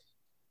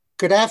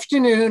Good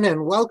afternoon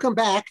and welcome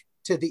back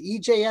to the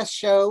EJS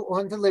show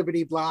on the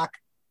Liberty Block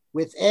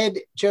with Ed,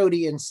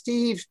 Jody, and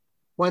Steve,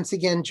 once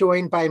again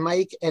joined by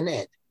Mike and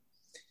Ed.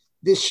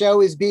 This show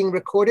is being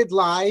recorded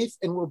live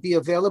and will be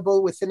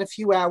available within a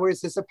few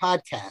hours as a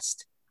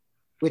podcast,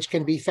 which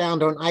can be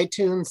found on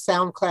iTunes,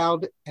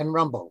 SoundCloud, and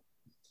Rumble.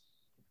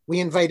 We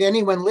invite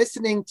anyone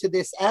listening to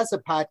this as a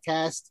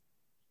podcast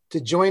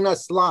to join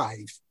us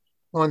live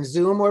on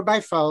Zoom or by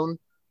phone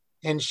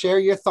and share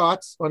your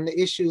thoughts on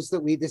the issues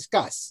that we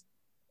discuss.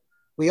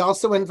 We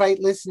also invite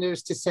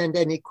listeners to send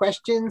any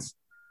questions,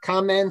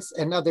 comments,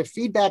 and other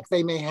feedback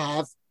they may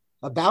have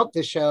about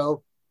the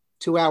show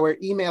to our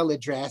email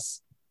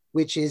address,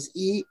 which is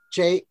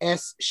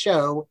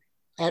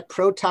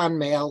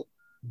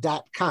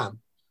ejsshow@protonmail.com.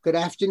 Good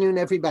afternoon,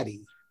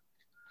 everybody.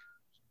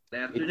 Good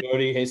afternoon. Hey,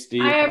 Jody. Hey,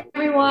 Steve. Hi,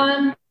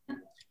 everyone.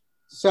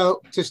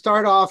 So to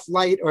start off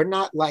light or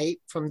not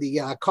light from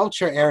the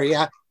culture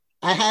area,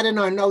 I had in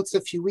our notes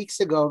a few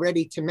weeks ago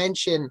ready to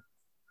mention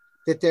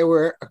that there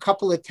were a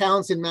couple of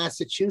towns in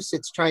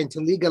Massachusetts trying to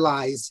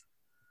legalize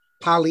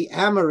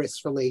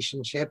polyamorous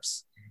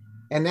relationships.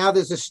 And now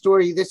there's a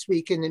story this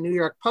week in the New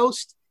York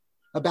Post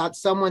about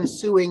someone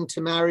suing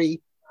to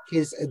marry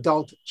his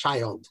adult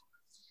child.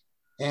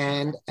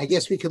 And I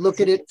guess we could look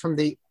at it from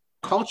the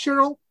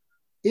cultural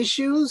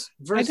issues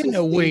versus I didn't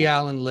know Woody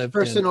Allen lived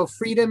personal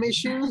freedom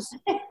issues.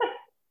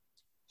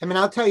 I mean,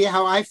 I'll tell you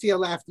how I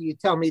feel after you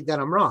tell me that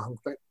I'm wrong,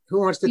 but who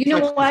wants to? You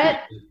know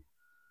what?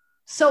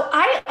 So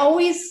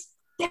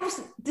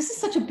this is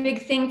such a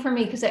big thing for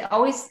me because I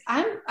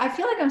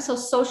feel like I'm so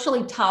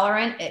socially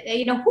tolerant.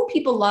 You know, who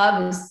people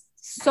love is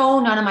so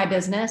none of my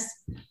business,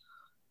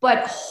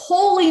 but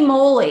holy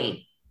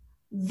moly,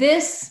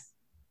 this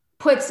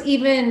puts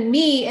even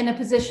me in a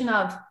position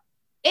of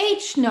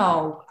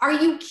no, are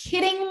you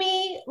kidding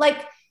me?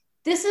 Like,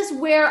 this is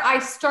where I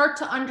start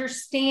to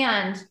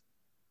understand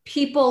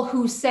people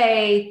who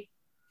say,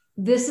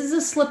 this is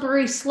a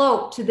slippery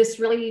slope to this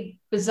really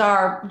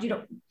bizarre,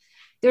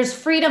 there's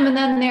freedom and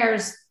then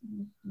there's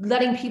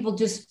letting people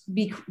just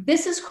be,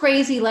 this is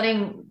crazy,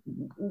 letting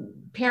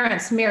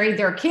parents marry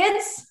their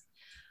kids.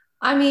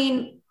 I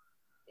mean,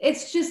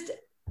 it's just,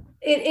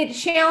 it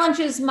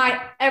challenges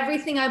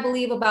everything I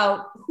believe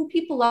about who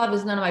people love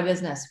is none of my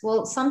business.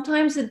 Well,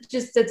 sometimes it's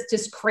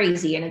just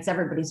crazy and it's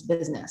everybody's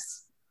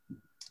business.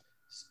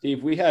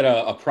 Steve, we had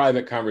a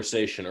private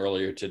conversation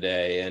earlier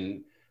today,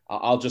 and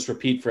I'll just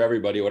repeat for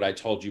everybody what I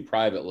told you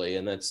privately,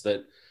 and that's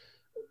that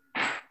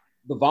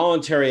the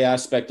voluntary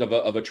aspect of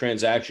a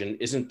transaction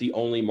isn't the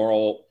only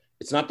moral,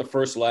 it's not the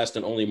first, last,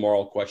 and only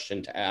moral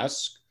question to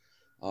ask.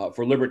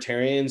 For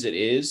libertarians, it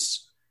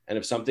is. And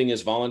if something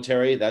is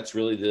voluntary, that's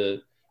really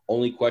the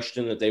only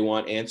question that they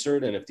want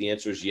answered. And if the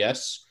answer is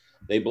yes,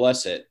 they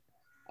bless it.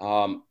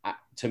 To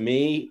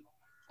me,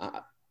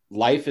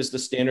 life is the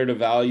standard of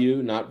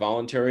value, not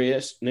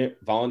voluntariness,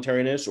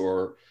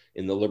 or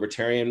in the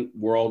libertarian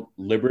world,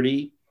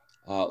 liberty.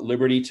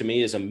 Liberty to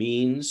me is a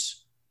means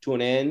to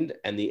an end,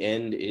 and the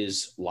end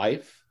is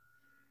life.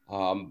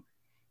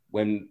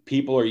 When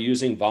people are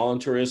using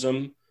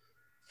voluntarism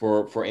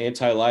for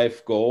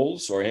anti-life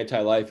goals or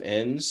anti-life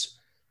ends,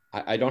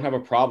 I don't have a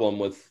problem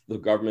with the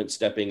government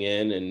stepping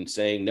in and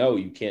saying, no,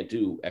 you can't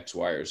do X,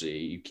 Y, or Z.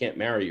 You can't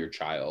marry your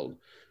child.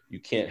 You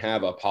can't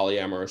have a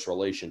polyamorous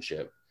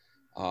relationship.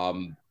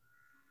 I'm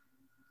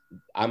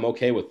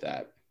okay with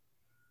that.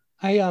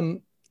 I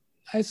have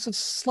a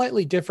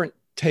slightly different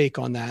take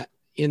on that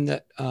in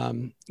that,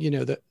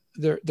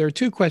 there are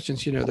two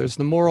questions, there's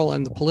the moral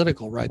and the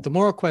political, right? The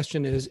moral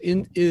question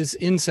is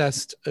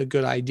incest a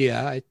good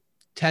idea? I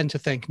tend to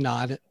think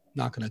not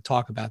going to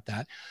talk about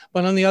that.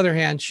 But on the other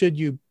hand, should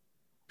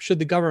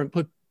the government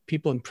put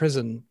people in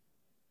prison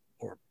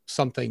or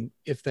something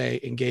if they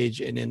engage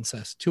in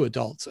incest to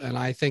adults? And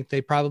I think they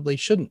probably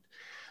shouldn't.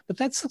 But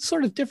that's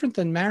sort of different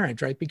than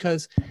marriage, right?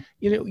 Because,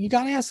 you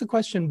got to ask the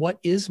question, what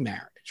is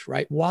marriage,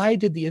 right? Why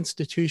did the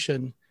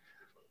institution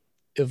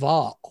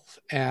evolve?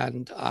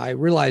 And I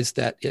realize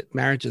that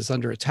marriage is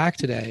under attack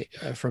today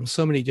from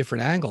so many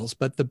different angles,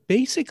 but the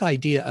basic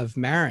idea of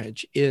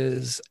marriage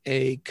is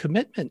a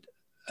commitment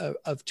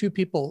of two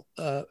people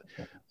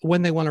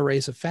when they want to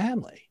raise a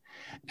family.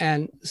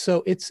 And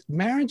so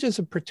marriage is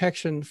a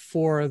protection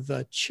for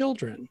the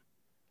children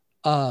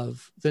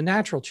of the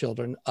natural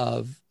children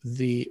of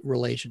the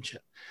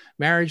relationship.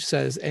 Marriage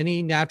says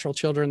any natural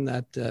children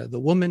that the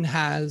woman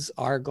has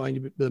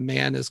the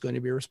man is going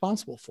to be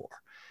responsible for.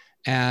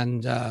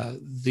 And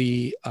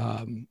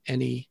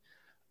any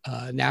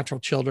natural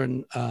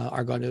children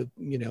are going to,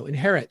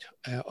 inherit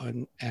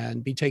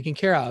and be taken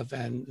care of.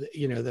 And,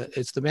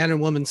 it's the man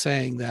and woman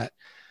saying that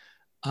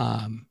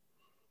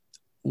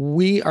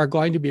we are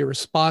going to be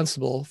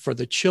responsible for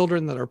the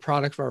children that are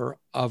product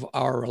of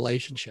our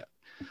relationship.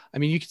 I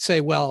mean, you could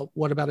say, well,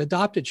 what about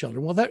adopted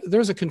children? Well,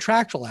 there's a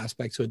contractual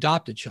aspect to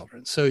adopted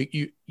children. So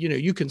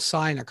you can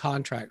sign a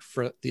contract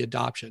for the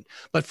adoption,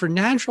 but for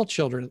natural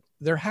children,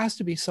 there has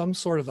to be some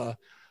sort of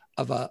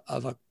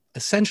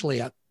essentially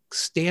a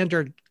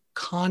standard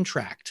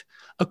contract,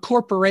 a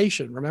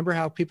corporation. Remember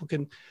how people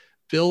can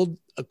build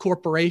a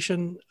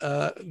corporation,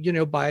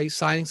 by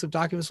signing some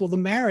documents. Well, the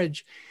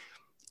marriage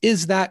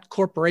is that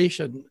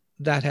corporation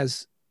that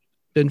has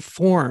been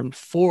formed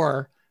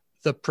for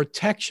the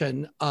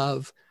protection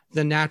of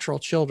the natural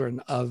children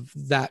of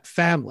that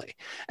family.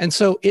 And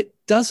so it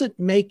doesn't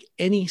make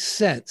any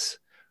sense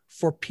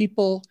for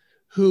people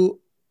who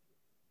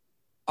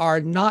are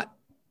not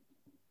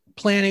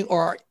planning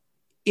or are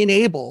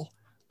unable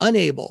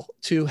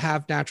to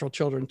have natural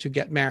children to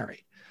get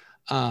married.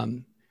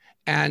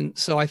 And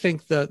so I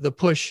think the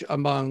push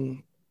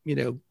among,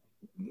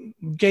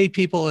 gay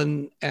people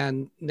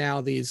and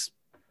now these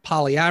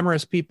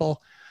polyamorous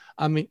people,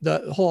 I mean,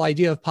 the whole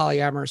idea of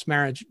polyamorous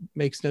marriage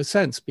makes no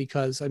sense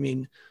because, I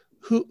mean,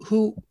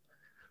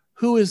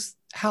 how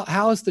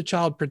is the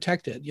child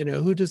protected?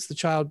 Who does the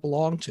child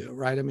belong to,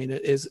 right? I mean,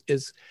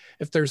 is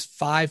if there's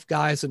 5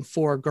 guys and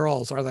 4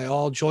 girls, are they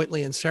all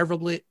jointly and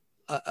severally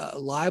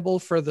liable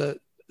for the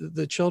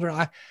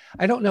children?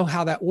 I don't know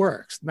how that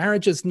works.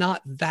 Marriage is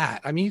not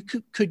that. I mean,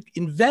 you could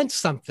invent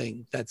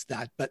something that's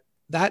that, but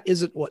that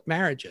isn't what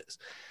marriage is.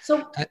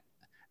 So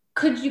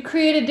could you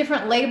create a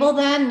different label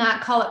then, not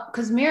call it,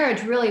 because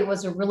marriage really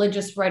was a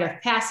religious rite of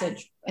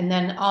passage and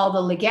then all the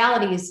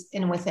legalities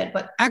in with it.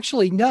 But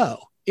actually, no,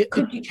 it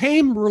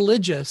became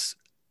religious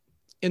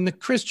in the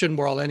Christian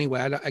world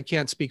anyway. I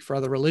can't speak for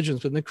other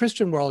religions, but in the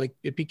Christian world,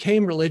 it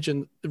became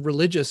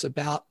religious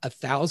about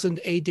 1000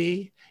 AD.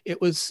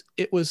 It was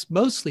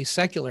mostly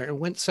secular and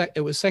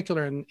it was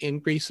secular in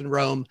Greece and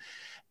Rome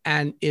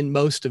and in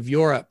most of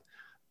Europe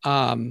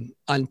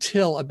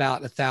until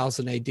about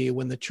 1000 AD,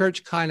 when the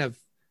church kind of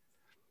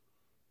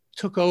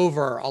took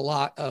over a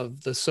lot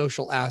of the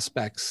social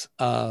aspects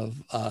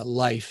of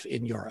life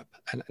in Europe.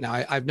 And now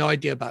I have no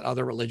idea about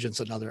other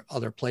religions and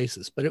other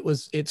places, but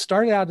it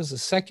started out as a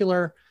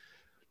secular,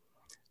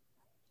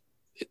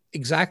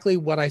 exactly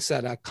what I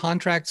said, a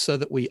contract so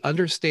that we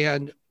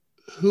understand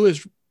who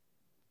is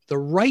the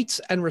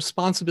rights and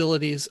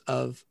responsibilities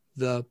of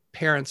the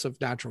parents of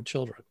natural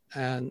children.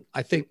 And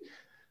I think,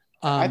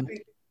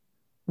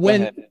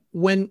 when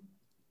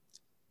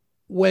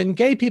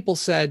gay people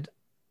said,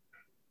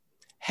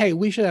 hey,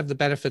 we should have the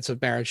benefits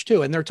of marriage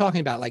too, and they're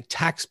talking about like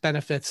tax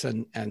benefits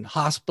and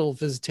hospital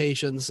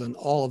visitations and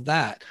all of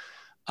that,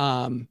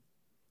 I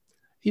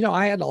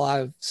had a lot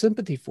of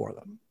sympathy for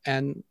them.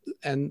 And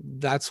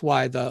that's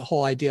why the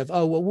whole idea of,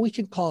 we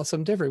can call it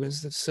something different,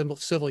 it's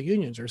civil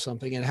unions or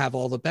something and have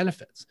all the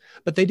benefits.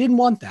 But they didn't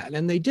want that.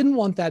 And they didn't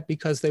want that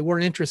because they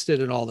weren't interested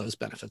in all those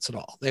benefits at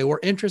all. They were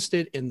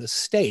interested in the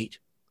state,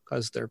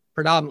 because they're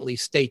predominantly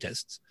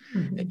statists,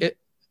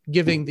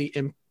 giving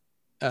the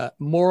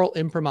moral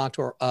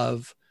imprimatur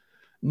of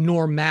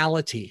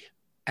normality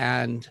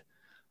and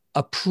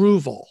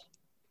approval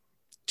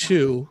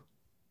to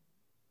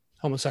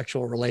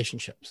homosexual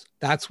relationships.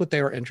 That's what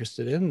they were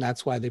interested in. And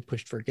that's why they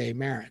pushed for gay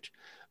marriage.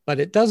 But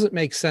it doesn't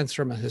make sense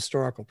from a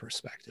historical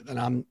perspective.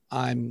 And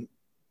I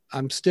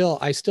still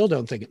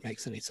don't think it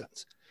makes any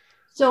sense.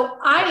 So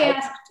I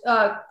asked,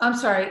 I'm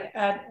sorry.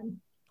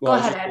 Go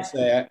ahead,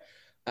 Ed.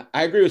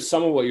 I agree with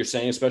some of what you're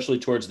saying, especially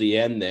towards the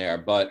end there.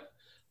 But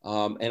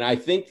and I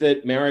think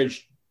that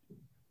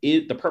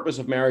the purpose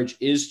of marriage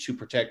is to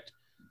protect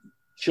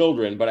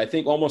children. But I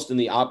think almost in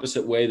the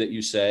opposite way that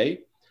you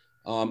say.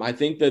 I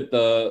think that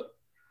the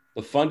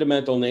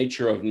fundamental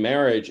nature of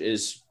marriage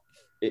it's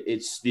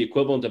the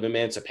equivalent of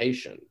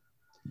emancipation.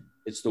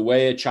 It's the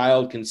way a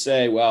child can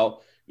say,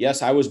 well,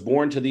 yes, I was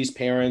born to these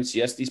parents.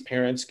 Yes, these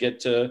parents get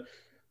to,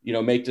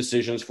 make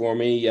decisions for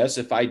me. Yes,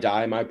 if I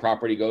die, my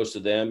property goes to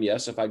them.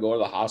 Yes, if I go to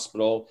the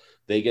hospital,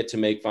 they get to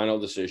make final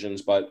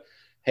decisions. But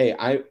hey,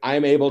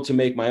 I'm able to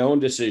make my own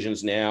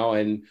decisions now.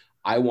 And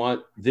I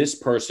want this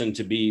person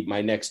to be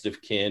my next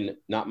of kin,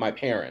 not my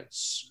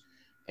parents.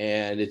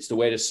 And it's the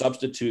way to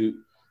substitute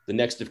the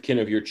next of kin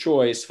of your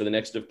choice for the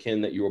next of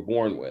kin that you were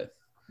born with.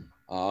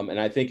 And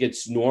I think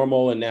it's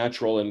normal and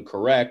natural and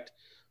correct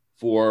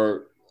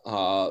for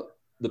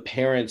the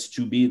parents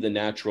to be the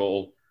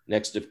natural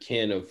next of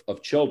kin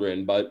of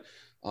children. But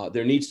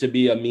there needs to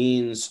be a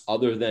means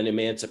other than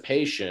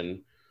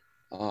emancipation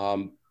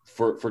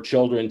for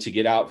children to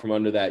get out from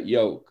under that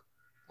yoke.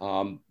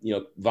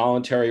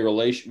 Voluntary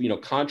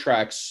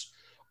contracts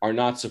are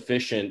not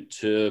sufficient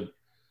to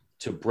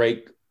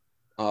break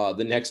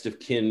the next of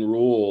kin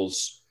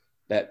rules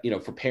that,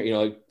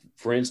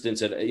 for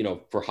instance,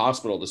 for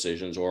hospital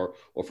decisions or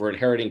for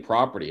inheriting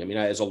property. I mean,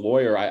 as a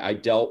lawyer, I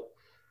dealt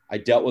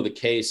with a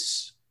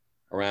case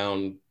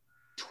around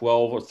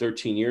 12 or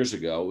 13 years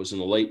ago. It was in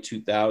the late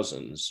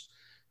 2000s,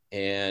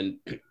 and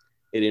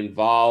it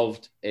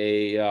involved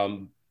a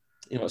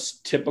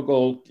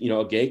typical,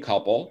 gay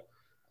couple.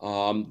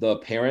 The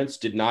parents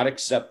did not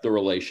accept the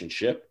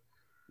relationship.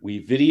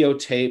 We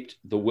videotaped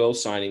the will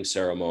signing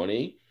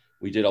ceremony.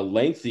 We did a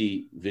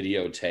lengthy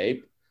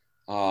videotape.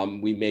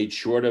 We made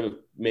sure to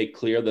make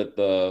clear that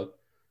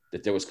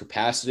there was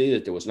capacity,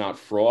 that there was not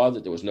fraud,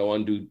 that there was no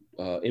undue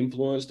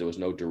influence, there was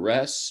no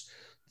duress.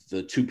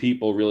 The two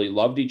people really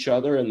loved each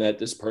other, and that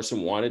this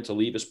person wanted to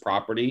leave his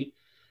property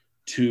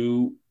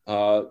to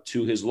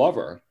his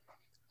lover.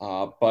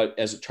 But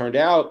as it turned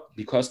out,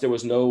 because there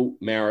was no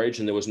marriage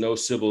and there was no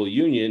civil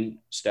union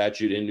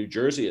statute in New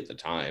Jersey at the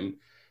time,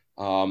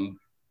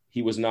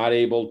 he was not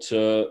able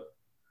to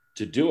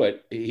do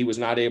it. He was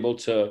not able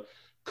to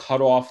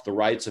cut off the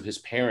rights of his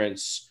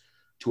parents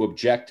to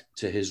object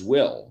to his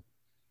will.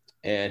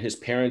 And his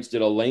parents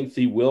did a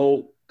lengthy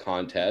will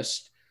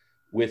contest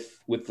with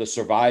the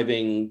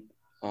surviving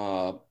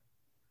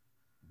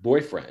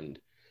boyfriend.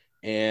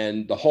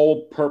 And the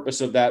whole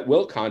purpose of that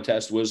will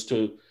contest was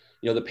to,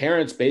 the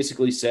parents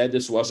basically said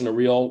this wasn't a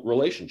real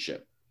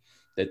relationship,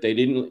 that they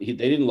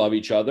didn't love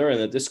each other, and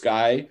that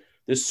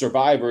this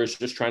survivor is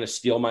just trying to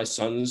steal my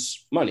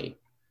son's money.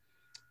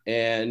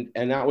 And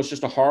that was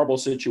just a horrible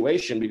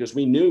situation, because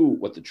we knew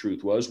what the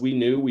truth was. We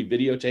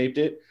videotaped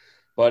it.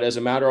 But as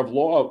a matter of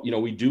law,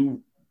 we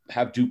do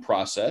have due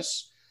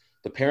process.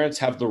 The parents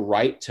have the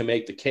right to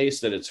make the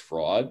case that it's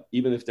fraud,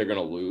 even if they're going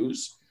to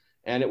lose.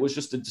 And it was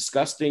just a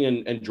disgusting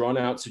and drawn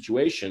out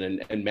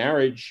situation. And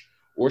marriage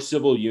or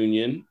civil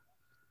union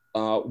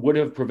would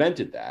have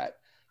prevented that.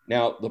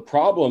 Now, the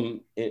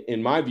problem,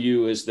 in my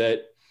view, is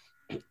that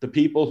the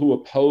people who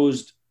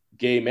opposed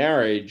gay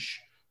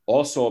marriage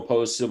also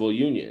opposed civil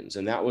unions,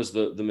 and that was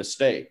the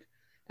mistake.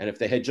 And if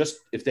they had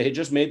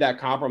just made that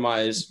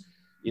compromise,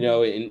 in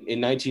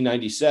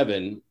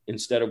 1997,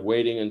 instead of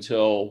waiting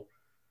until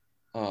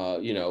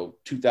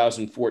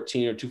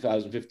 2014 or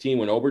 2015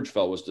 when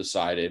Obergefell was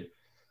decided,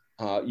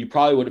 you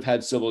probably would have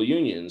had civil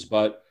unions.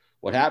 But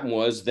what happened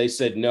was they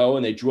said no,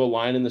 and they drew a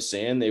line in the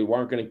sand. They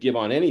weren't going to give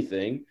on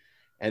anything.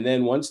 And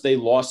then once they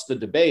lost the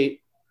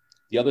debate,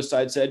 the other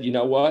side said, you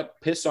know what,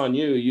 piss on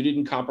you. You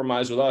didn't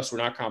compromise with us. We're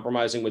not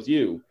compromising with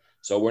you.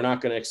 So we're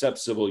not going to accept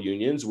civil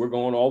unions. We're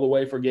going all the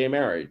way for gay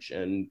marriage.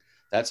 And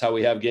that's how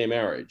we have gay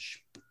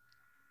marriage.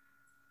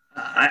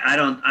 I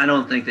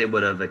don't think they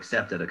would have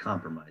accepted a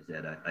compromise,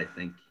 Ed. I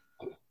think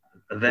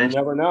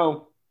eventually. We'll never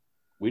know.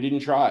 We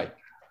didn't try.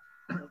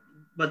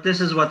 But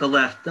this is what the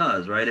left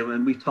does, right? And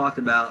when we've talked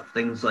about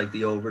things like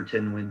the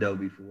Overton window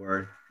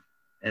before,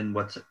 and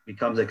what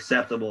becomes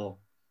acceptable,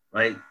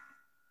 right?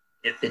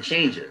 It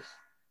changes.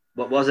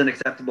 What wasn't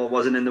acceptable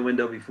wasn't in the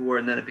window before,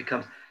 and then it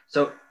becomes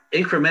so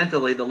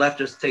incrementally. The left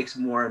just takes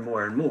more and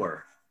more and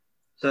more.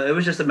 So it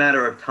was just a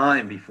matter of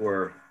time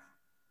before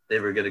they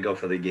were going to go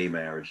for the gay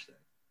marriage thing.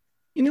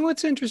 You know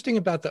what's interesting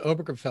about the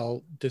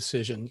Obergefell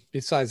decision,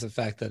 besides the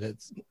fact that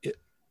it's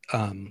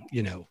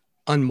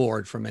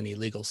unmoored from any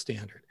legal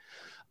standard,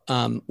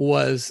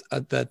 was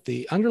that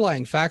the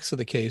underlying facts of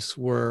the case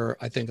were,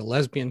 I think, a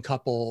lesbian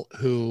couple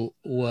who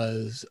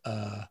was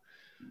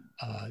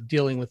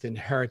dealing with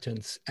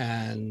inheritance,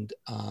 and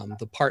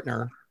the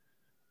partner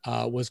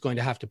was going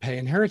to have to pay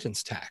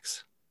inheritance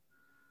tax.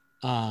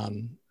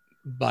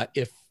 But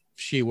if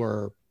she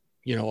were,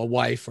 a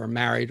wife or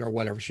married or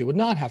whatever, she would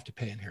not have to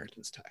pay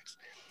inheritance tax.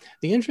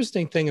 The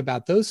interesting thing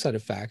about those set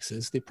of facts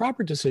is the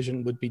proper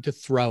decision would be to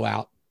throw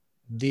out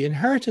the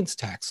inheritance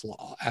tax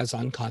law as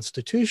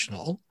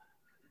unconstitutional,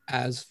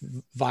 as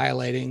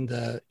violating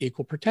the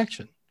Equal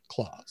Protection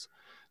Clause,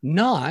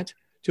 not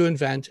to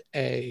invent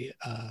a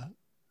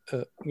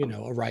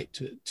right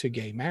to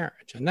gay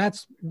marriage. And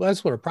that's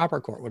what a proper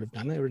court would have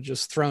done. They would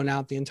just thrown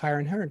out the entire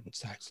inheritance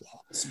tax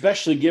law.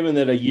 Especially given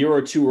that a year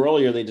or two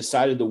earlier, they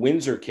decided the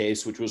Windsor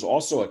case, which was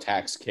also a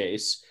tax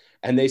case.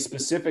 And the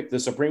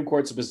Supreme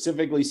Court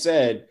specifically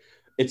said,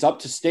 it's up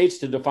to states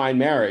to define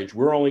marriage.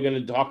 We're only going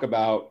to talk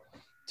about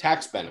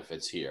tax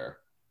benefits here.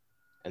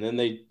 And then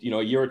they,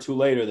 a year or two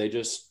later, they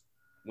just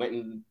went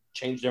and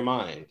changed their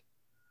mind.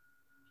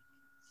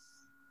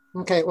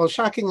 Okay, well,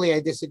 shockingly, I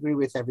disagree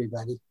with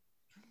everybody.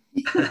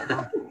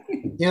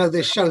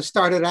 This show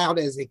started out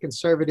as a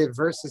conservative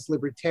versus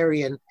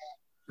libertarian.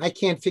 I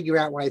can't figure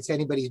out why it's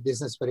anybody's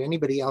business, but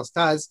anybody else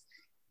does.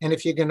 And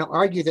if you're going to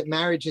argue that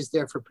marriage is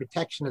there for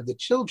protection of the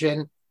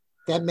children,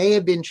 that may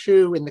have been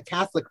true in the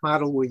Catholic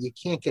model where you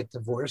can't get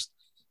divorced.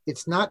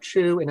 It's not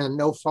true in a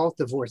no-fault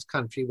divorce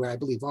country where I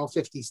believe all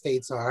 50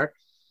 states are.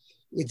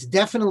 It's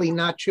definitely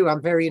not true.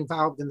 I'm very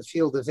involved in the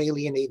field of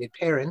alienated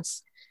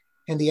parents.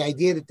 And the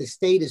idea that the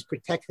state is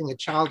protecting a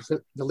child's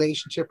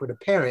relationship with a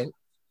parent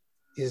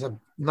is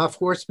enough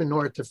horse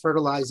manure to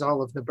fertilize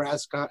all of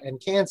Nebraska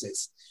and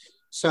Kansas.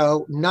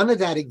 So none of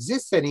that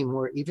exists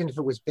anymore, even if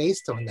it was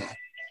based on that.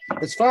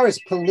 As far as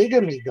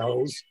polygamy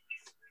goes,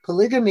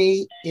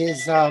 polygamy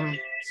is a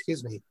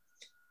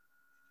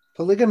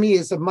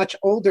much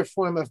older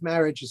form of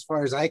marriage as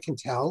far as I can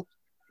tell.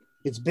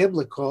 It's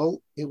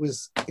biblical. It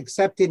was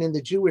accepted in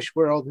the Jewish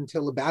world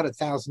until about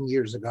 1,000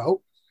 years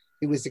ago.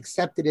 It was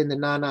accepted in the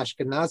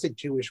non-Ashkenazic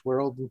Jewish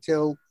world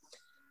until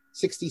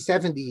 60,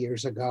 70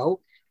 years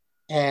ago.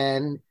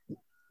 And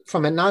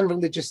from a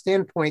non-religious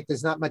standpoint,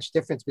 there's not much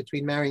difference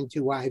between marrying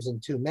 2 wives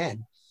and 2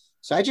 men.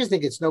 So I just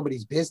think it's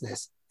nobody's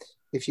business.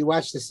 If you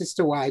watch the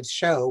Sister Wives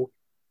show,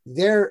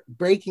 they're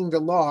breaking the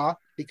law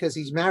because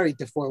he's married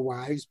to 4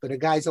 wives, but a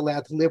guy's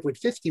allowed to live with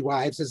 50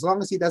 wives as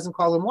long as he doesn't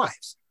call them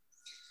wives.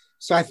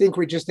 So I think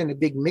we're just in a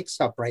big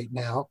mix-up right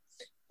now.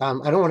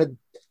 I don't want to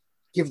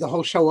give the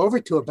whole show over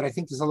to it, but I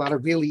think there's a lot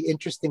of really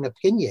interesting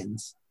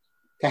opinions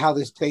to how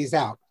this plays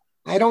out.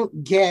 I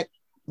don't get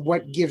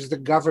what gives the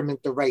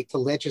government the right to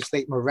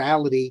legislate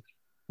morality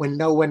when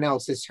no one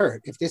else is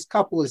hurt? If this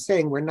couple is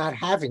saying we're not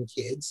having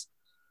kids,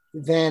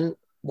 then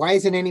why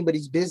is it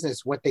anybody's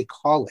business what they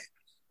call it?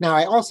 Now,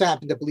 I also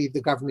happen to believe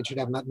the government should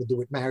have nothing to do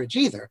with marriage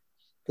either,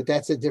 but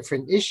that's a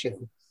different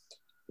issue.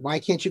 Why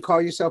can't you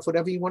call yourself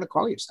whatever you want to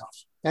call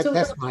yourself?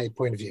 That's my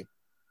point of view.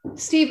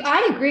 Steve,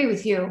 I agree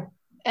with you.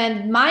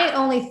 And my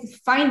only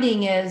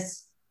finding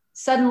is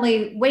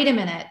suddenly, wait a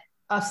minute,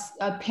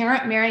 a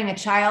parent marrying a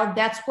child,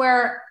 that's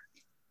where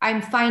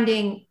I'm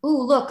finding,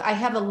 ooh, look, I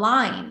have a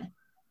line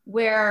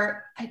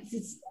where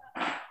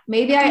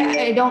maybe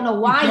I don't know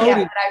why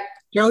Jody, yet.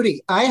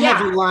 Jody, I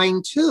have a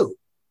line too,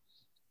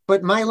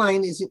 but my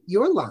line isn't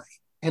your line.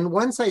 And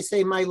once I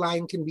say my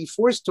line can be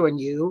forced on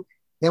you,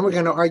 then we're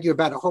going to argue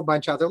about a whole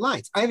bunch of other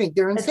lines. I think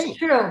they're insane. That's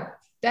true.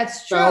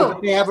 That's true. So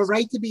they have a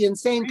right to be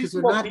insane because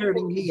they're not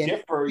hurting me.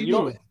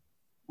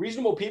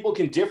 Reasonable people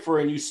can differ,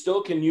 and you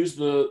still can use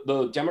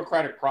the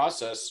democratic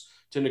process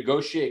to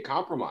negotiate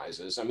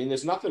compromises. I mean,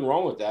 there's nothing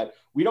wrong with that.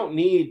 We don't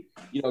need,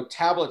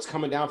 tablets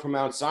coming down from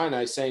Mount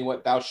Sinai saying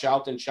what thou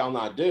shalt and shall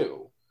not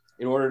do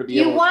in order to be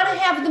able to. You want to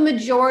have the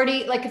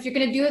majority, like if you're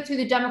going to do it through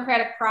the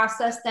democratic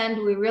process, then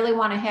do we really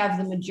want to have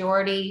the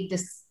majority?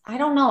 I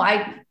don't know.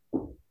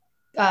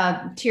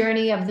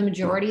 Tyranny of the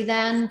majority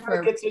then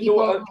for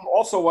people.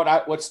 Also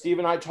what Steve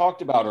and I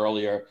talked about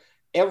earlier,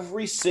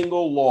 every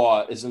single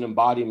law is an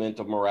embodiment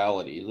of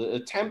morality. The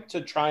attempt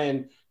to try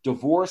and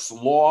divorce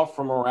law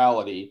from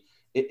morality,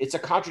 it's a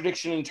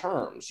contradiction in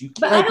terms.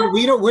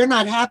 We're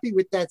not happy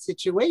with that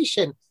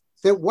situation.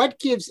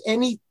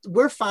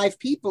 We're 5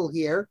 people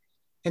here,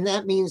 and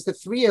that means the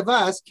 3 of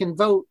us can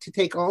vote to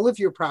take all of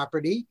your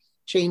property,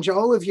 change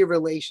all of your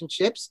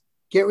relationships,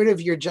 get rid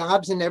of your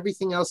jobs and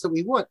everything else that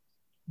we want.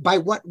 By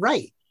what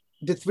right?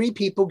 The 3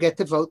 people get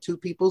to vote 2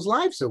 people's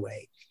lives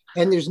away.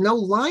 And there's no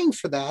line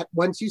for that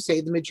once you say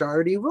the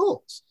majority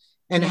rules.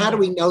 And how do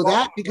we know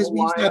that? Because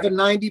we used to have a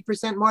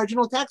 90%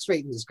 marginal tax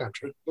rate in this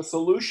country. The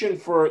solution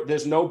for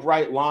there's no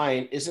bright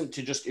line isn't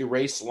to just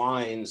erase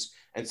lines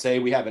and say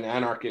we have an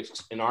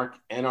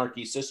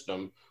anarchy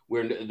system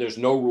where there's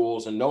no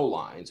rules and no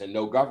lines and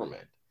no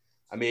government.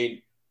 I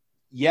mean,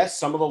 yes,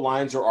 some of the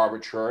lines are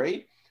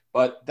arbitrary,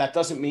 but that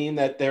doesn't mean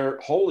that they're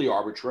wholly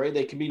arbitrary.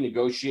 They can be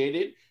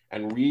negotiated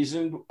and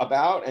reasoned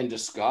about and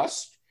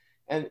discussed,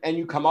 and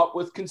you come up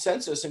with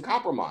consensus and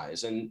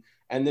compromise. And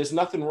there's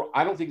nothing,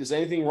 I don't think there's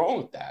anything wrong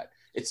with that.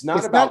 It's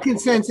not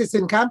consensus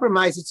and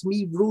compromise. It's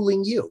me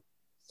ruling you.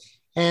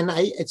 And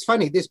it's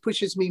funny, this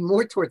pushes me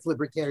more towards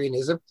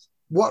libertarianism.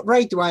 What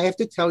right do I have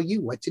to tell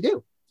you what to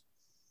do?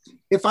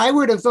 If I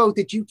were to vote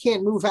that you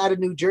can't move out of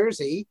New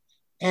Jersey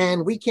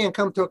and we can't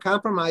come to a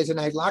compromise and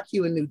I lock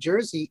you in New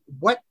Jersey,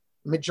 what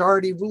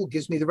majority rule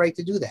gives me the right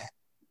to do that?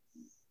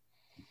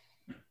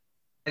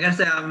 I gotta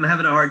say, I'm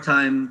having a hard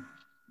time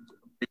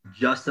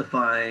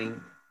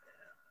justifying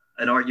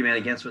an argument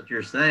against what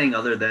you're saying,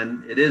 other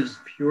than it is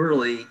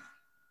purely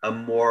a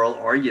moral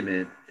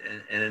argument,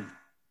 and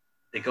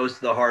it goes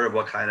to the heart of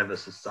what kind of a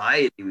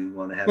society we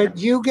want to have. But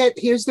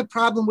here's the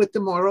problem with the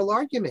moral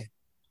argument.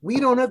 We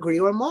don't agree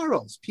on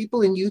morals.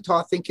 People in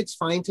Utah think it's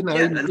fine to marry.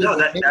 Yeah, no,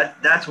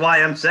 that's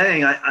why I'm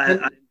saying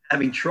I'm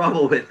having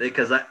trouble with it,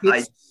 because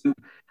I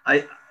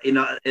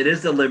it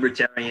is the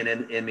libertarian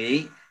in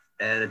me,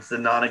 and it's the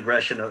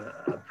non-aggression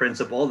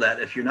principle that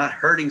if you're not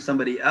hurting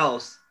somebody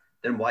else,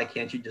 then why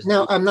can't you just?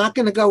 Now, I'm not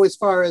going to go as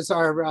far as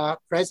our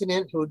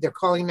president, who they're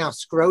calling now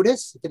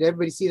Scrotus. Did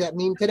everybody see that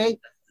meme today?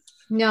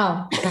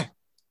 No.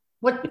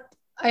 What?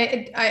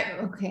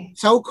 Okay.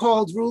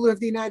 So-called ruler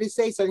of the United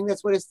States. I think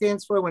that's what it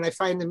stands for. When I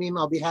find the meme,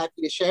 I'll be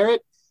happy to share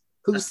it.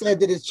 Who said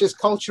that it's just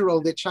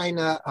cultural that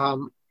China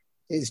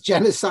is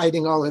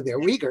genociding all of their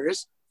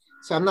Uyghurs?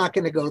 So I'm not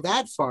going to go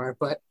that far,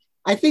 but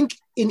I think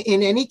in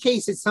any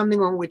case, it's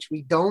something on which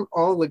we don't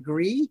all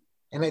agree.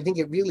 And I think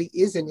it really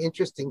is an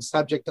interesting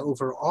subject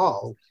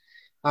overall.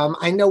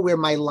 I know where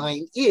my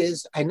line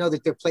is. I know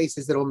that there are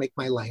places that will make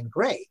my line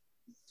gray,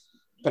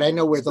 but I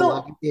know where the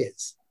line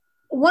is.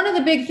 One of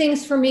the big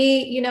things for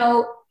me,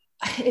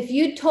 if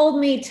you told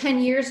me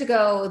 10 years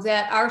ago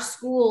that our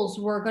schools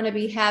were going to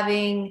be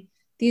having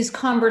these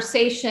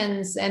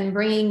conversations and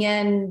bringing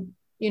in,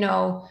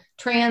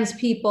 trans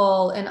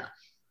people, and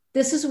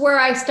this is where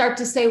I start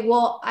to say,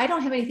 well, I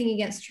don't have anything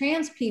against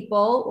trans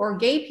people or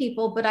gay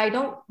people, but I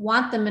don't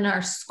want them in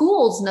our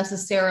schools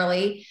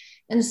necessarily.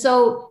 And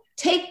so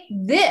take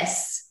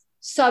this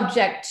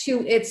subject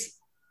to its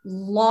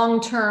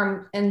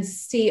long-term and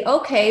see,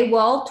 okay,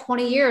 well,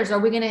 20 years, are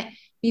we going to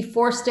be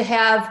forced to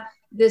have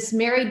this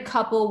married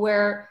couple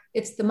where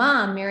it's the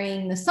mom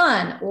marrying the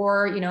son,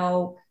 or,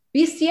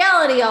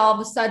 bestiality all of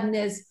a sudden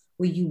is,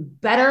 well, you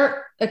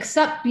better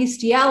accept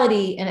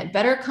bestiality and it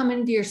better come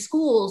into your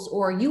schools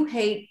or you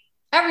hate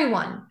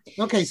everyone.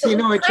 Okay, so you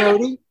know what,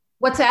 Jody?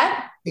 What's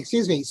that?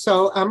 Excuse me.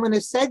 So I'm going to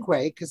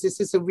segue, because this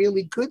is a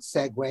really good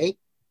segue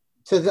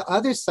to the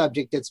other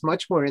subject that's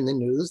much more in the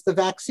news, the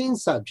vaccine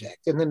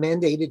subject and the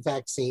mandated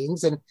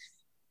vaccines. And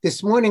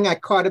this morning I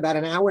caught about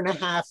an hour and a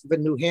half of a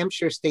New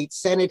Hampshire State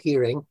Senate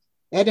hearing.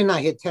 Ed and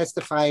I had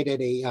testified at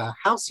a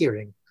House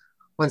hearing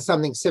on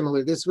something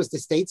similar. This was the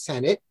state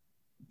Senate,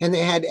 and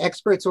they had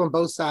experts on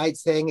both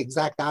sides saying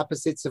exact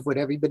opposites of what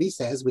everybody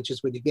says, which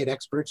is what you get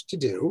experts to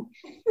do.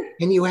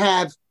 And you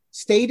have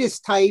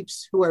statist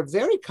types who are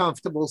very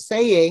comfortable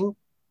saying,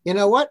 you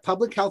know what,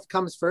 public health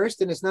comes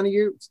first, and it's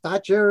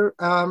not your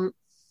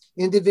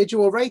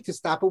individual right to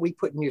stop what we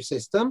put in your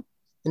system.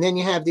 And then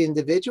you have the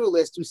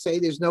individualists who say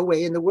there's no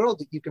way in the world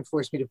that you can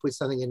force me to put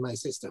something in my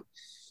system.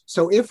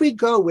 So if we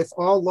go with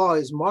all law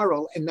is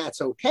moral, and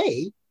that's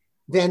okay,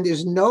 then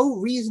there's no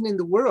reason in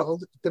the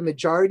world the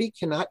majority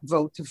cannot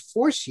vote to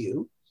force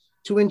you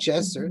to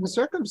ingest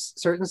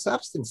certain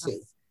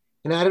substances.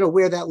 And I don't know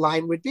where that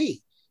line would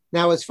be.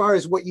 Now, as far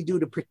as what you do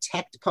to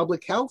protect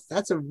public health,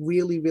 that's a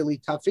really,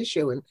 really tough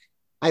issue. And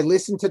I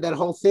listened to that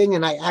whole thing,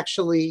 and I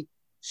actually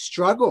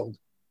struggled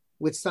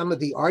with some of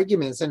the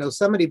arguments. I know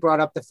somebody brought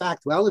up the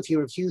fact, well, if you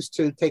refuse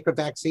to take a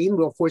vaccine,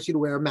 we'll force you to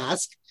wear a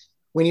mask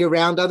when you're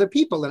around other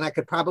people. And I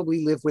could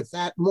probably live with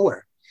that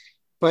more.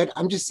 But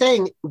I'm just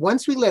saying,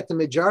 once we let the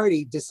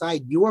majority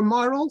decide your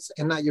morals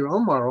and not your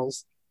own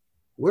morals,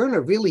 we're in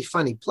a really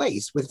funny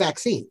place with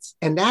vaccines.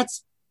 And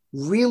that's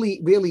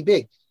really, really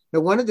big. Now,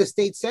 one of the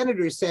state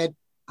senators said,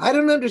 I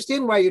don't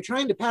understand why you're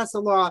trying to pass a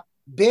law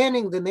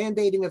banning the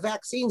mandating of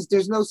vaccines.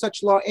 There's no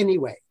such law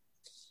anyway.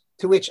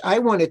 To which I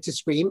wanted to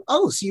scream,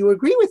 oh, so you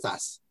agree with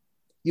us.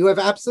 You have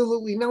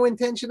absolutely no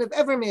intention of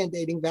ever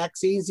mandating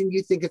vaccines, and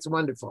you think it's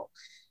wonderful.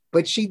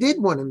 But she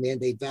did want to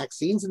mandate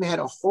vaccines, and they had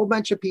a whole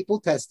bunch of people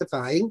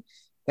testifying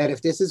that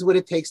if this is what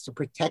it takes to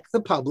protect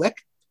the public,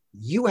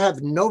 you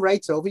have no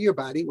rights over your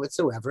body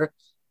whatsoever,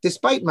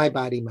 despite my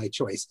body, my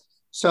choice.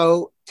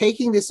 So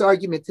taking this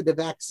argument to the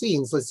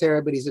vaccines, let's hear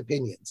everybody's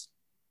opinions.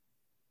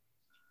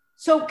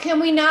 So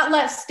can we not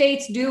let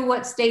states do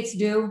what states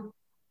do?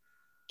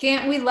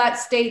 Can't we let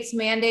states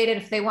mandate it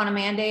if they want to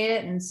mandate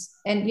it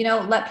and you know,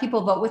 let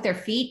people vote with their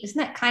feet? Isn't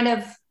that kind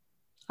of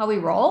how we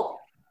roll?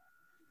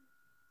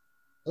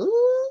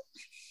 Ooh.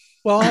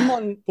 Well, I'm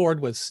on board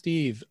with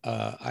Steve.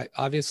 I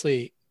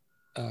obviously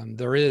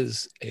there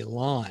is a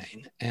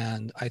line,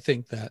 and I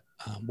think that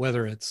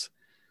whether it's,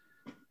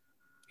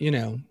 you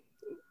know,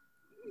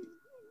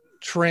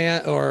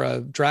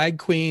 drag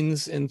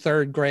queens in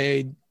third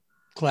grade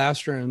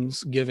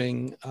classrooms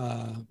giving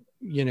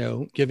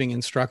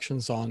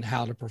instructions on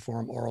how to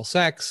perform oral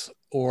sex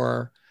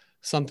or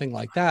something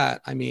like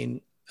that. I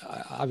mean,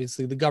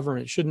 obviously the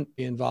government shouldn't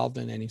be involved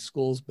in any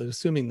schools, but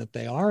assuming that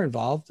they are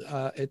involved,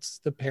 it's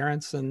the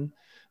parents and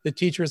the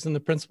teachers and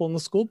the principal and the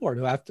school board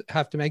who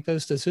have to make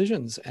those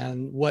decisions.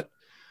 And what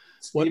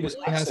really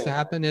has to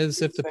happen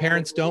is if the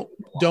parents don't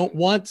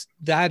want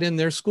that in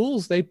their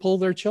schools, they pull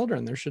their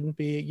children. There shouldn't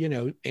be, you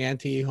know,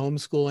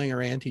 anti-homeschooling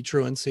or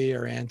anti-truancy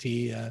or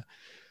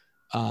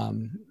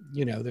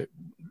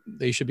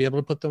they should be able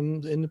to put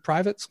them in the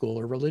private school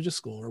or religious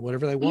school or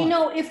whatever they want. You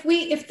know,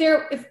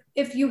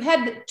 if you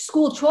had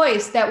school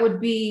choice, that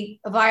would be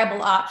a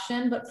viable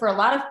option. But for a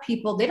lot of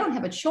people, they don't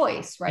have a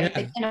choice, right?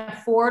 Yeah. They can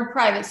afford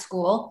private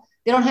school.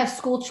 They don't have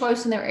school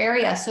choice in their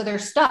area, so they're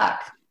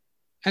stuck.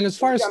 And as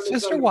far as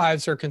sister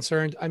wives are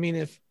concerned, I mean,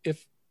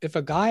 if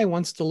a guy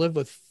wants to live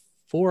with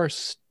 4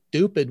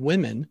 stupid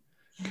women,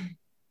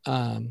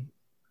 and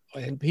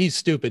he's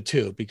stupid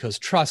too, because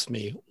trust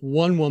me,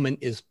 1 woman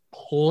is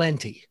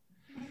plenty.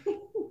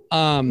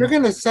 You're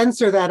going to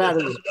censor that out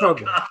of this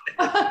program.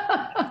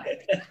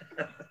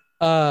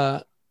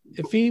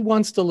 If he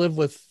wants to live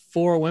with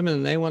 4 women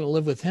and they want to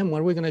live with him,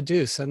 what are we going to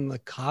do? Send the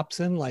cops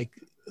in like,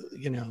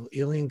 you know,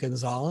 Elian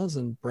Gonzalez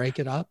and break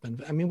it up?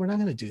 And I mean, we're not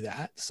going to do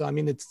that. So, I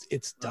mean,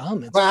 it's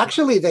dumb. Well,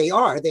 actually, they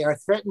are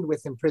threatened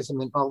with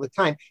imprisonment all the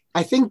time.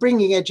 I think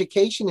bringing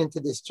education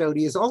into this,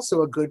 Jody, is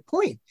also a good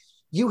point.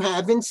 You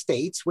have in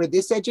states where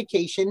this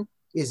education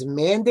is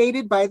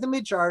mandated by the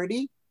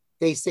majority.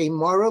 They say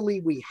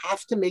morally, we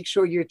have to make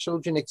sure your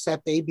children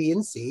accept A, B,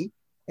 and C,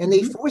 and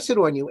they force it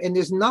on you. And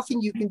there's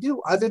nothing you can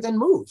do other than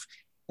move.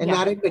 And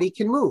not everybody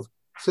can move.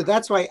 So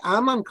that's why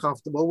I'm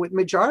uncomfortable with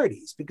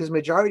majorities, because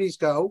majorities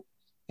go,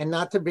 and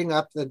not to bring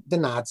up the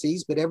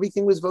Nazis, but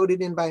everything was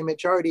voted in by a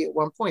majority at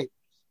one point.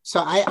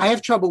 So I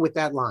have trouble with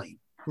that line.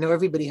 I know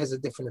everybody has a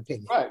different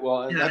opinion. Right.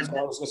 Well, and that's what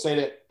I was going to say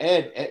to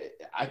Ed.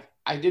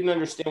 I didn't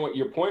understand what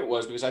your point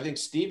was, because I think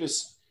Steve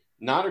is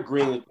not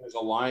agreeing that there's a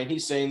line.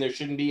 He's saying there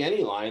shouldn't be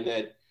any line,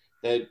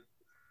 that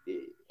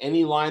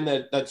any line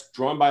that's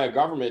drawn by a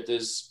government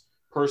is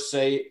per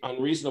se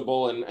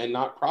unreasonable and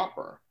not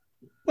proper.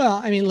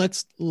 Well, I mean,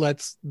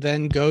 let's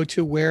then go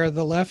to where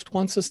the left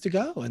wants us to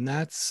go, and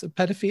that's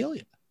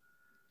pedophilia.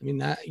 I mean,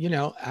 that, you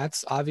know,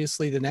 that's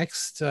obviously the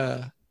next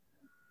thing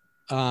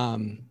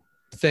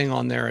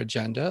on their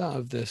agenda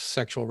of this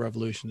sexual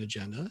revolution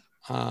agenda.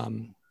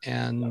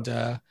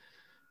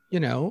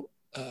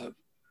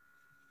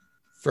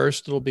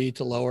 First it'll be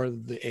to lower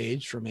the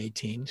age from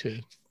 18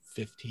 to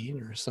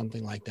 15 or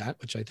something like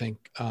that, which I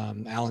think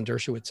Alan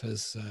Dershowitz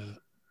has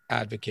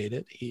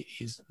advocated.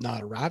 He's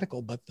not a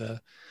radical, but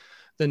the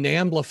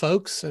NAMBLA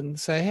folks, and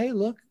say, hey,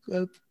 look,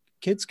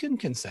 kids can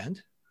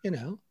consent, you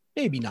know,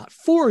 maybe not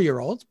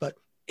 4-year-olds, but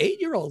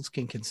 8-year-olds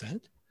can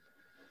consent.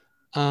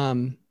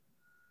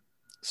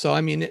 So,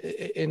 I mean,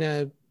 in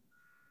a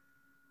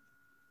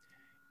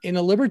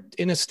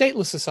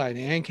stateless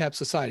society, ANCAP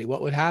society,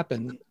 what would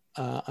happen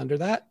under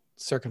that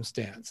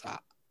circumstance?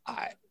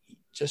 I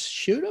just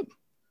shoot him,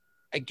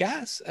 I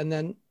guess, and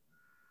then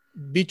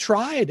be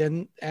tried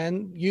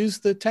and use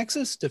the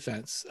Texas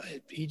defense.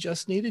 He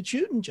just needed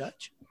shooting,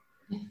 Judge.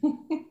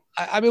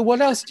 I mean,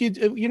 what else do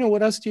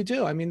what else do you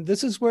do? I mean,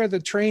 this is where the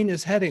train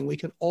is heading. We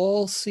can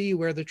all see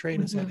where the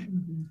train is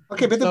heading.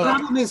 Okay, but the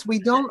problem is we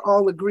don't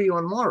all agree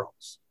on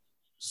morals.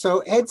 So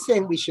Ed's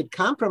saying we should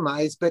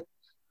compromise, but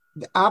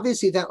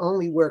obviously that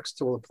only works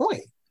to a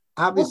point.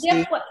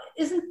 Obviously, well,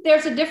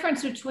 there's a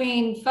difference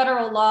between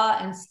federal law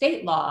and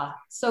state law.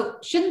 So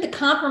shouldn't the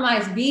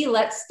compromise be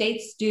let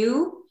states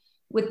do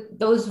what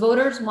those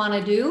voters want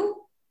to do,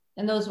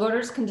 and those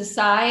voters can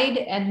decide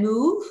and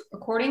move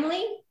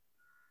accordingly?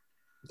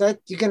 That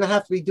you're going to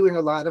have to be doing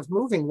a lot of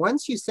moving.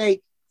 Once you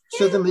say,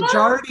 so the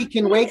majority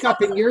can wake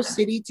up in your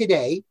city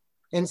today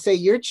and say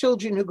your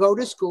children who go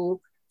to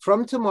school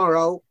from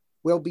tomorrow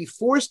will be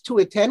forced to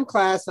attend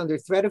class under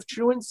threat of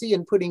truancy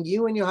and putting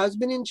you and your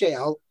husband in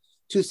jail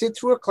to sit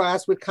through a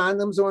class with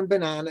condoms on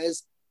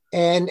bananas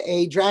and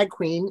a drag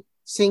queen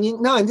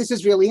singing. No, and this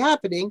is really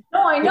happening.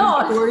 No, I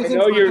know. Stories in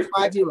front of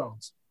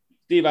 5-year-olds.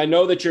 Steve, I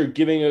know that you're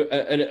giving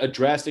a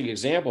drastic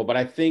example, but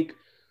I think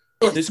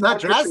it's not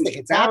drastic.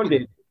 It's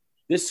happening.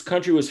 This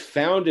country was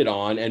founded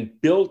on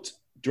and built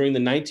during the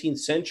 19th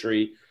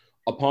century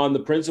upon the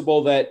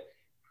principle that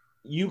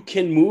you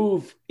can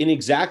move in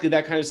exactly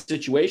that kind of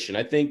situation.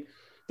 I think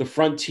the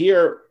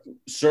frontier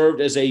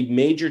served as a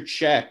major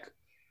check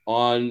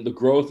on the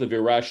growth of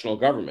irrational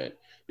government,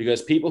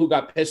 because people who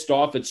got pissed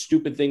off at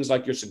stupid things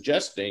like you're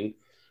suggesting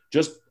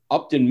just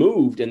upped and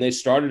moved, and they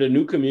started a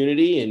new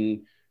community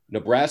in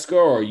Nebraska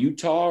or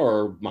Utah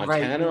or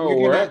Montana or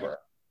wherever.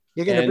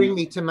 You're going to bring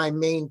me to my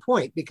main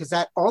point, because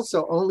that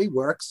also only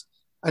works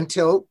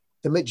until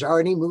the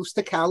majority moves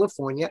to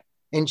California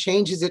and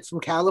changes it from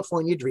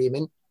California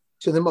dreaming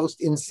to the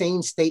most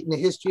insane state in the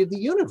history of the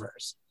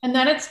universe. And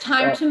then it's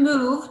time to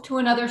move to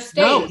another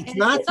state. No, it's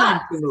not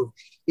time to move.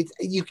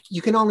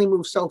 You can only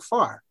move so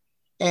far.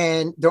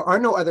 And there are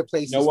no other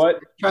places. You know what?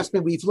 Trust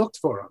me, we've looked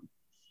for them.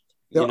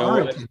 There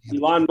aren't.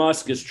 Elon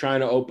Musk is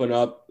trying to open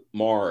up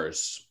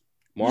Mars.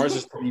 Mars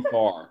is pretty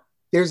far.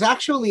 There's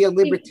actually a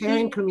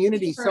libertarian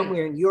community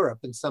somewhere in Europe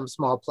in some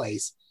small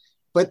place.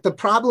 But the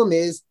problem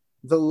is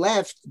the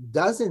left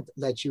doesn't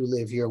let you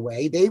live your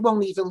way. They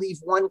won't even leave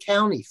one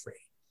county free.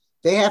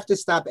 They have to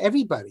stop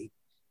everybody.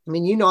 I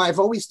mean, I've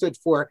always stood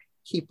for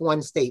keep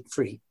one state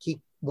free, keep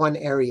one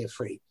area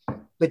free.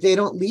 But they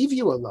don't leave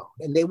you alone.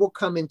 And they will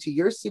come into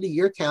your city,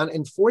 your town,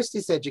 and force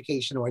this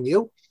education on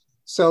you.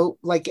 So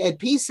like Ed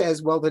P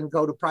says, well, then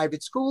go to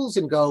private schools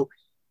and go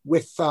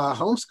with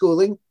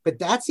homeschooling, but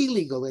that's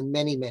illegal in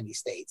many, many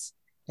states,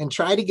 and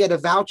try to get a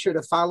voucher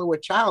to follow a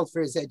child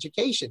for his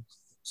education.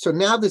 So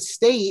now the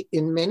state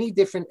in many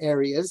different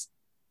areas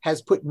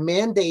has put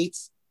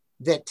mandates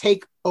that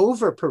take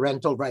over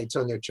parental rights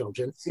on their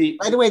children.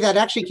 By the way, that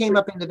actually came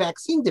up in the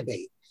vaccine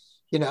debate.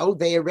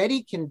 They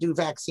already can do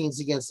vaccines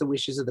against the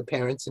wishes of the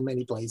parents in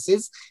many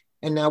places.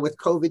 And now with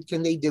COVID,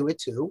 can they do it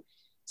too?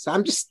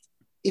 So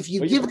if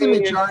you give the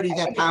majority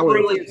that power.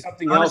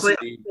 Honestly,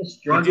 I'm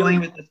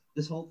struggling with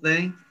this whole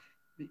thing.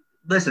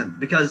 Listen,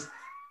 because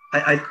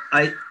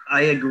I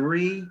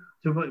agree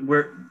to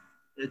where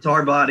it's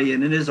our body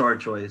and it is our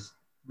choice.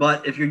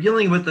 But if you're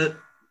dealing with a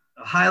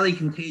highly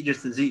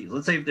contagious disease,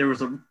 let's say if there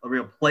was a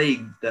real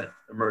plague that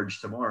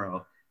emerged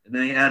tomorrow and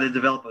they had to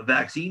develop a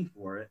vaccine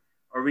for it,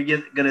 are we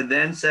going to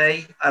then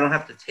say, I don't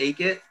have to take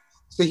it?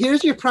 So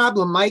here's your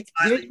problem, Mike.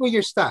 Here's where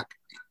you're stuck.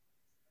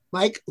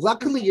 Mike,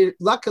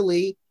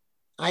 luckily,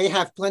 I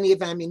have plenty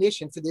of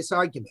ammunition for this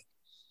argument.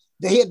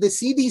 The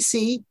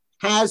CDC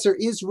has or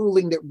is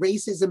ruling that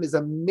racism is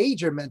a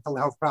major mental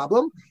health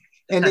problem.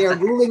 And they are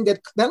ruling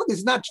that,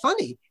 it's not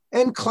funny,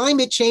 and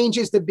climate change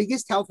is the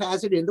biggest health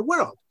hazard in the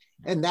world.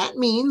 And that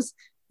means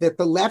that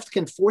the left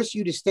can force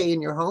you to stay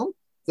in your home.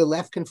 The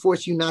left can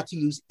force you not to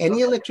use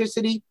any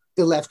electricity.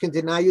 The left can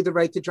deny you the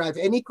right to drive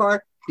any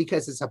car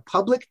because it's a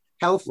public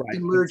health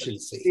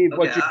emergency. Steve,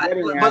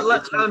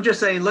 I'm just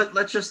saying,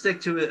 let's just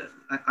stick to it.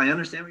 I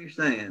understand what you're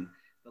saying.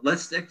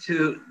 Let's stick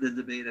to the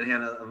debate at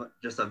hand of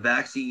just a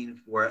vaccine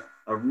for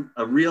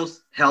a real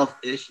health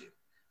issue.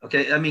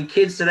 Okay, I mean,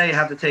 kids today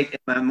have to take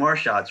MMR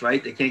shots,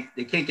 right? They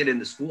can't get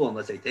into school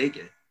unless they take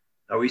it.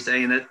 Are we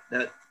saying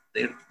that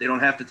they don't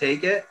have to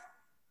take it?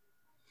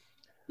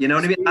 You know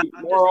what I mean?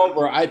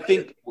 Moreover, I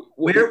think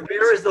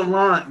where is the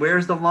line?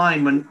 Where's the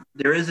line when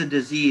there is a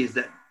disease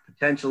that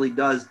potentially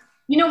does?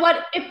 You know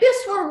what? If this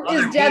were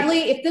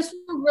if this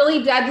were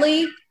really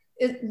deadly,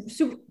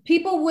 so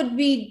people would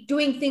be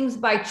doing things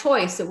by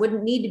choice. It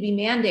wouldn't need to be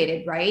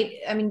mandated, right?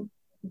 I mean,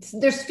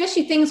 there's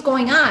fishy things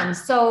going on.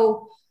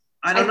 So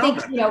I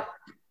think,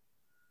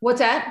 what's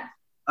that?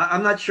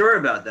 I'm not sure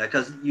about that,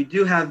 because you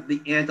do have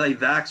the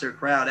anti-vaxxer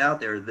crowd out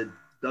there that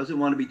doesn't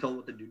want to be told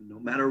what to do no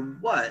matter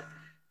what.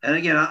 And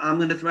again, I'm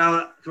going to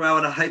throw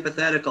out a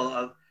hypothetical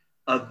of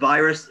a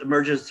virus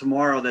emerges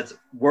tomorrow that's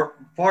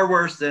far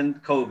worse than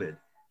COVID.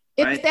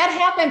 If that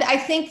happened, I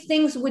think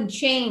things would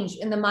change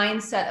in the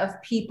mindset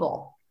of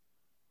people.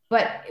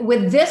 But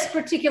with this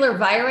particular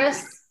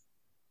virus,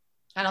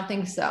 I don't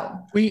think so.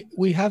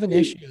 We have an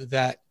issue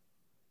that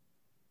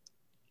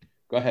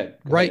Go ahead.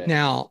 Right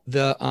now,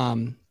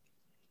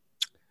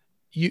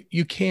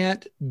 you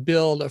can't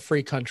build a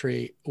free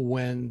country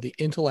when the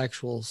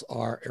intellectuals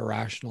are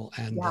irrational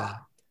and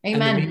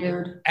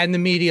the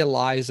media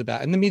lies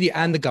about, and the media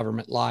and the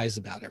government lies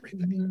about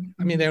everything.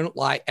 Mm-hmm. I mean, they don't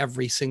lie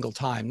every single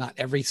time, not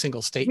every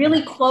single statement.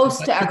 Really close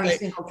to every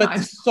single time.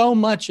 But so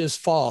much is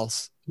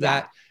false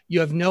that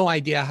you have no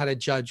idea how to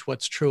judge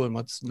what's true and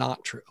what's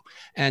not true.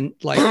 And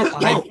like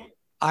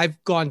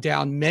I've gone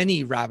down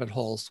many rabbit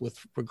holes with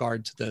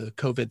regard to the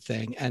COVID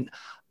thing, and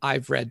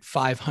I've read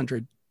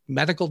 500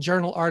 medical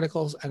journal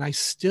articles, and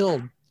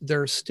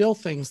there are still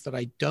things that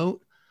I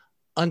don't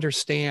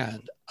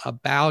understand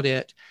about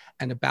it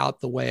and about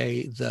the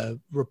way the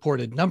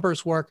reported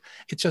numbers work.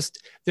 It's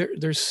just,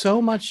 there's so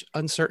much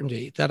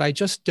uncertainty that I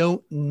just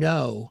don't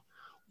know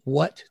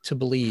what to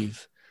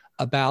believe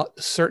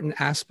about certain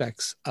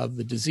aspects of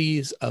the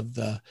disease, of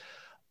the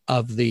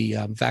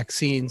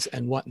vaccines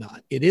and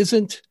whatnot. It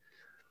isn't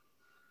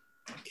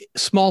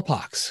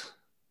smallpox.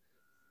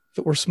 If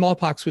it were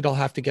smallpox, we'd all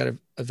have to get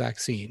a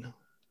vaccine.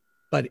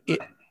 But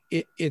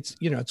it's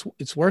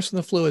it's worse than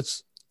the flu.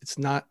 It's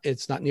not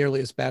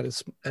nearly as bad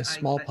as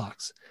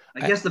smallpox.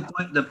 I guess the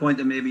point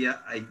that maybe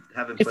I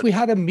haven't. If we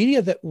had a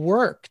media that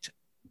worked,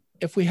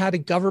 if we had a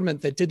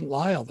government that didn't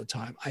lie all the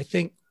time, I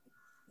think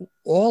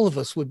all of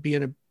us would be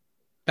in a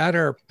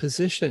better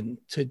position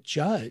to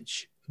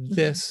judge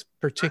this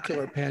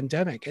particular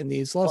pandemic and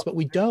these laws, but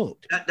we don't.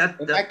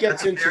 That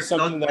gets into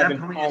something that I've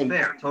been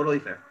fair, totally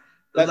fair.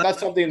 That's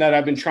something that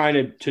I've been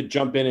trying to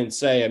jump in and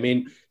say. I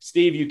mean,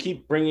 Steve, you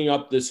keep bringing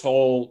up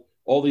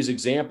all these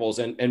examples,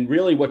 and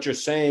really what you're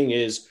saying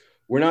is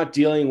we're not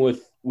dealing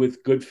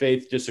with good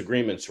faith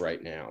disagreements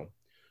right now.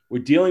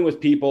 We're dealing with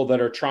people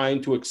that are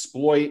trying to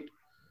exploit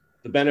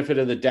the benefit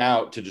of the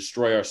doubt to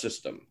destroy our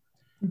system.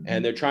 Mm-hmm.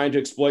 And they're trying to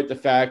exploit the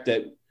fact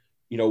that,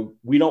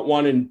 we don't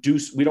want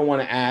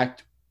to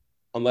act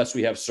unless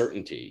we have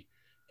certainty.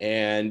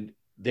 And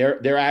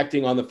they're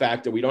acting on the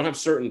fact that we don't have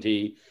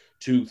certainty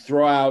to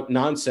throw out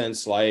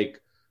nonsense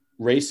like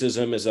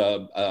racism is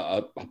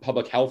a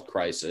public health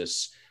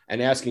crisis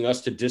and asking us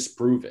to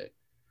disprove it.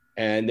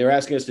 And they're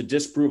asking us to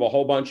disprove a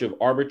whole bunch of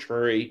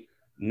arbitrary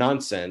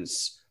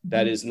nonsense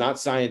that is not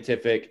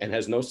scientific and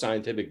has no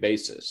scientific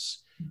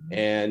basis. Mm-hmm.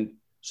 And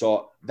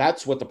so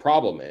that's what the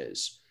problem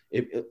is.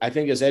 I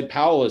think, as Ed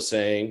Powell is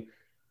saying,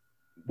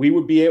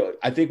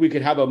 I think we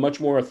could have a much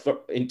more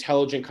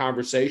intelligent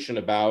conversation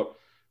about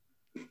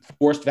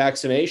forced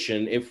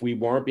vaccination if we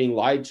weren't being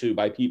lied to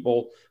by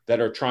people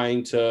that are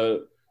trying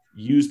to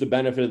use the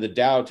benefit of the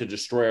doubt to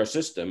destroy our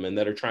system, and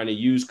that are trying to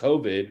use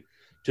COVID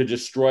to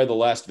destroy the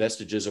last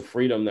vestiges of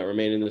freedom that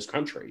remain in this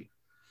country.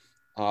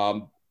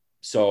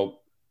 So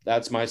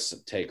that's my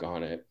take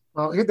on it.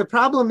 Well, the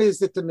problem is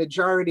that the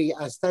majority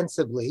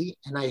ostensibly,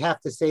 and I have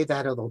to say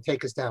that, or they'll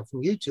take us down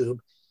from YouTube,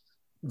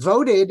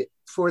 voted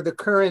for the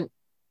current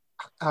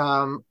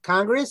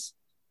Congress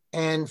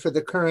and for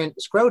the current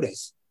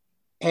SCROTUS.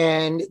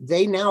 And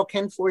they now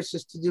can force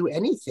us to do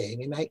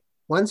anything. And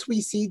once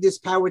we cede this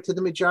power to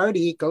the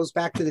majority, it goes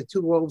back to the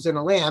two wolves and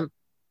a lamb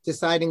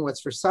deciding what's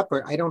for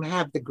supper. I don't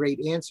have the great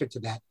answer to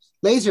that.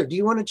 Laser, do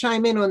you want to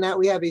chime in on that?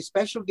 We have a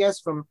special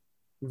guest from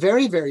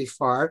very, very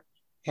far.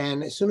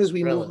 And as soon as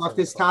we move off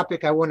this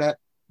topic, I want to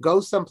go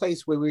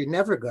someplace where we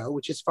never go,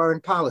 which is foreign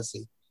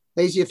policy.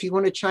 Laser, if you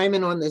want to chime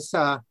in on this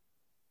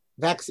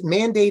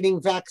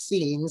mandating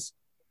vaccines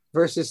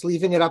versus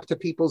leaving it up to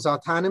people's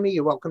autonomy,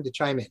 you're welcome to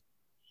chime in.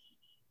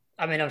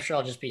 I mean, I'm sure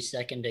I'll just be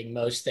seconding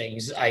most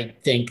things. I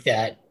think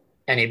that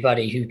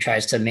anybody who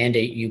tries to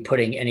mandate you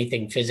putting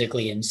anything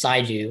physically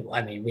inside you,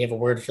 I mean, we have a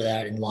word for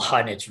that in law,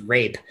 and it's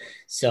rape.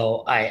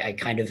 So I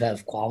kind of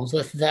have qualms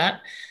with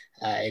that.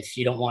 If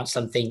you don't want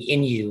something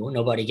in you,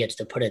 nobody gets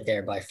to put it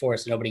there by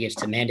force. Nobody gets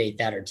to mandate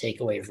that or take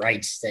away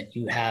rights that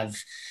you have,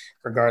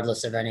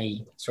 regardless of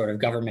any sort of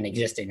government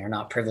existing. They're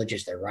not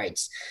privileges, they're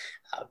rights.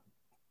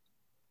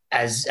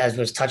 As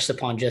was touched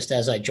upon just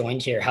as I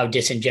joined here, how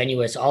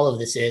disingenuous all of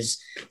this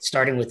is,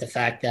 starting with the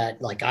fact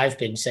that, like I've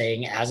been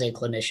saying as a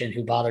clinician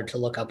who bothered to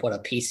look up what a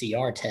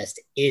PCR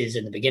test is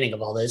in the beginning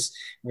of all this,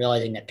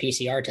 realizing that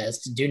PCR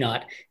tests do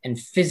not and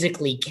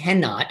physically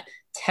cannot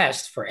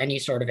test for any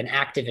sort of an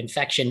active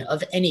infection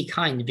of any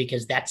kind,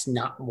 because that's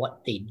not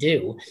what they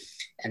do.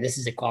 And this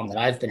is a qualm that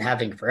I've been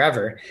having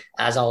forever,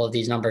 as all of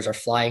these numbers are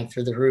flying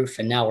through the roof.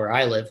 And now where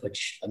I live,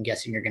 which I'm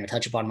guessing you're going to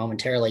touch upon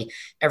momentarily,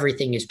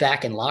 everything is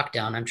back in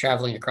lockdown. I'm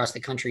traveling across the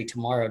country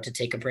tomorrow to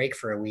take a break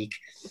for a week,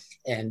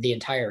 and the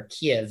entire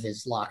Kiev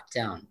is locked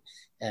down.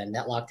 And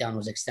that lockdown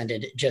was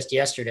extended just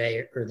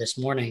yesterday or this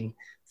morning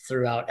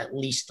throughout at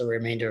least the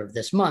remainder of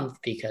this month,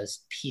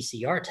 because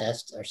PCR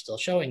tests are still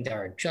showing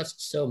there are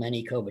just so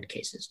many COVID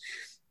cases.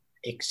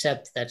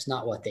 Except that's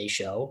not what they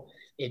show.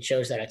 It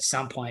shows that at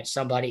some point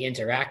somebody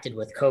interacted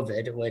with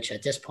COVID, which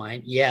at this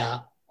point,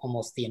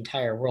 almost the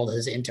entire world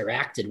has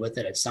interacted with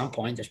it at some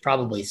point. There's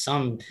probably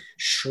some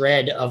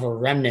shred of a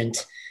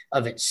remnant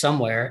of it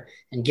somewhere.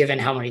 And given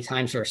how many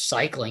times we're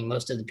cycling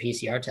most of the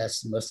PCR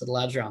tests in most of the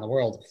labs around the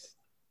world,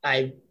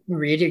 I'm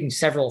reading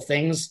several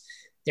things.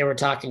 They were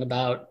talking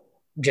about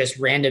just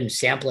random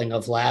sampling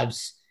of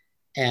labs,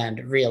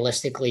 and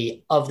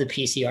realistically of the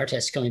PCR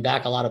tests coming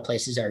back, a lot of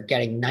places are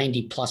getting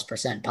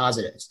 90+%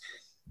 positives.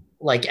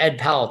 Like Ed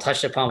Powell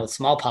touched upon with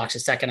smallpox the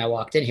second I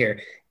walked in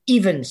here,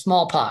 even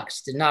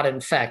smallpox did not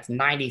infect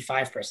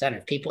 95%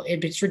 of people.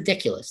 It's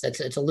ridiculous.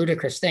 It's a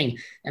ludicrous thing.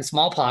 And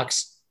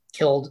smallpox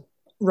killed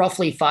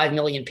roughly 5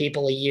 million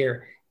people a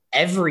year,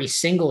 every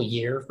single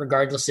year,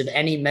 regardless of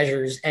any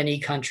measures, any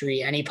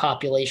country, any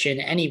population,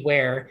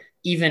 anywhere,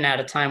 even at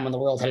a time when the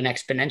world had an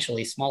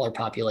exponentially smaller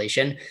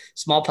population.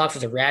 Smallpox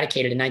was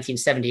eradicated in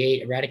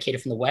 1978,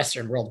 eradicated from the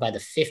Western world by the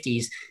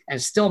 50s,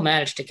 and still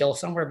managed to kill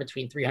somewhere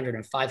between 300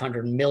 and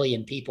 500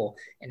 million people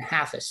in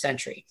half a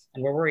century.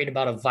 And we're worried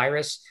about a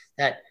virus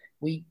that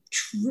we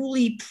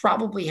truly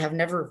probably have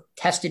never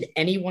tested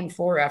anyone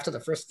for after the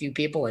first few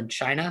people in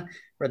China,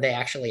 where they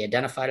actually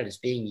identified it as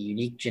being a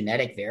unique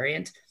genetic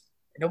variant.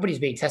 Nobody's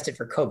being tested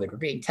for COVID. We're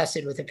being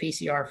tested with a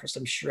PCR for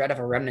some shred of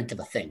a remnant of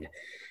a thing.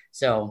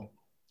 So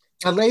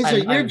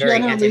Laser, I'm very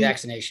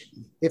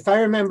anti-vaccination. If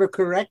I remember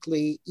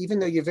correctly, even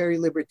though you're very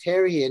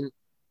libertarian,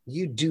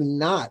 you do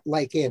not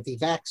like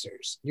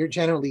anti-vaxxers. You're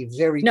generally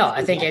very... No,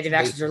 I think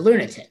anti-vaxxers are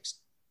lunatics.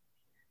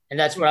 And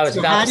that's what I was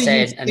about to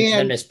say and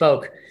then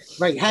misspoke.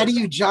 Right. How do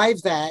you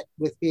jive that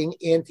with being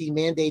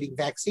anti-mandating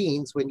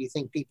vaccines when you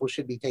think people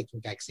should be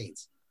taking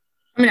vaccines?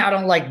 I mean, I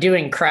don't like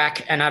doing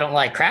crack and I don't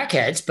like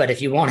crackheads, but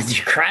if you want to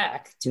do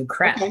crack, do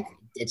crack. Okay.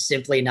 It's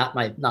simply not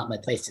my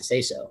place to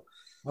say so.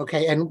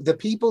 Okay. And the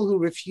people who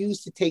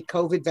refuse to take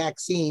COVID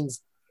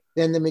vaccines,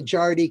 then the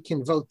majority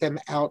can vote them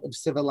out of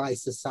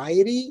civilized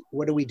society.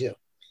 What do we do?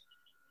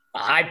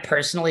 I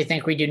personally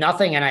think we do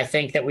nothing. And I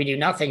think that we do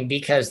nothing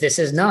because this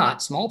is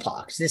not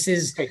smallpox. This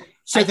is... Okay.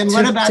 So then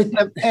what about,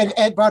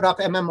 Ed brought up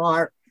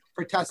MMR,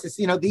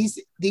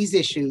 pertussis, these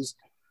issues.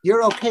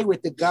 You're okay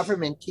with the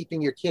government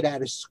keeping your kid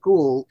out of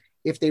school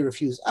if they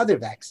refuse other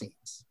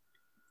vaccines?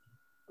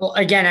 Well,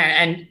 again,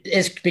 and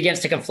it begins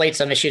to conflate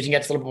some issues and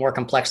gets a little bit more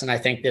complex than I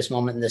think this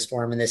moment in this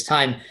forum and this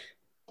time.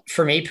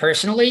 For me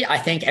personally, I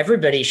think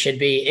everybody should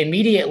be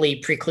immediately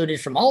precluded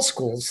from all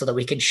schools so that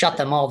we can shut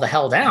them all the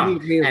hell down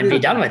and be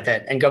done with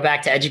it and go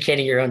back to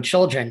educating your own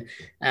children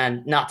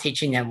and not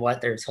teaching them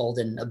what they're told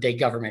in a big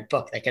government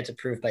book that gets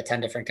approved by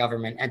 10 different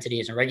government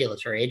entities and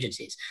regulatory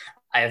agencies.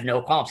 I have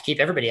no qualms.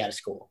 Keep everybody out of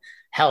school.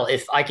 Hell,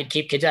 if I could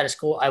keep kids out of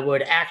school, I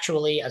would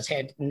actually,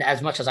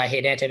 as much as I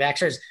hate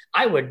anti-vaxxers,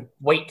 I would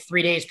wait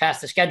 3 days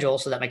past the schedule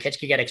so that my kids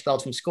could get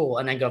expelled from school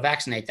and then go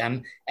vaccinate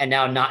them and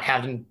now not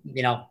having,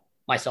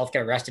 myself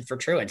get arrested for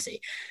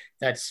truancy.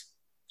 That's,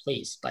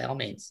 please, by all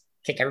means,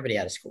 kick everybody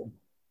out of school.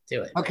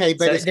 Do it. Okay,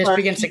 but so as this far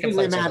begins as to keeping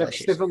them out of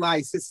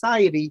civilized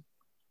society,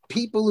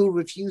 people who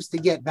refuse to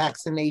get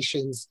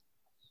vaccinations,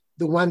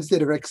 the ones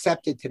that are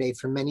accepted today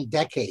for many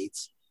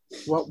decades,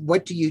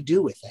 what do you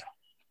do with them?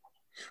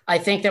 I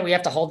think that we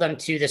have to hold them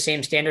to the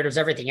same standard as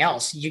everything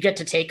else. You get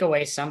to take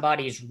away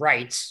somebody's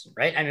rights,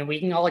 right? I mean, we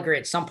can all agree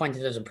at some point that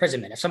there's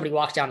imprisonment. If somebody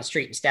walks down the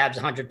street and stabs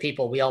 100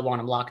 people, we all want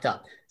them locked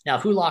up. Now,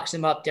 who locks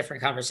them up?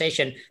 Different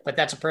conversation, but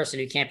that's a person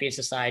who can't be in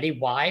society.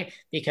 Why?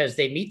 Because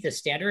they meet the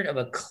standard of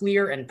a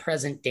clear and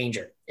present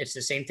danger. It's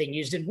the same thing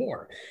used in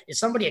war. Is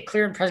somebody a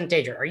clear and present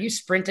danger? Are you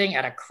sprinting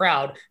at a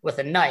crowd with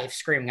a knife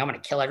screaming, I'm going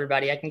to kill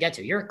everybody I can get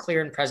to? You're a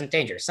clear and present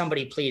danger.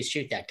 Somebody please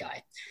shoot that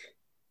guy.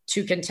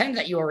 To contend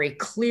that you are a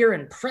clear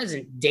and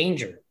present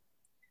danger,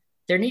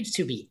 there needs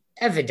to be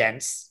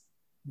evidence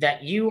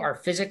that you are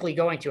physically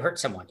going to hurt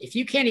someone. If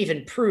you can't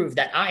even prove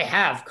that I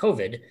have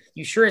COVID,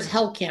 you sure as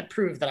hell can't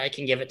prove that I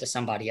can give it to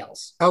somebody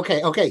else.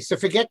 Okay. So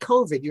forget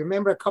COVID. You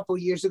remember a couple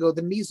of years ago,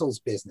 the measles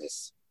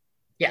business.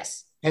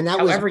 Yes. And that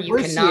However, was you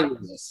cannot.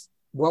 Serious.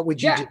 What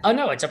would you do? Oh,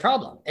 no, it's a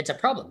problem. It's a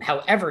problem.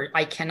 However,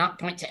 I cannot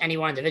point to any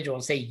one individual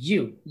and say,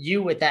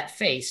 you with that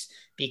face,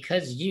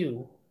 because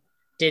you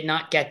did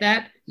not get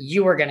that,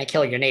 you are going to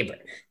kill your neighbor.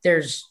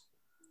 There's,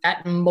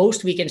 at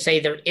most, we can say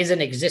there is an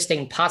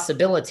existing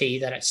possibility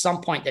that at some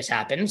point this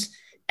happens,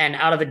 and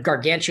out of a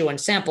gargantuan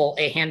sample,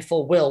 a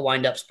handful will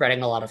wind up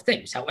spreading a lot of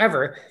things.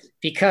 However,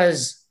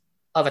 because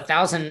of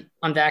 1,000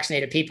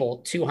 unvaccinated people,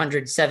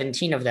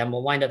 217 of them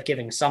will wind up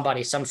giving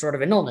somebody some sort of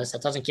an illness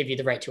that doesn't give you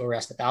the right to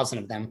arrest 1,000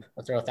 of them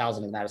or throw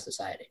 1,000 of them out of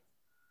society.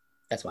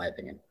 That's my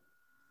opinion.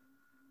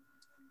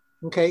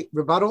 Okay,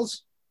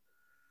 rebuttals?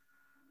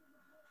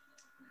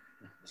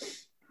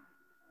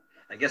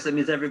 I guess that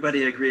means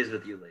everybody agrees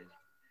with you, ladies.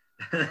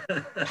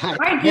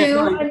 I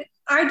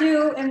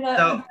do. And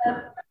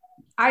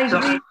I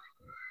agree.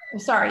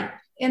 Sorry.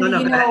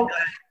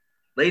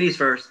 Ladies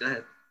first. Go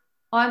ahead.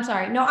 Oh, I'm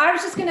sorry. No, I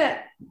was just going to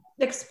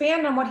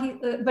expand on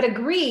what but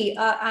agree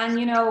on,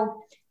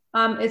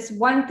 it's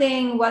one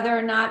thing whether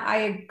or not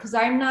because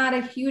I'm not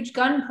a huge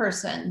gun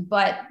person,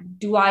 but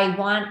do I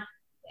want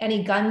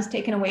any guns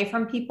taken away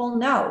from people?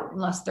 No,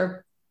 unless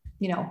they're,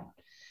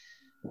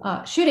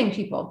 shooting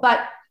people.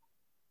 But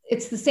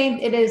it's the same.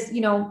 It is,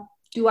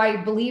 Do I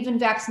believe in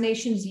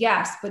vaccinations?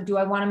 Yes. But do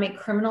I want to make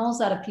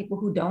criminals out of people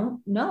who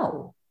don't?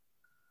 No.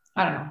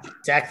 I don't know.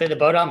 Exactly the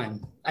boat I'm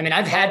in. I mean,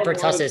 I've had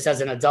pertussis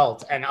as an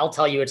adult, and I'll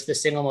tell you, it's the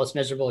single most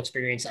miserable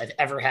experience I've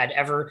ever had,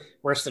 ever.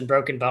 Worse than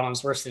broken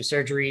bones, worse than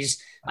surgeries.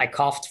 I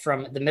coughed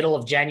from the middle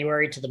of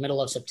January to the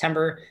middle of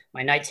September.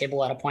 My night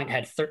table at a point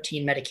had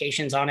 13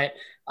 medications on it.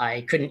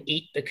 I couldn't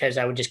eat because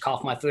I would just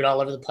cough my food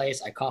all over the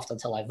place. I coughed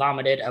until I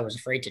vomited. I was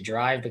afraid to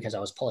drive because I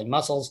was pulling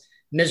muscles.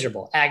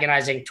 Miserable,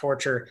 agonizing,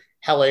 torture,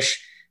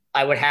 hellish.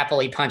 I would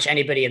happily punch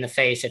anybody in the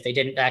face if they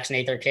didn't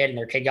vaccinate their kid and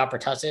their kid got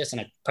pertussis and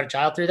I put a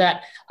child through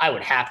that. I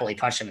would happily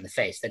punch them in the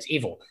face. That's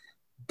evil.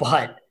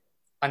 But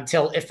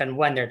until if and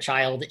when their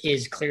child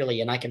is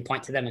clearly, and I can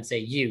point to them and say,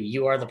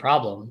 you are the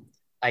problem.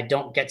 I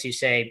don't get to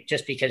say,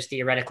 just because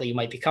theoretically you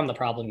might become the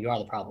problem, you are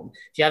the problem.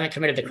 If you haven't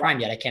committed the crime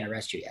yet, I can't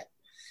arrest you yet.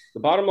 The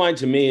bottom line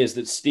to me is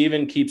that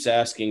Stephen keeps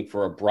asking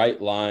for a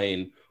bright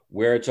line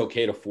where it's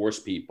okay to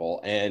force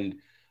people. And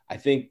I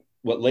think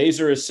what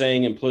Laser is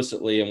saying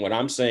implicitly and what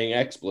I'm saying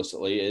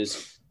explicitly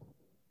is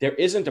there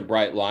isn't a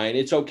bright line.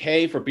 It's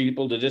okay for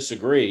people to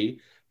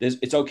disagree.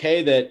 It's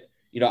okay that,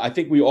 I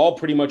think we all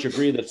pretty much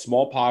agree that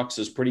smallpox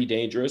is pretty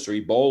dangerous or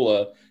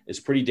Ebola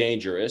is pretty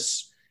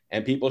dangerous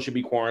and people should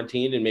be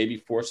quarantined and maybe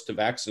forced to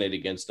vaccinate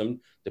against them,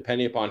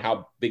 depending upon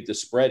how big the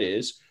spread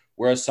is.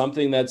 Whereas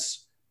something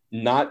that's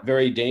not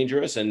very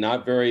dangerous and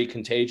not very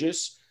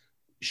contagious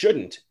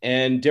shouldn't.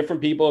 And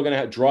different people are going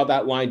to draw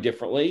that line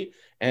differently.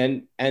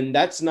 And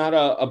that's not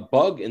a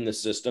bug in the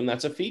system.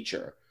 That's a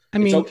feature. I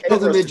mean, until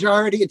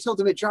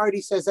the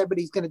majority says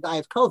everybody's going to die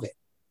of COVID.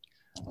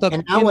 Look,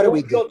 and now what do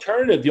we do?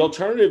 The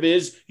alternative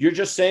is you're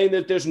just saying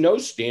that there's no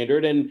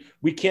standard and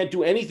we can't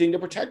do anything to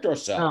protect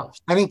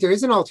ourselves. No, I think there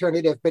is an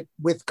alternative, but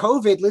with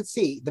COVID, let's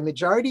see, the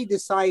majority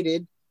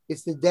decided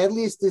it's the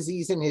deadliest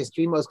disease in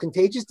history, most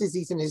contagious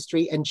disease in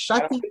history, and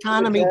shut the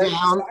economy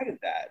down.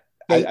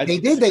 They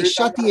did. They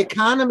shut the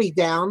economy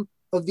down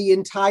of the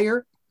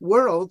entire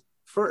world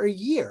for a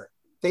year.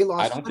 They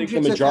lost. I don't think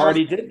the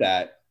majority did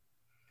that.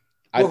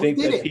 I think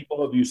that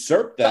people have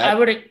usurped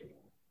that.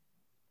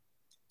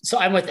 So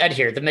I'm with Ed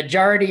here. The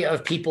majority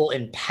of people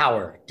in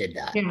power did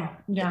that.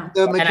 Yeah.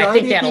 And I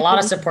think they had a lot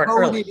of support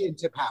early.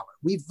 Into power.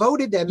 We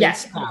voted them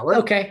into power.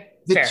 Okay.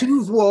 The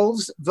two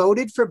wolves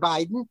voted for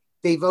Biden.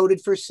 They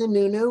voted for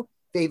Sununu.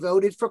 They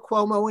voted for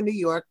Cuomo in New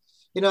York.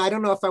 I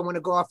don't know if I want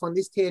to go off on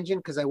this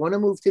tangent because I want to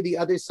move to the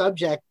other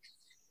subject,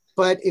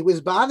 but it was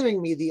bothering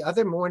me the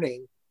other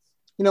morning.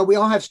 We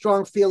all have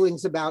strong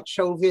feelings about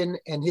Chauvin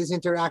and his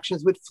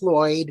interactions with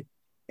Floyd,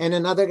 and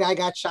another guy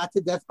got shot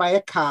to death by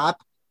a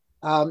cop.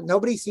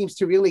 Nobody seems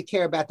to really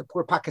care about the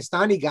poor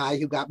Pakistani guy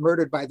who got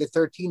murdered by the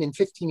 13 and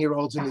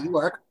 15-year-olds in New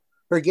York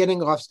for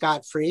getting off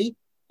scot-free.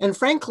 And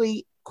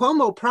frankly,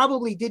 Cuomo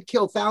probably did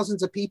kill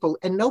thousands of people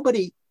and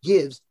nobody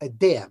gives a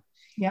damn.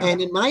 Yeah.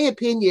 And in my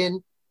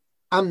opinion,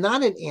 I'm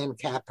not an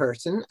ANCAP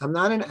person. I'm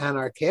not an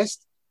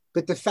anarchist.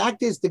 But the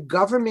fact is the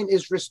government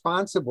is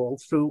responsible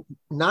through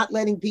not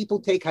letting people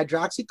take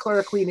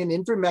hydroxychloroquine and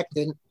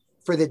ivermectin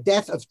for the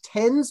death of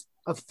tens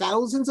of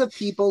thousands of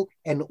people,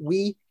 and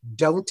we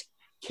don't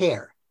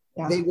care.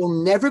 Yeah. They will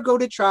never go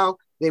to trial.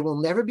 They will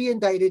never be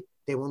indicted.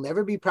 They will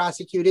never be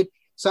prosecuted.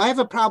 So I have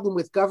a problem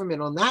with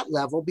government on that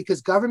level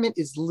because government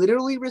is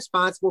literally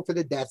responsible for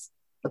the deaths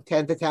of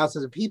tens of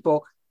thousands of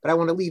people. But I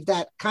want to leave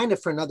that kind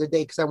of for another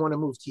day because I want to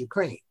move to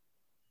Ukraine.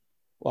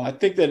 Well, I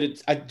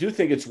do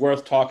think it's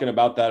worth talking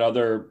about that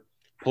other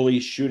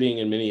police shooting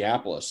in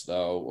Minneapolis,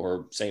 though,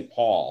 or St.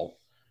 Paul.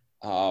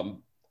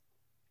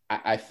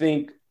 I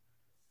think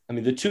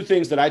the two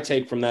things that I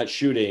take from that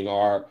shooting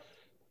are,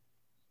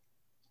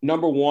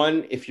 number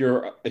one, if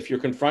you're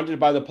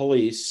confronted by the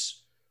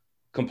police,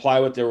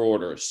 comply with their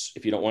orders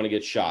if you don't want to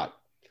get shot.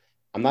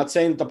 I'm not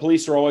saying that the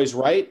police are always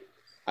right.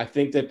 I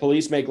think that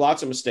police make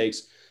lots of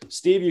mistakes.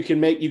 Steve, you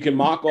can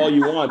mock all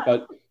you want,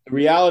 but the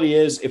reality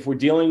is, if you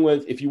don't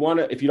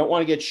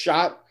want to get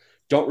shot,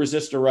 don't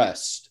resist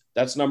arrest.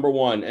 That's number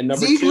one. And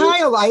number two,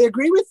 Heil, I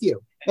agree with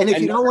you. And if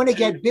you don't want to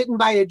get bitten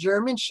by a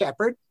German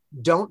Shepherd,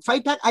 don't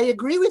fight back. I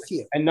agree with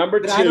you. And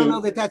number two, I don't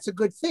know that that's a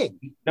good thing.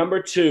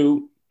 Number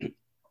two,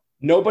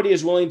 nobody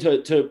is willing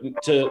to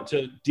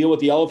deal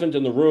with the elephant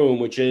in the room,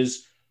 which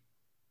is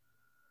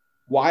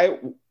why.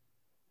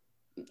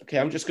 Okay,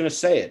 I'm just going to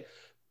say it.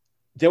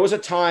 There was a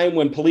time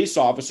when police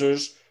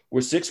officers were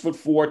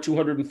 6'4",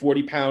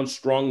 240 pounds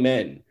strong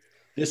men.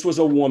 This was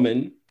a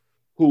woman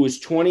who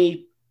was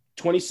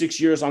 26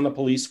 years on the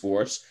police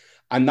force.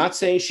 I'm not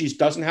saying she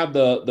doesn't have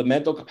the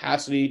mental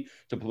capacity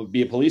to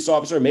be a police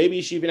officer.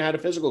 Maybe she even had a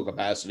physical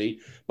capacity,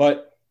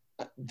 but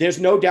there's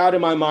no doubt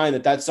in my mind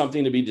that that's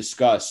something to be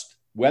discussed.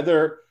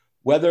 Whether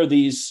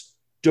these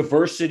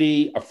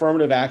diversity,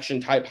 affirmative action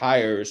type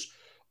hires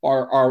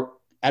are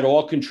at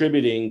all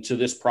contributing to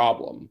this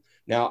problem.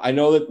 Now, I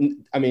know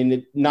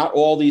that, not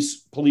all these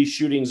police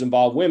shootings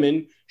involve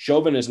women.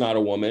 Chauvin is not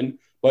a woman,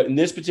 but in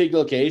this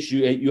particular case,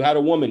 you had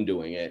a woman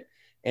doing it.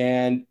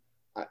 And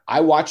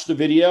I watched the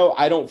video.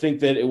 I don't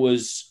think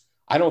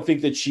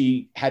that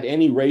she had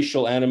any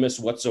racial animus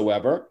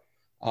whatsoever.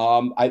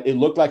 It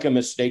looked like a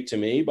mistake to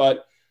me,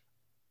 but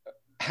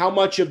how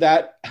much of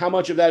that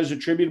is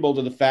attributable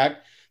to the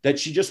fact that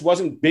she just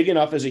wasn't big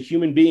enough as a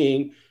human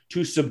being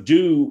to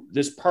subdue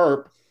this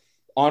perp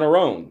on her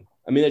own.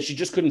 I mean, that she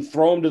just couldn't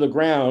throw him to the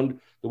ground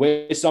the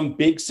way some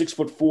big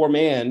 6'4"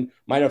 man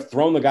might have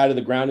thrown the guy to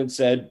the ground and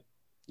said,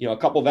 you know, a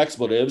couple of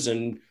expletives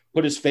and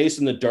put his face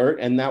in the dirt,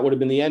 and that would have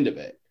been the end of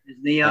it.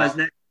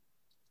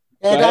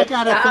 Ed, I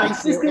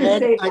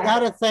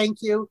gotta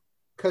thank you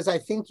because I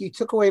think you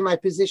took away my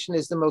position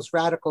as the most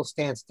radical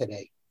stance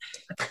today.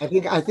 I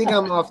think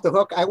I'm off the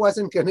hook. I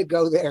wasn't going to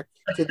go there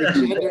to the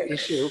gender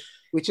issue,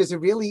 which is a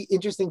really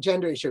interesting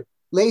gender issue.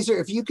 Laser,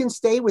 if you can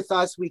stay with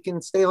us, we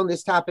can stay on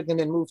this topic and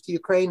then move to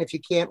Ukraine. If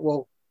you can't,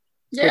 we'll.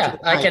 Yeah,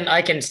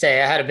 I can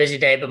stay. I had a busy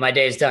day, but my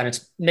day's done.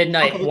 It's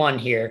midnight 1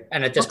 here,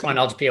 and at this point,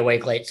 I'll just be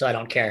awake late, so I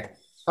don't care.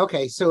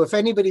 Okay, so if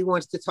anybody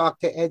wants to talk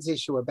to Ed's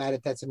issue about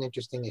it, that's an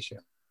interesting issue.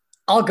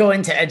 I'll go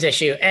into Ed's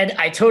issue. Ed,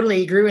 I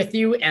totally agree with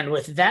you. And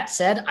with that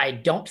said, I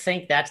don't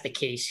think that's the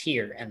case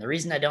here. And the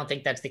reason I don't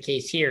think that's the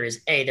case here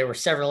is A, there were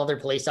several other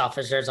police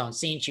officers on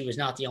scene. She was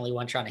not the only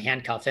one trying to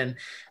handcuff him.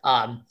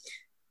 I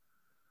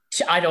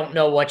don't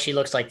know what she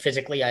looks like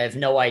physically. I have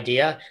no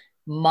idea.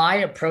 My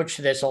approach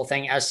to this whole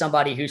thing, as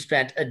somebody who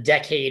spent a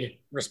decade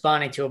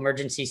responding to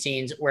emergency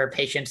scenes where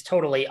patients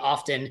totally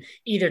often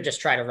either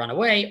just try to run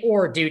away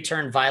or do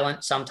turn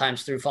violent,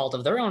 sometimes through fault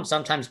of their own,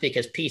 sometimes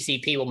because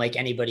PCP will make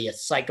anybody a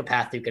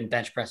psychopath who can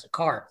bench press a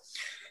car.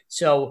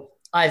 So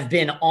I've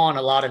been on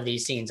a lot of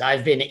these scenes.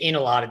 I've been in a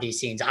lot of these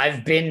scenes.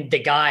 I've been the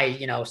guy,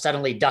 you know,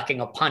 suddenly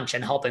ducking a punch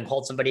and helping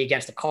hold somebody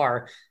against a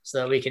car so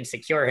that we can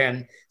secure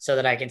him so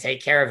that I can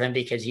take care of him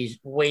because he's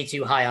way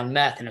too high on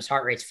meth and his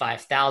heart rate's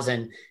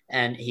 5,000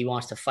 and he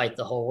wants to fight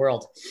the whole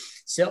world.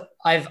 So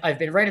I've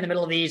been right in the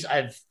middle of these.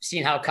 I've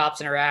seen how cops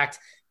interact.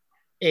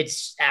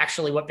 It's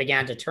actually what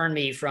began to turn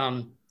me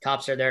from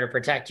cops are there to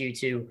protect you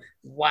to,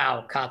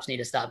 wow, cops need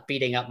to stop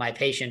beating up my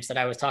patients that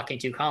I was talking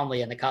to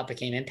calmly, and the cop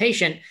became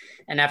impatient.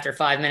 And after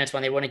 5 minutes,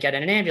 when they wouldn't get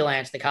in an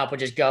ambulance, the cop would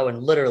just go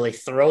and literally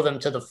throw them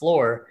to the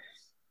floor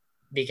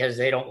because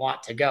they don't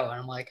want to go. And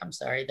I'm like, I'm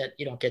sorry that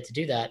you don't get to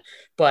do that.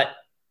 But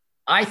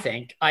I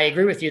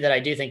agree with you that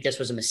I do think this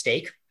was a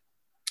mistake.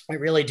 I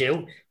really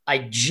do. I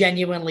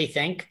genuinely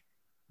think,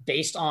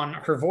 based on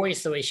her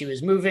voice, the way she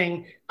was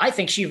moving, I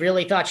think she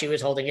really thought she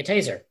was holding a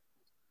taser.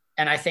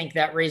 And I think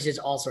that raises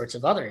all sorts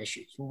of other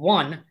issues.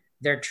 One,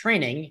 their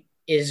training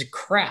is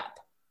crap.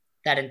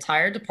 That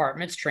entire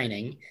department's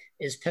training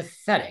is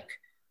pathetic.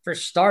 For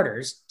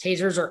starters,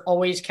 tasers are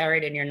always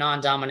carried in your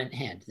non-dominant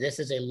hand. This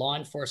is a law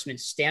enforcement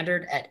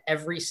standard at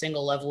every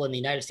single level in the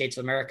United States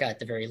of America at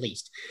the very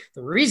least.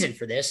 The reason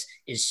for this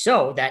is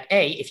so that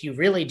A, if you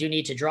really do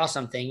need to draw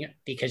something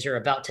because you're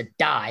about to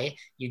die,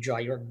 you draw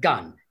your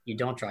gun. You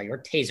don't draw your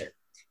taser.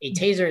 A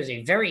taser is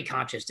a very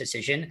conscious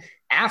decision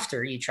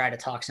after you try to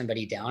talk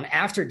somebody down,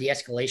 after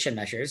de-escalation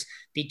measures.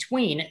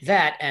 Between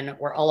that and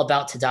we're all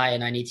about to die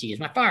and I need to use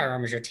my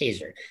firearm as your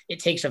taser. It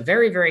takes a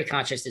very, very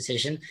conscious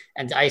decision.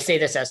 And I say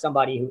this as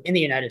somebody who in the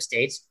United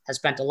States has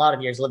spent a lot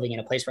of years living in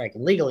a place where I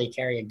can legally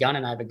carry a gun,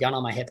 and I have a gun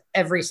on my hip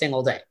every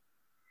single day.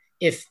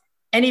 If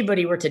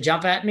anybody were to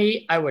jump at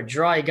me, I would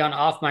draw a gun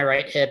off my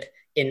right hip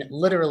in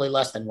literally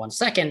less than 1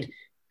 second,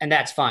 and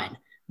that's fine.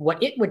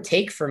 What it would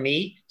take for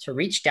me to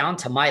reach down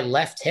to my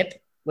left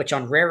hip, which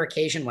on rare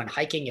occasion when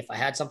hiking, if I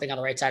had something on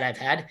the right side, I've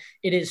had,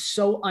 it is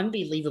so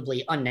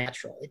unbelievably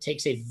unnatural. It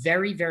takes a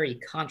very, very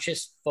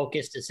conscious,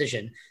 focused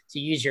decision to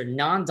use your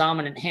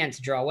non-dominant hand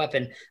to draw a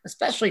weapon,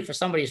 especially for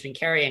somebody who's been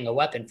carrying a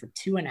weapon for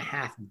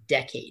 2.5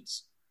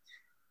 decades.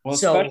 Well,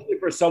 especially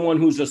for someone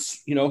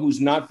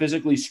who's not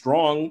physically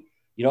strong.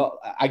 You know,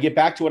 I get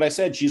back to what I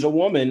said. She's a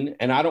woman,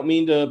 and I don't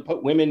mean to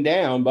put women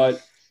down,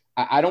 but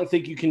I don't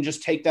think you can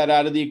just take that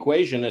out of the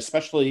equation,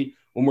 especially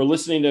when we're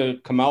listening to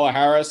Kamala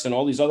Harris and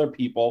all these other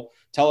people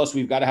tell us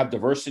we've got to have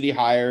diversity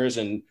hires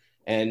and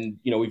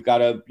we've got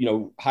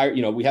to,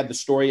 hire, we had the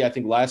story, I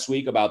think last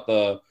week about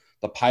the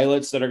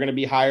pilots that are going to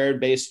be hired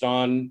based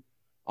on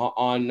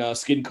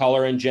skin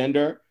color and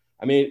gender.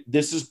 I mean,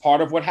 this is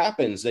part of what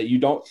happens, that you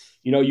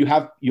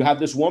have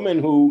this woman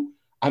who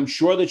I'm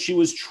sure that she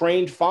was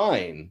trained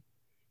fine.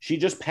 She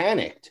just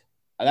panicked.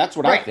 That's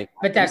what I think.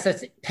 But that's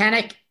the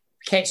panic.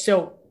 Okay,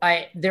 so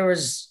I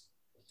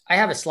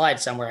have a slide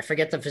somewhere. I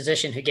forget the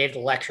physician who gave the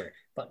lecture,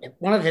 but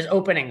one of his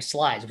opening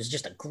slides was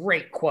just a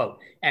great quote.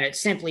 And it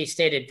simply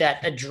stated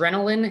that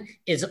adrenaline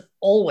is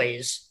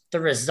always the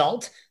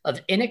result of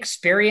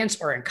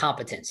inexperience or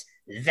incompetence.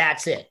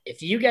 That's it.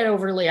 If you get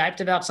overly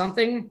hyped about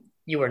something,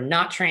 you are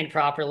not trained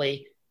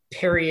properly,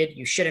 period.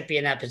 You shouldn't be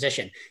in that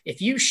position.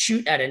 If you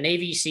shoot at a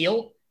Navy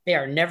SEAL, they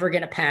are never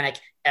going to panic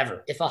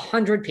ever. If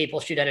 100 people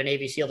shoot at a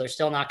Navy SEAL, they're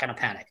still not going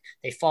to panic.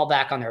 They fall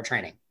back on their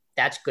training.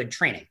 That's good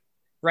training.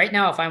 Right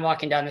now, if I'm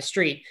walking down the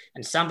street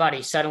and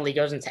somebody suddenly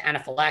goes into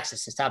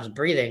anaphylaxis and stops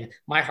breathing,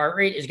 my heart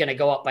rate is going to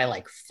go up by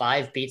like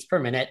 5 beats per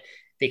minute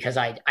because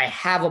I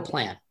have a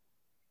plan.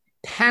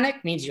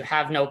 Panic means you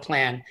have no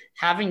plan.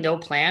 Having no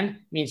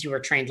plan means you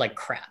were trained like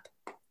crap.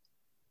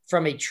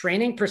 From a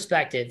training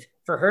perspective,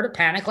 for her to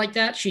panic like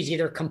that, she's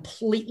either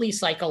completely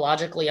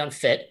psychologically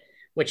unfit,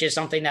 which is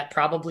something that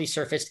probably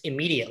surfaced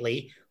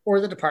immediately, or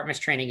the department's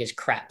training is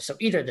crap. So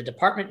either the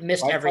department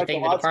missed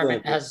everything, the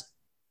department has,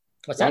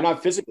 what's that? Why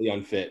not physically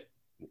unfit?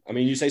 I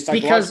mean, you say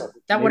psychological. Because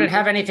that wouldn't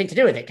have anything to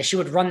do with it, because she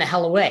would run the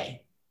hell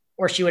away,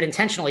 or she would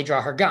intentionally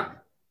draw her gun.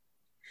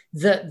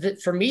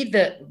 For me,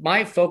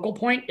 my focal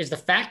point is the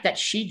fact that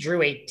she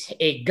drew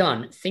a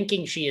gun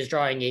thinking she is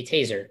drawing a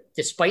taser,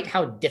 despite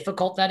how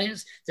difficult that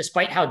is,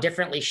 despite how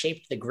differently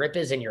shaped the grip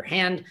is in your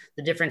hand,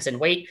 the difference in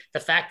weight, the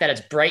fact that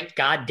it's bright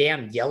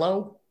goddamn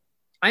yellow.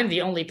 I'm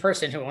the only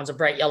person who owns a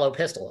bright yellow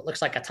pistol. It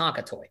looks like a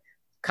Tonka toy.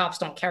 Cops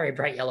don't carry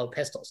bright yellow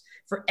pistols.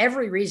 For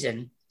every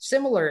reason,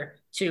 similar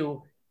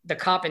to the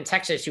cop in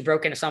Texas who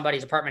broke into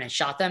somebody's apartment and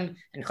shot them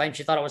and claimed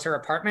she thought it was her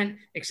apartment,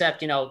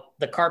 except,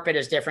 the carpet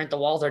is different, the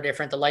walls are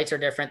different, the lights are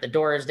different, the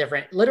door is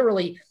different.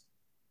 Literally,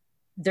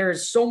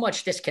 there's so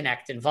much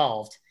disconnect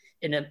involved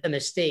in a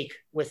mistake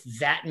with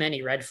that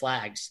many red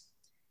flags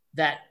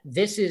that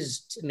this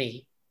is, to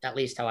me, at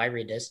least how I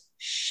read this,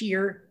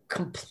 sheer,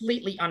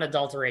 completely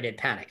unadulterated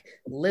panic.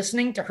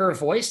 Listening to her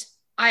voice,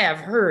 I have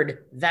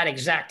heard that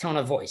exact tone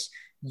of voice.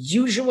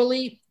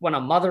 Usually when a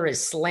mother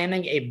is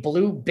slamming a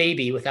blue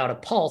baby without a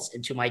pulse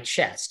into my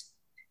chest,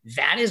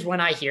 that is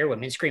when I hear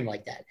women scream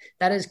like that.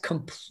 That is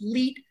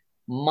complete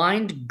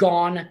mind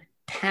gone,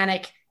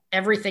 panic,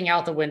 everything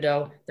out the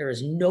window. There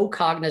is no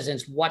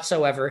cognizance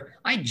whatsoever.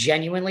 I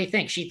genuinely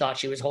think she thought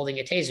she was holding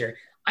a taser.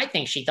 I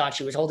think she thought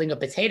she was holding a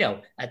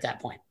potato at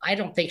that point. I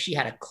don't think she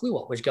had a clue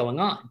what was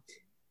going on.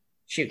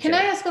 Shoot. Can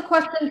I ask a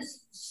question?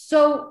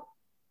 So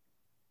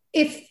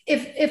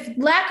if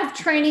lack of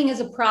training is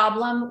a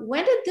problem,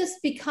 when did this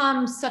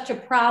become such a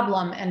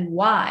problem and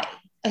why?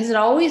 Has it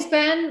always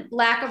been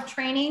lack of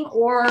training,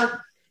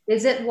 or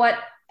is it what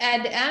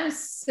Ed M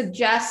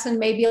suggests and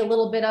maybe a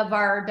little bit of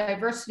our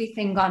diversity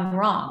thing gone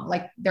wrong?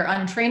 Like they're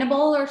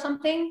untrainable or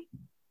something?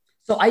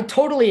 So I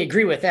totally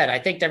agree with Ed. I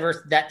think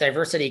that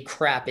diversity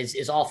crap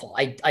is awful.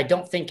 I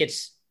don't think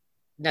it's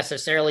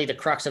necessarily the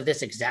crux of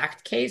this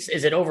exact case.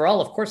 Is it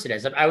overall? Of course it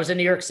is. I was in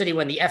New York City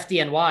when the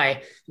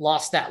FDNY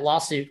lost that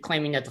lawsuit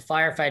claiming that the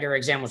firefighter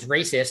exam was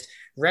racist,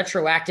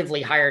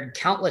 retroactively hired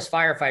countless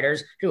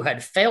firefighters who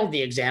had failed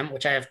the exam,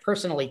 which I have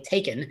personally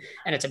taken.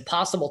 And it's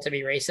impossible to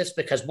be racist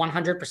because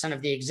 100%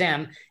 of the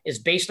exam is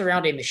based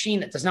around a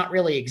machine that does not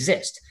really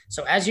exist.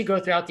 So as you go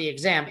throughout the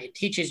exam, it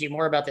teaches you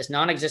more about this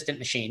non-existent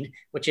machine,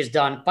 which is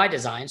done by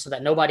design so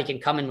that nobody can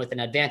come in with an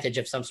advantage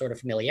of some sort of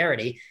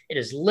familiarity. It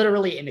is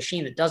literally a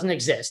machine that doesn't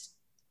exist.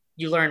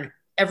 You learn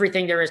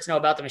everything there is to know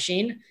about the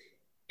machine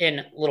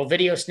in little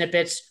video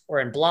snippets or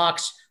in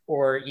blocks,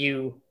 or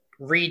you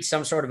read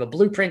some sort of a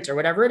blueprint or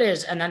whatever it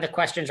is, and then the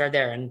questions are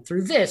there. And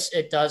through this,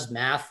 it does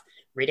math,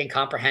 reading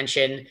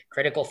comprehension,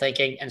 critical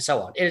thinking, and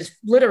so on. It is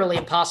literally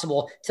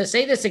impossible to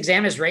say this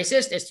exam is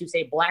racist is to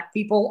say Black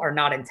people are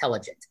not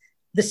intelligent.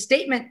 The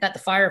statement that the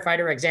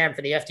firefighter exam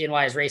for the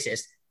FDNY is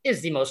racist is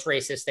the most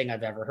racist thing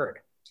I've ever heard.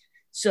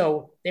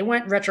 So they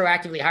went and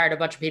retroactively hired a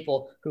bunch of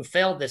people who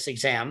failed this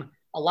exam.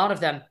 A lot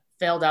of them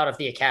failed out of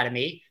the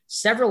academy.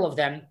 Several of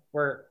them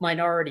were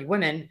minority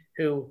women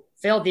who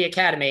failed the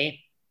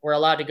academy, were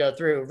allowed to go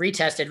through,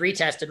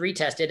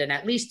 retested, and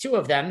at least 2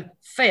 of them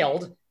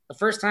failed the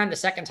first time, the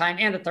second time,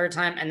 and the third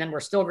time, and then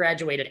were still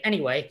graduated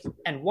anyway.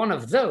 And one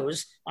of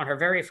those, on her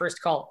very first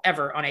call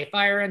ever on a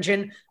fire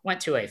engine,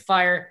 went to a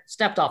fire,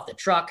 stepped off the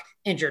truck,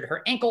 injured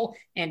her ankle,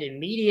 and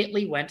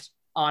immediately went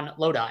on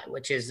Lodi,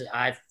 which is,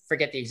 I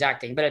forget the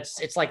exact thing, but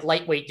it's like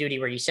lightweight duty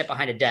where you sit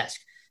behind a desk.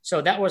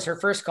 So that was her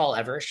first call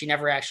ever. She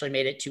never actually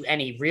made it to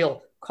any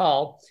real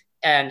call.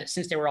 And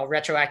since they were all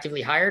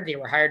retroactively hired, they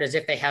were hired as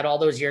if they had all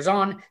those years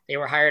on. They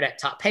were hired at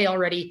top pay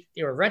already.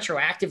 They were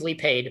retroactively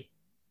paid.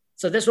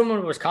 So this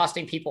woman was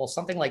costing people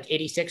something like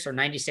 $86,000 or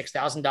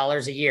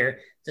 $96,000 a year,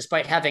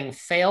 despite having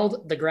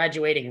failed the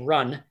graduating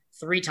run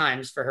 3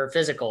 times for her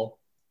physical.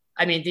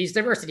 I mean, these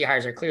diversity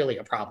hires are clearly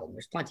a problem.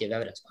 There's plenty of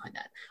evidence behind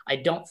that. I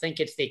don't think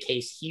it's the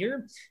case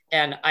here.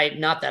 And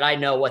not that I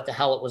know what the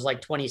hell it was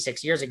like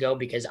 26 years ago,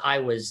 because I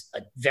was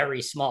a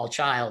very small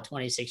child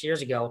 26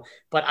 years ago,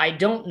 but I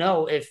don't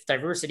know if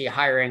diversity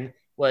hiring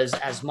was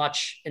as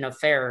much an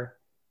affair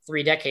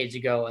 3 decades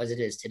ago as it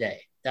is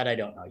today. That I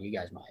don't know. You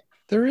guys might.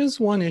 There is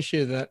one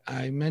issue that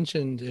I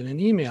mentioned in an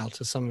email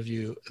to some of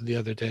you the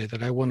other day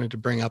that I wanted to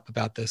bring up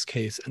about this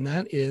case, and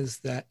that is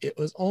that it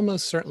was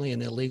almost certainly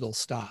an illegal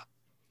stop.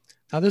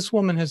 Now, this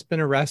woman has been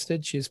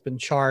arrested. She's been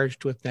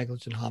charged with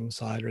negligent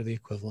homicide or the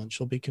equivalent.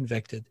 She'll be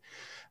convicted.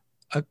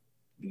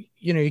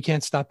 You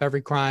can't stop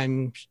every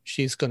crime.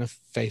 She's going to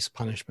face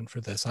punishment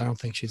for this. I don't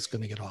think she's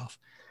going to get off.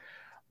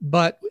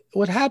 But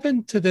what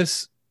happened to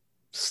this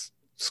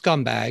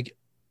scumbag,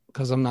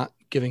 because I'm not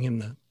giving him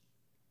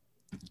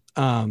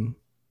the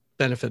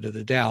benefit of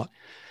the doubt,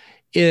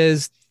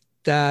 is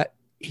that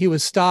he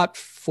was stopped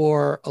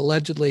for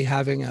allegedly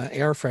having an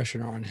air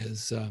freshener on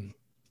his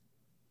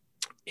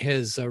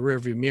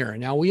rearview mirror.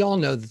 Now, we all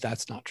know that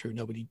that's not true.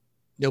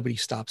 Nobody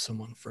stops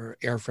someone for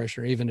air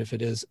freshener, even if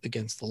it is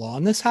against the law.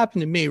 And this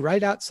happened to me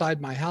right outside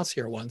my house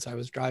here once. I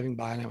was driving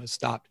by and I was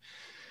stopped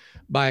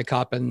by a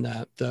cop, and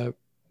the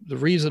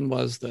reason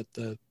was that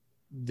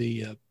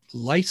the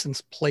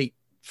license plate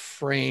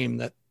frame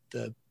that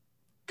the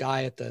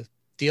guy at the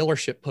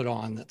dealership put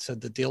on that said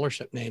the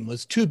dealership name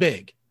was too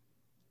big.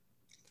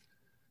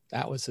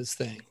 That was his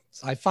thing.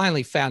 So I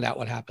finally found out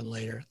what happened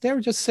later. They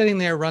were just sitting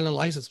there running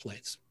license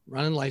plates.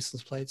 Not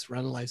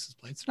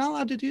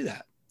allowed to do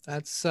that.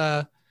 That's,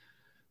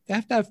 they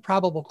have to have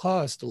probable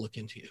cause to look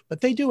into you,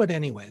 but they do it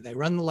anyway. They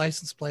run the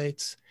license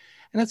plates,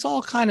 and it's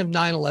all kind of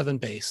 9/11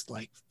 based.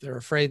 Like they're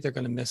afraid they're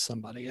going to miss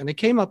somebody. And it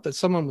came up that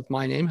someone with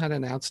my name had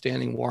an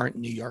outstanding warrant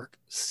in New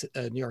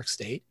York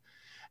State,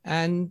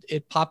 and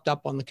it popped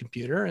up on the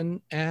computer,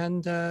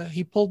 and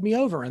he pulled me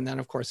over. And then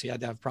of course he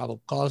had to have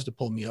probable cause to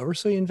pull me over.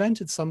 So he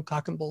invented some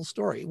cock and bull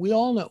story. We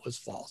all know it was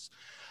false.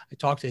 I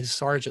talked to his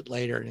sergeant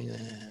later, and he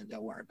said,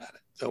 don't worry about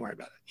it. Don't worry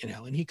about it. You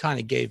know, and he kind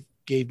of gave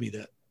me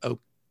the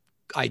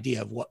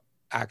idea of what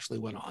actually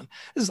went on.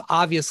 This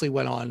obviously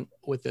went on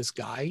with this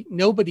guy.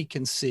 Nobody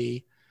can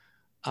see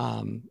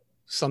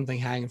something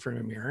hanging from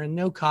a mirror, and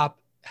no cop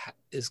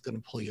is going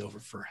to pull you over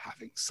for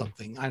having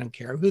something. I don't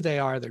care who they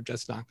are. They're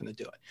just not going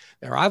to do it.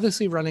 They're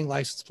obviously running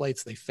license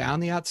plates. They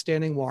found the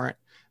outstanding warrant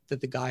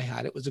that the guy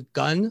had. It was a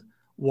gun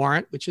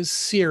warrant, which is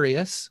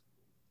serious.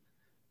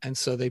 And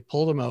so they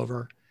pulled him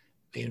over.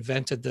 They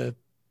invented the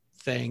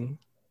thing,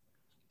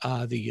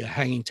 the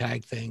hanging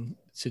tag thing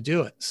to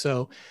do it.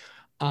 So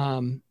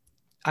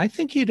I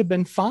think he'd have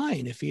been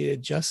fine if he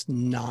had just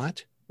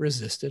not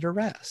resisted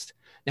arrest.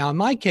 Now, in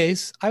my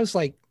case, I was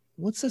like,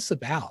 what's this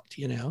about,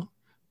 you know?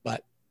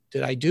 But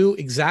did I do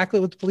exactly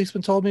what the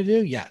policeman told me to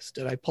do? Yes.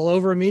 Did I pull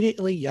over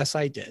immediately? Yes,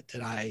 I did.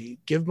 Did I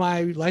give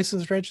my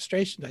license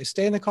registration? Did I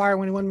stay in the car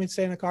when he wanted me to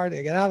stay in the car? Did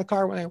I get out of the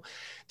car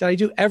did I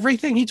do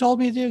everything he told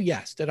me to do?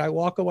 Yes. Did I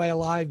walk away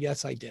alive?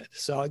 Yes, I did.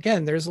 So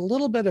again, there's a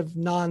little bit of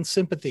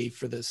non-sympathy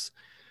for this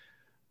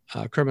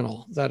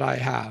criminal that I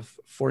have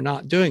for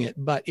not doing it,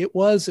 but it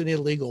was an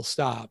illegal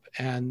stop.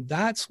 And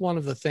that's one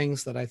of the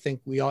things that I think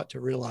we ought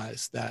to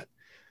realize that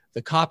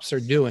the cops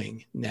are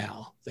doing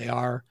now. They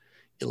are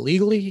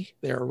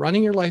they're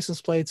running your license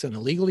plates and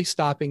illegally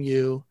stopping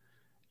you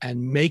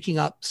and making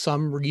up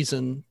some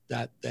reason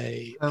that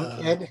they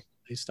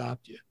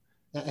stopped you.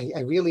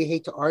 I really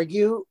hate to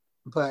argue,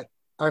 but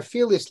our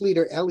fearless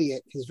leader,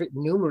 Elliot, has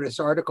written numerous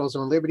articles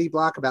on Liberty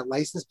Block about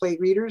license plate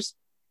readers,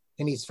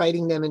 and he's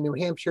fighting them in New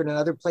Hampshire and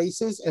other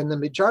places. And the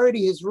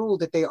majority has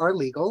ruled that they are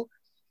legal.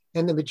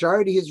 And the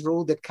majority has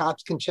ruled that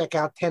cops can check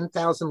out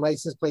 10,000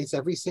 license plates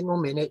every single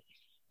minute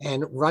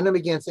and run them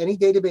against any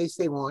database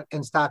they want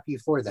and stop you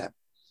for them.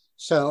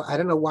 So I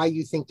don't know why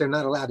you think they're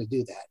not allowed to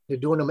do that. They're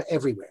doing them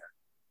everywhere.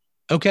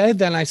 Okay,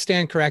 then I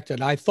stand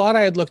corrected. I thought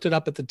I had looked it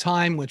up at the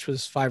time, which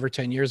was 5 or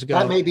 10 years ago.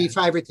 That may be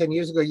 5 or 10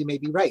 years ago. You may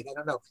be right. I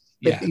don't know.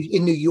 But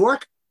in New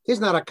York, there's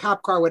not a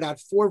cop car without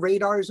 4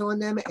 radars on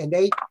them. And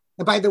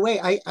by the way,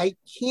 I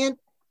can't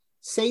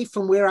say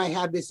from where I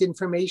have this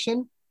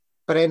information,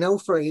 but I know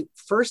for a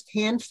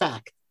firsthand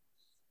fact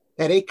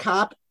that a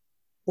cop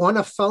on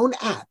a phone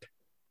app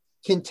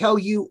can tell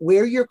you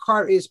where your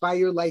car is by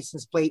your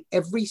license plate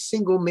every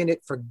single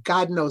minute for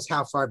God knows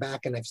how far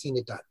back, and I've seen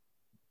it done.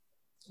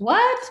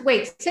 What?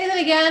 Wait, say that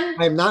again.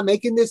 I'm not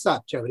making this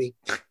up, Jody.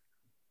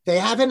 They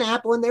have an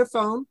app on their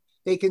phone.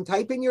 They can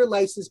type in your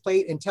license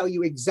plate and tell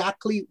you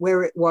exactly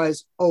where it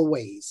was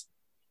always,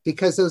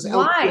 because those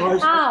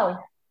LPRs,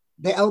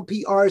 the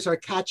LPRs are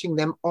catching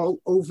them all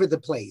over the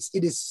place.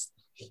 It is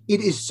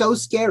so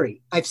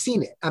scary. I've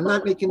seen it. I'm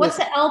not making What's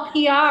this. What's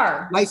the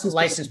LPR?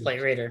 License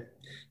plate reader.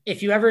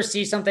 If you ever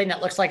see something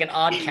that looks like an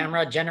odd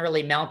camera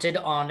generally mounted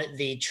on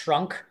the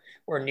trunk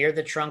or near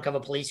the trunk of a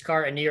police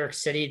car in New York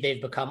City,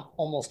 they've become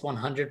almost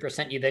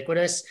 100%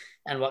 ubiquitous.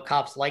 And what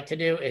cops like to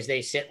do is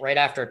they sit right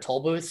after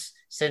toll booths.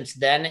 Since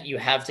then, you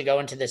have to go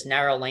into this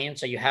narrow lane.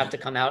 So you have to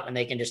come out and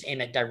they can just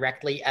aim it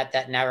directly at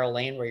that narrow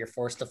lane where you're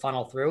forced to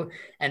funnel through.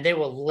 And they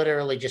will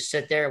literally just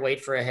sit there, wait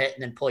for a hit,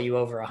 and then pull you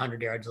over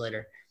 100 yards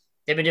later.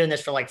 They've been doing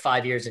this for like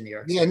 5 years in New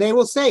York. Yeah, and they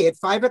will say at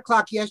 5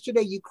 o'clock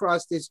yesterday, you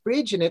crossed this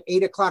bridge, and at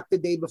 8 o'clock the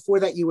day before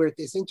that, you were at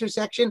this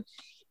intersection.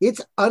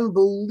 It's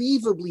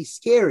unbelievably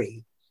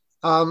scary,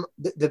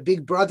 the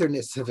big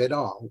brotherness of it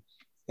all.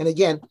 And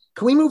again,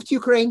 can we move to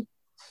Ukraine?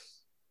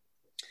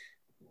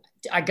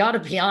 I got to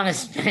be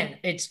honest, man,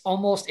 it's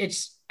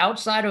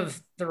outside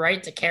of the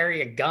right to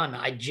carry a gun.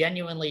 I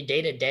genuinely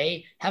day to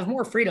day have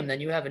more freedom than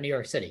you have in New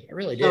York City. I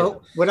really do.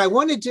 So what I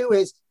want to do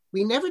is,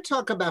 we never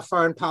talk about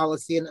foreign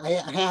policy, and I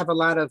have a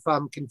lot of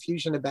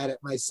confusion about it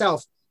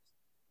myself.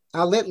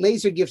 I'll let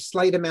Laser give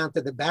slight amount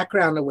of the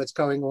background of what's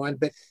going on,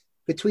 but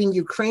between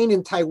Ukraine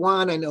and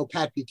Taiwan, I know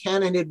Pat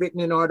Buchanan had written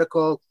an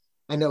article.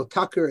 I know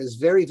Tucker is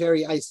very,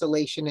 very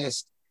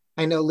isolationist.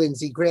 I know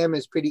Lindsey Graham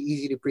is pretty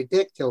easy to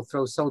predict. He'll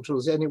throw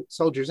soldiers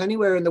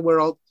anywhere in the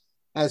world,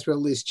 as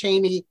will Liz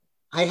Cheney.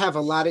 I have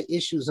a lot of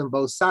issues on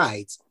both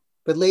sides.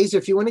 But Laser,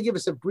 if you want to give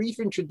us a brief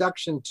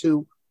introduction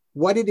to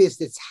what it is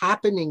that's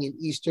happening in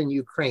Eastern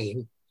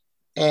Ukraine.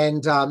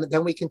 And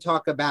then we can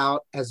talk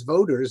about, as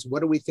voters, what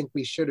do we think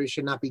we should or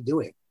should not be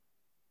doing?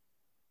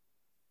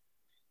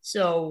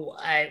 So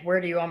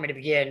where do you want me to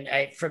begin?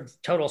 From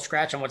total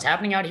scratch on what's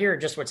happening out here, or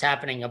just what's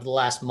happening over the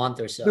last month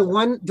or so?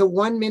 The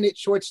 1 minute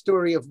short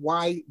story of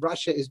why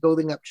Russia is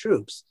building up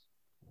troops.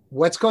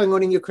 what's going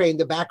on in Ukraine,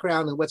 the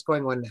background, and what's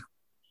going on now.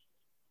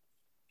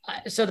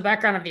 So the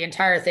background of the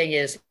entire thing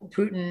is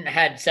Putin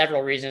had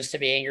several reasons to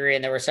be angry,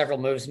 and there were several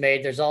moves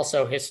made. There's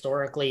also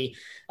historically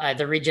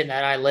the region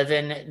that I live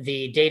in,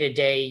 the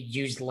day-to-day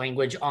used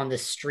language on the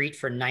street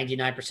for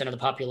 99% of the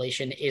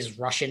population is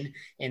Russian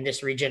in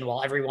this region,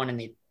 while everyone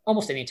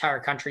almost in the entire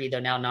country, though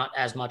now not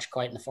as much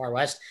quite in the far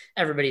west,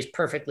 everybody's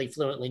perfectly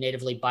fluently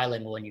natively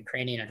bilingual in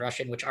Ukrainian and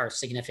Russian, which are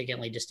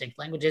significantly distinct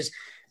languages.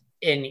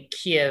 In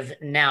Kiev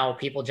now,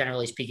 people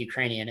generally speak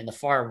Ukrainian. In the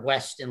far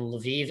west, in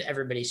Lviv,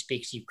 everybody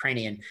speaks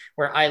Ukrainian.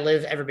 Where I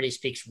live, everybody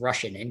speaks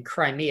Russian. In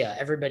Crimea,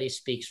 everybody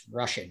speaks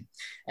Russian.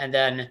 And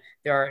then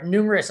there are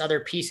numerous other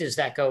pieces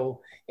that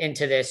go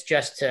into this.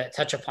 Just to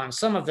touch upon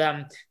some of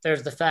them,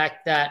 there's the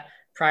fact that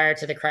prior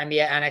to the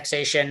Crimea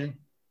annexation,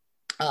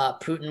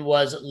 Putin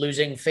was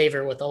losing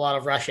favor with a lot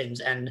of Russians.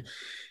 And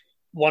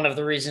one of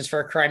the reasons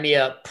for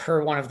Crimea,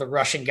 per one of the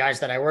Russian guys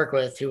that I work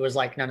with, who was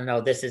like,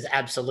 no, this is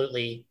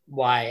absolutely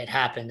why it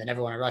happened, and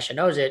everyone in Russia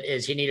knows it,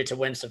 is he needed to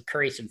win some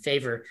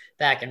favor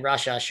back in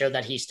Russia, show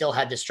that he still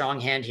had the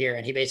strong hand here,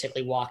 and he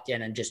basically walked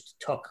in and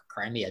just took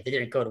Crimea. They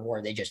didn't go to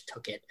war, they just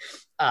took it.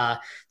 The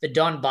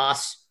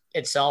Donbass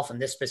itself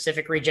and this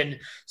specific region,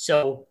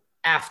 so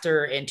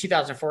after in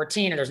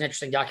 2014, and there's an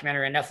interesting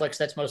documentary on Netflix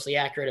that's mostly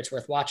accurate, it's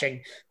worth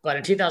watching, but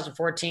in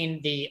 2014,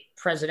 the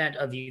president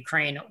of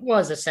Ukraine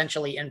was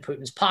essentially in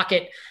Putin's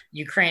pocket.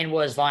 Ukraine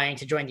was vying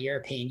to join the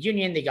European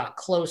Union. They got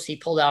close. He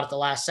pulled out at the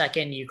last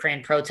second.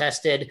 Ukraine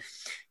protested.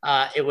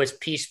 It was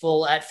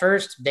peaceful at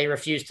first. They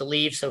refused to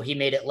leave, so he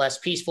made it less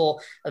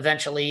peaceful.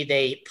 Eventually,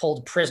 they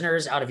pulled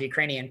prisoners out of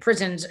Ukrainian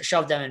prisons,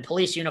 shoved them in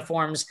police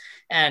uniforms,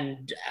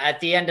 and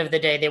at the end of the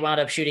day, they wound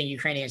up shooting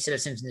Ukrainian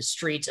citizens in the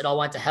streets. It all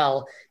went to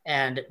hell,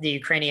 and the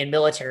Ukrainian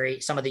military,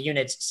 some of the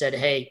units said,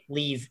 hey,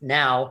 leave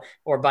now,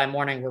 or by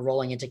morning, we're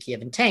rolling into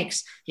Kiev in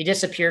tanks. He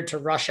disappeared to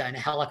Russia in a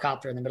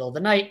helicopter in the middle of the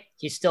night.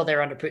 He's still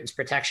there under Putin's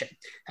protection.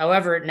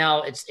 However,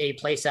 now it's a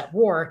place at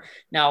war.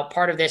 Now,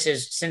 part of this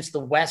is since the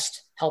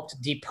West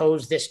helped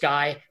depose this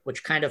guy,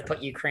 which kind of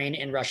put Ukraine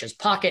in Russia's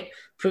pocket,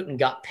 Putin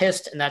got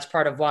pissed. And that's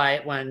part of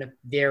why when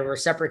there were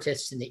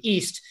separatists in the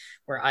East,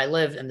 where I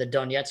live in the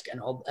Donetsk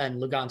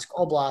and Lugansk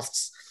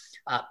oblasts,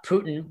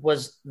 Putin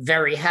was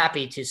very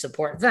happy to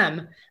support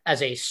them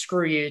as a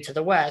screw you to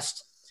the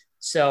West.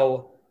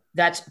 So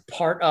that's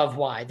part of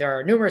why. There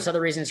are numerous other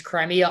reasons.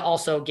 Crimea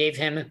also gave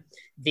him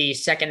the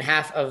second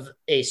half of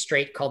a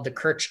strait called the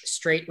Kerch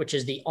Strait, which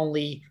is the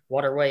only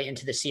waterway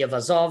into the Sea of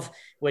Azov,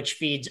 which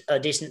feeds a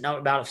decent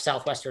amount of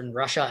southwestern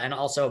Russia and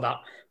also about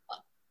a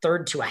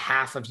third to a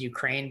half of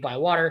Ukraine by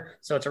water.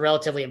 So it's a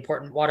relatively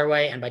important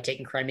waterway. And by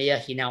taking Crimea,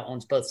 he now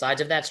owns both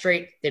sides of that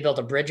strait. They built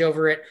a bridge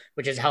over it,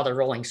 which is how they're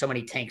rolling so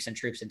many tanks and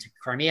troops into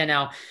Crimea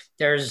now.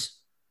 There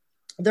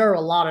are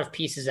a lot of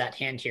pieces at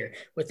hand here.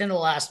 Within the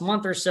last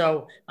month or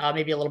so,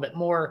 maybe a little bit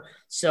more.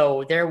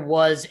 So there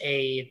was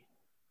a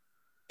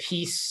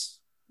peace,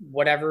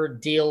 whatever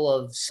deal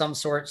of some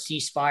sort,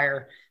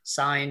 ceasefire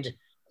signed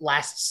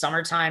last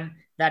summertime.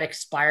 That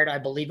expired, I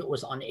believe it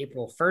was on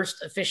April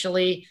 1st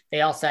officially. They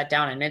all sat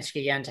down in Minsk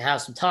again to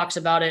have some talks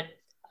about it.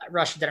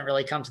 Russia didn't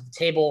really come to the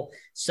table.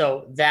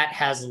 So that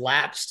has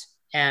lapsed.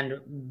 And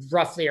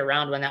roughly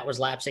around when that was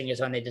lapsing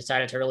is when they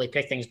decided to really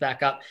pick things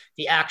back up.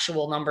 The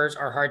actual numbers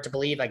are hard to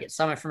believe. I get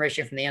some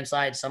information from the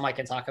inside, some I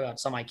can talk about,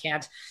 some I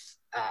can't.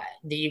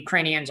 The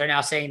Ukrainians are now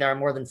saying there are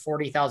more than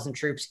 40,000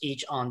 troops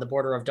each on the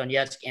border of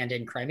Donetsk and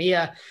in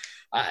Crimea.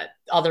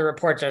 Other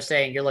reports are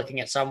saying you're looking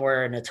at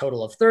somewhere in a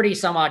total of 30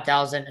 some odd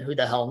thousand. Who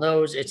the hell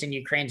knows? It's in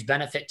Ukraine's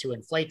benefit to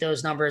inflate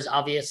those numbers,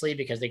 obviously,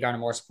 because they garner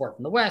more support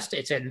from the West.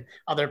 It's in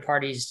other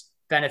parties'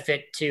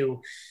 benefit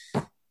to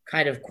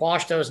kind of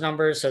quash those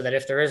numbers so that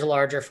if there is a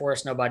larger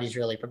force, nobody's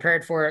really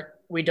prepared for it.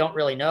 We don't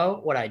really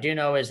know. What I do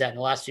know is that in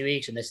the last few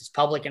weeks, and this is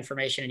public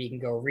information and you can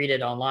go read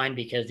it online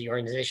because the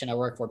organization I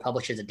work for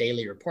publishes a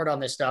daily report on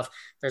this stuff,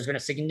 there's been a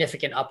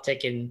significant uptick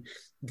in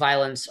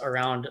violence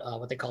around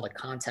what they call the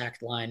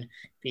contact line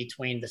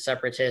between the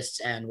separatists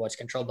and what's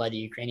controlled by the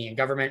Ukrainian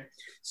government.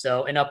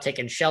 So an uptick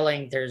in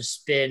shelling. There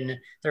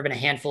have been a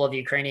handful of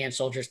Ukrainian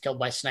soldiers killed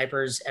by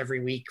snipers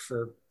every week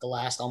for the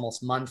last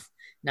almost month.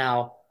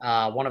 Now,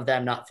 one of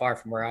them not far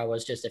from where I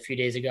was just a few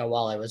days ago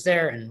while I was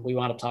there, and we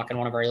wound up talking to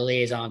one of our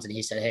liaisons, and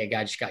he said, hey, a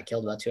guy just got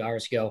killed about 2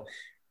 hours ago.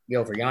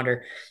 Go over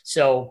yonder.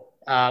 So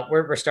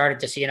we're starting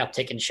to see an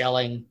uptick in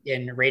shelling,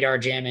 in radar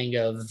jamming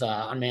of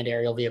unmanned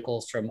aerial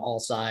vehicles from all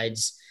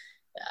sides,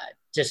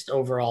 just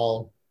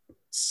overall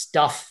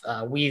stuff.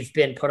 We've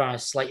been put on a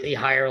slightly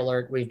higher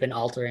alert. We've been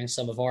altering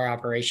some of our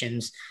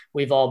operations.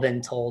 We've all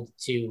been told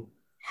to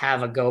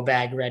have a go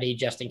bag ready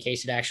just in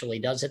case it actually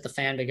does hit the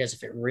fan, because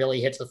if it really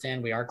hits the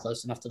fan, we are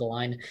close enough to the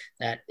line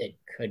that it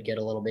could get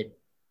a little bit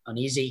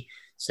uneasy.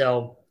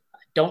 So I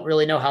don't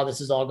really know how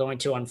this is all going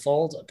to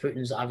unfold.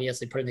 Putin's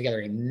obviously putting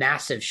together a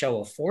massive show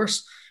of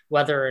force,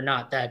 whether or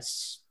not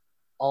that's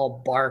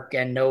all bark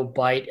and no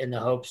bite in the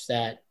hopes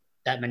that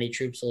that many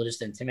troops will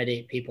just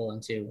intimidate people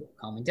into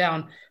calming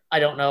down. I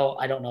don't know.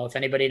 I don't know if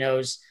anybody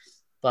knows.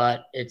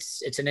 but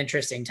it's an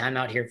interesting time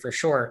out here for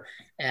sure.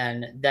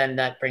 And then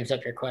that brings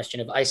up your question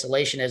of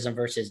isolationism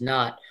versus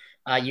not.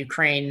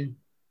 Ukraine,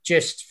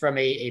 just from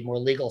a more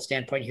legal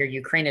standpoint here,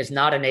 Ukraine is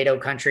not a NATO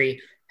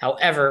country.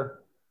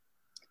 However,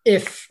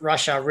 if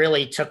Russia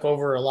really took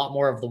over a lot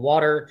more of the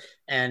water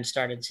and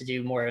started to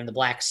do more in the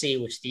Black Sea,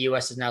 which the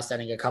US is now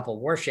sending a couple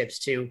of warships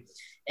to,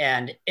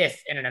 and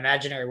if in an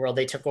imaginary world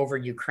they took over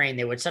Ukraine,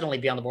 they would suddenly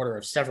be on the border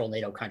of several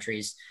NATO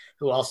countries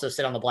who also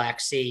sit on the Black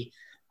Sea.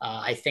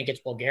 I think it's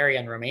Bulgaria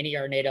and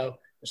Romania are NATO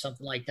or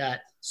something like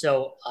that.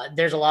 So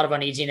there's a lot of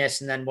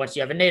uneasiness. And then once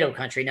you have a NATO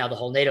country, now the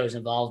whole NATO is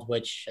involved,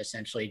 which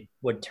essentially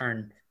would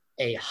turn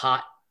a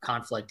hot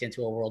conflict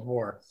into a world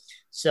war.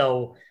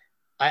 So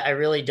I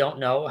really don't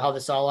know how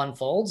this all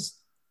unfolds.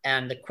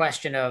 And the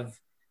question of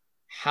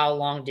how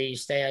long do you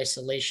stay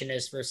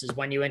isolationist versus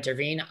when you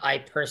intervene, I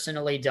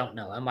personally don't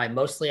know. Am I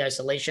mostly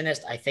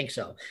isolationist? I think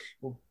so.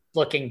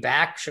 Looking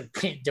back,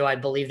 do I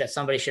believe that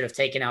somebody should have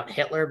taken out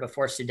Hitler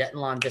before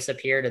Sudetenland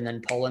disappeared and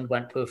then Poland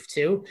went poof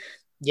too?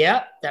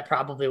 Yeah, that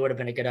probably would have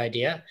been a good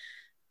idea.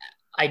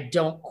 I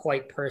don't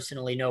quite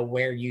personally know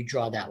where you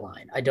draw that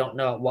line. I don't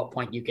know at what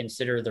point you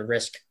consider the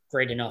risk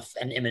great enough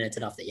and imminent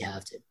enough that you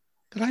have to.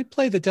 Could I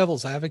play the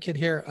devil's advocate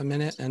here a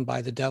minute? And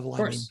by the devil,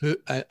 I mean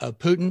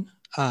Putin.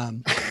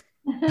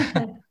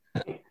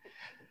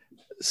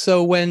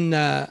 So when,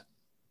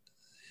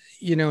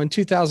 in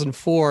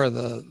 2004,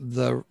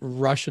 the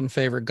Russian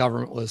favored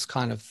government was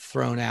kind of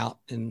thrown out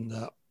in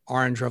the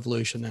Orange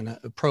Revolution, and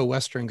a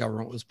pro-Western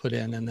government was put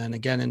in. And then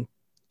again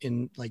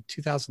in like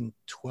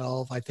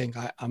 2012, I think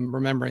I'm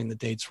remembering the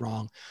dates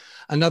wrong,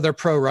 another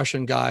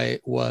pro-Russian guy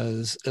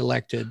was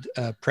elected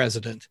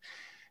president.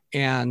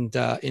 And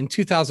in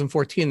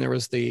 2014, there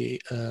was the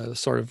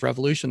sort of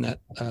revolution that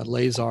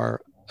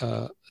Lazar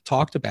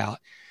talked about.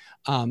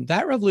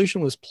 That revolution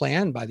was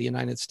planned by the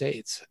United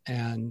States,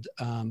 and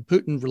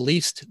Putin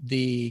released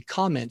the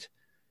comment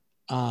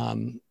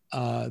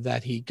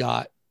that he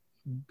got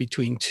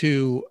between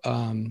two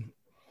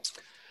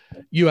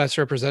U.S.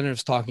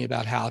 representatives talking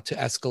about how to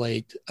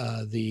escalate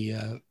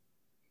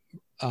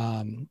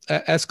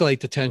escalate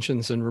the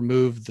tensions and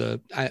remove the.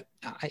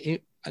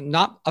 I'm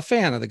not a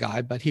fan of the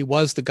guy, but he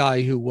was the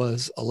guy who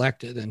was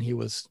elected, and he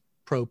was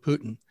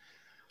pro-Putin.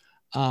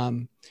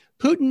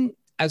 Putin,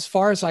 as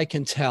far as I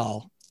can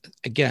tell,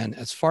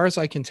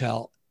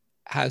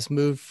 has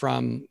moved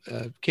from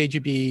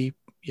KGB,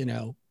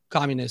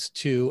 communist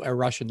to a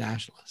Russian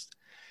nationalist.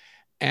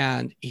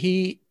 And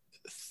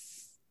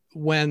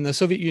when the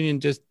Soviet Union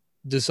just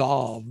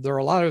dissolved, there are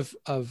a lot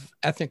of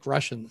ethnic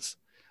Russians.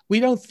 We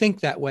don't think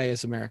that way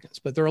as Americans,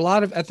 but there are a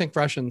lot of ethnic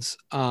Russians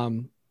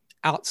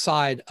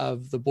outside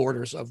of the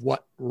borders of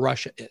what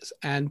Russia is.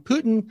 And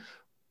Putin,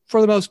 for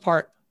the most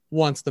part,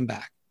 wants them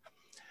back.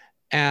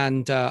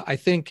 And I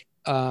think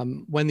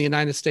when the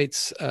United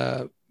States,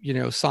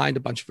 signed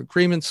a bunch of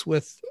agreements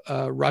with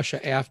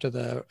Russia after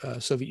the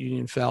Soviet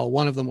Union fell,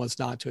 one of them was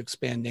not to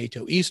expand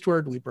NATO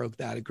eastward. We broke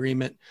that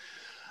agreement.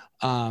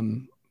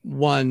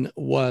 One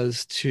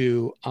was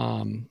to,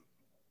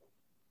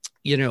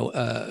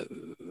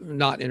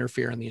 not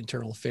interfere in the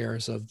internal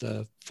affairs of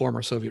the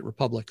former Soviet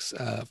republics.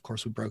 Of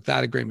course, we broke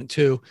that agreement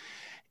too.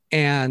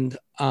 And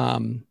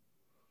I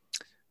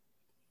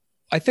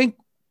think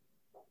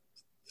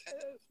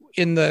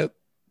in the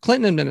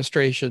Clinton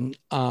administration,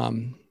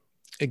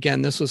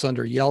 again, this was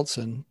under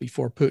Yeltsin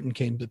before Putin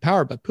came to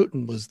power, but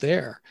Putin was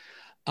there.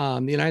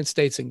 The United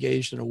States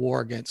engaged in a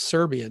war against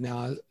Serbia.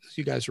 Now, as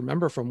you guys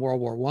remember from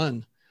World War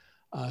I,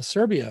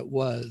 Serbia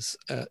was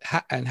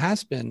and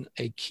has been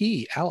a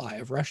key ally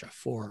of Russia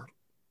for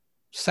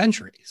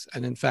centuries.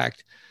 And in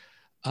fact,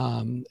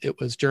 it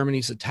was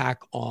Germany's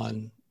attack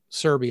on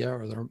Serbia,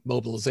 or their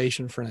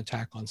mobilization for an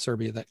attack on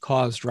Serbia, that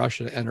caused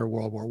Russia to enter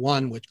World War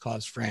I, which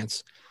caused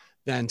France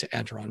then to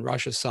enter on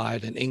Russia's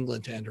side and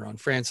England to enter on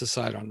France's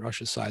side, on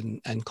Russia's side,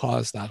 and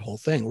caused that whole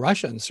thing.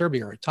 Russia and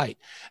Serbia are tight.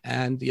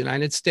 And the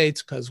United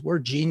States, because we're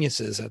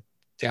geniuses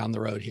down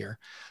the road here,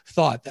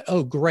 thought that,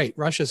 oh, great,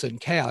 Russia's in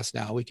chaos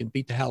now. We can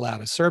beat the hell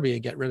out of Serbia,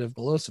 get rid of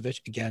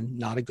Milosevic. Again,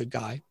 not a good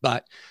guy,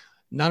 but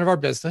none of our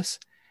business.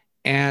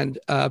 And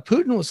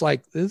Putin was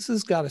like, this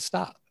has got to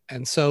stop.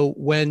 And so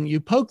when you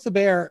poke the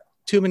bear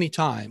too many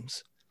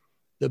times,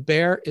 the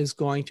bear is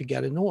going to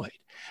get annoyed.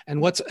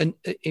 And what's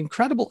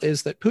incredible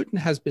is that Putin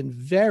has been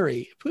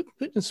Putin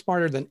is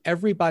smarter than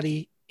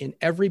everybody in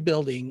every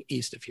building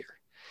east of here.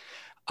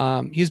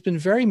 He's been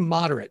very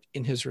moderate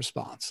in his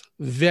response,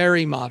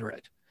 very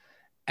moderate.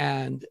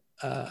 And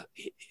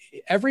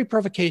every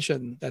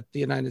provocation that the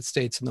United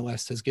States and the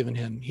West has given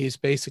him, he's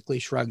basically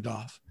shrugged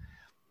off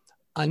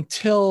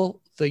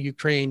until they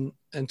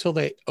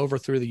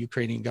overthrew the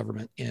Ukrainian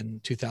government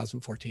in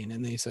 2014.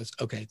 And then he says,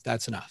 okay,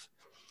 that's enough.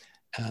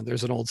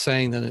 There's an old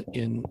saying that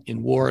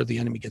in war, the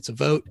enemy gets a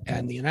vote.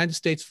 And the United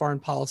States foreign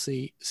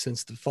policy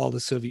since the fall of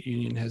the Soviet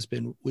Union has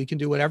been, we can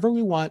do whatever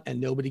we want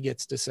and nobody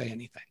gets to say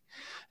anything.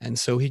 And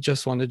so he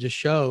just wanted to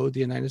show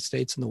the United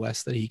States and the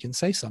West that he can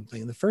say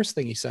something. And the first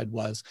thing he said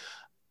was,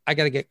 I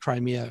got to get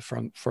Crimea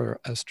from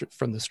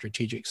the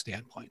strategic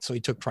standpoint. So he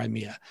took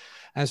Crimea.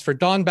 As for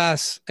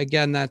Donbass,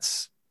 again,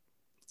 that's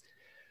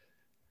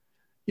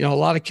a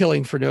lot of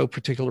killing for no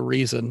particular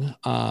reason.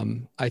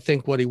 I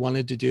think what he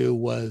wanted to do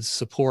was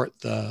support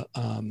the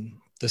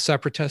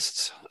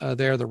separatists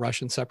there, the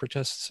Russian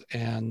separatists,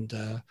 and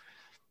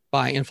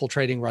by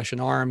infiltrating Russian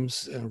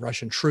arms and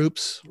Russian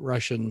troops,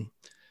 Russian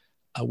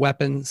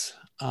weapons.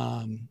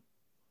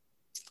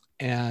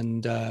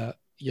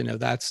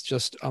 That's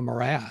just a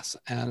morass.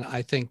 And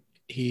I think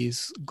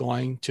he's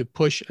going to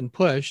push and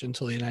push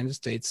until the United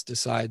States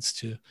decides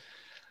to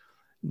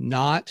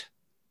not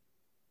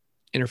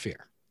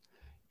interfere.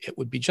 It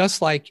would be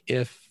just like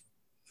if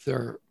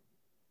the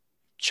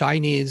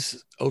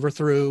Chinese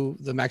overthrew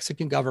the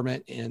Mexican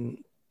government and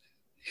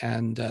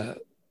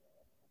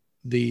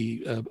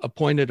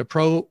appointed a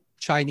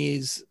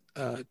pro-Chinese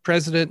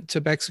president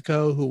to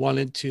Mexico who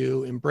wanted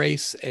to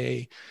embrace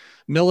a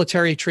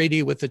military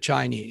treaty with the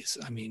Chinese.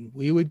 I mean,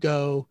 we would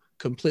go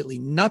completely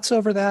nuts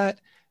over that.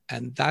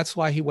 And that's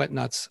why he went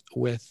nuts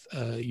with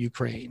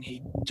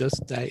Ukraine.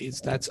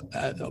 That's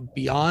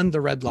beyond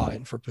the red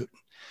line for Putin.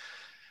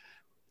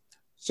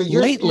 So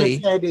your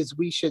head is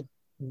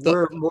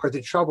we're more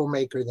the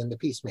troublemaker than the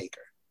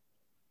peacemaker.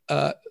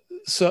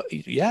 So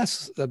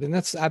yes, I mean,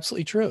 that's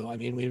absolutely true. I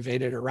mean, we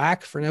invaded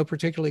Iraq for no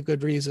particularly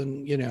good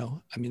reason.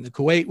 I mean, the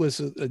Kuwait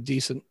was a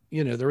decent,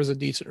 there was a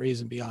decent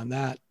reason beyond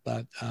that,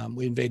 but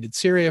we invaded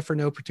Syria for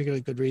no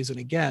particularly good reason.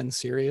 Again,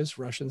 Syria is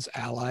Russia's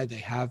ally. They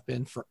have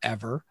been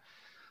forever.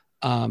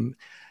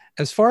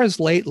 As far as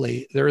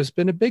lately, there has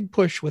been a big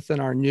push within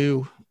our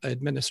new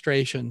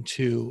administration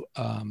to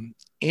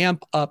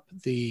amp up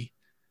the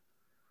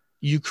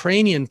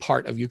Ukrainian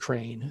part of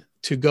Ukraine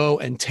to go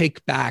and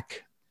take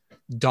back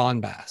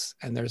Donbass.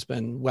 And there's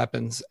been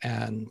weapons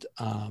and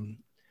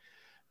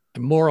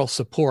moral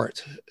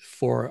support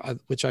for,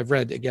 which I've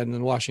read again in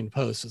the Washington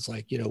Post. It's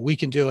like, we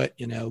can do it,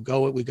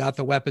 we got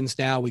the weapons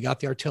now, we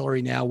got the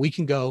artillery now, we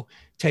can go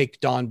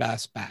take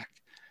Donbass back.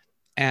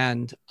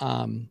 And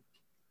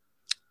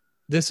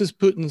this is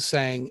Putin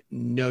saying,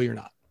 no, you're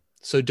not.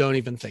 So don't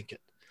even think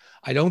it.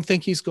 I don't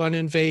think he's going to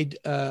invade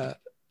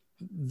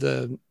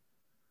the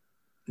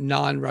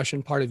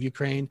non-Russian part of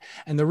Ukraine.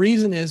 And the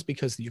reason is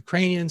because the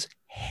Ukrainians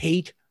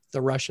hate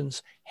the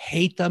Russians,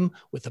 hate them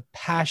with a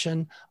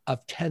passion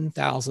of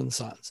 10,000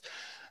 suns.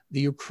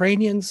 The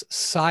Ukrainians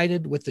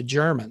sided with the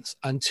Germans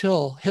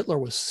until Hitler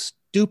was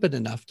stupid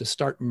enough to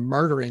start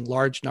murdering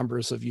large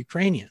numbers of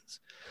Ukrainians.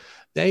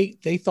 They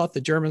thought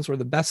the Germans were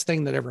the best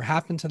thing that ever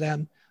happened to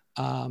them.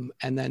 And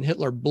then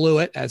Hitler blew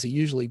it, as he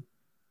usually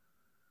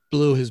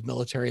blew his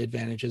military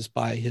advantages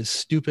by his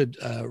stupid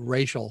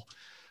racial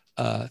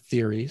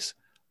theories.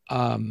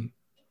 They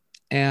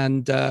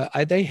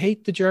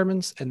hate the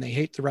Germans and they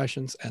hate the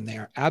Russians, and they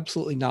are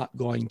absolutely not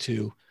going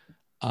to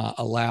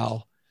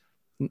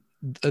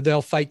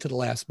they'll fight to the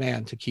last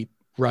man to keep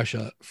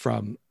Russia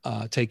from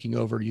taking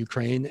over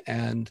Ukraine.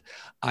 And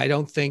I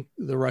don't think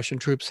the Russian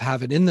troops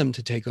have it in them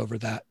to take over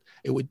that.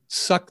 It would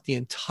suck the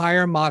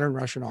entire modern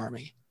Russian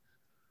army,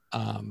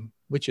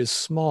 which is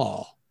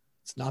small.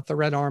 It's not the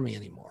Red Army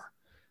anymore.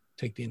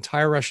 Take the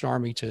entire Russian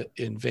army to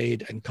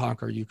invade and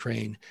conquer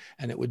Ukraine,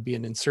 and it would be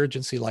an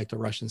insurgency like the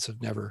Russians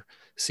have never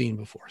seen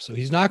before. So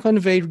he's not going to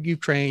invade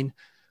Ukraine,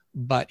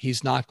 but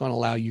he's not going to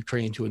allow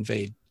Ukraine to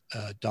invade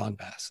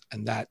Donbass.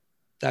 And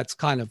that's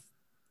kind of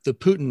the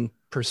Putin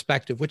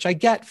perspective, which I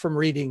get from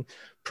reading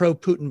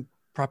pro-Putin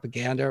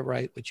propaganda,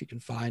 right, which you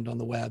can find on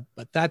the web,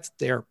 but that's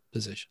their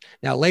position.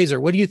 Now, Laser,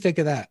 what do you think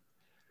of that?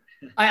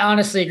 I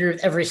honestly agree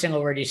with every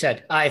single word you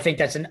said. I think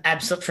that's an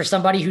absolute, for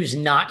somebody who's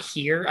not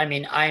here. I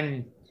mean,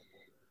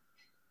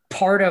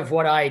 part of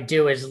what I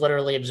do is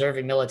literally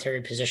observing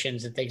military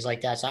positions and things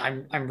like that. So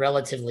I'm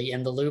relatively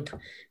in the loop.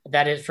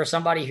 That is, for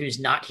somebody who's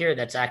not here,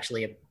 that's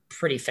actually a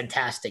pretty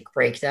fantastic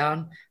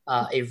breakdown,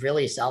 a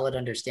really solid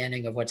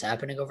understanding of what's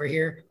happening over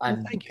here.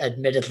 I'm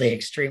admittedly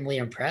extremely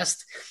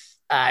impressed.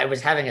 I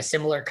was having a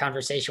similar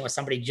conversation with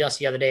somebody just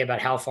the other day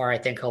about how far I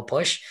think he'll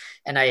push.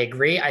 And I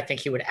agree. I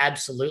think he would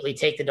absolutely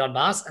take the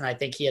Donbass. And I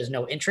think he has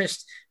no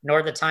interest,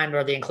 nor the time,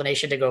 nor the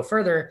inclination to go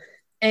further.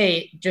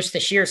 Just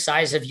the sheer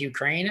size of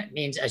Ukraine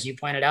means, as you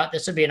pointed out,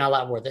 this would be an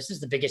all-out war. This is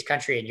the biggest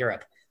country in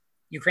Europe.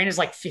 Ukraine is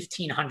like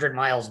 1,500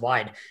 miles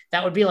wide.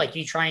 That would be like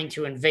you trying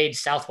to invade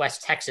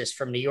Southwest Texas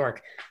from New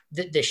York.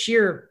 The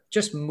sheer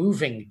just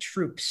moving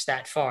troops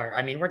that far.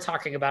 I mean, we're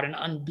talking about an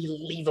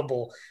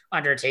unbelievable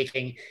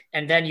undertaking.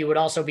 And then you would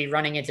also be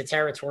running into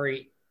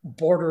territory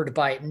bordered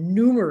by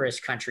numerous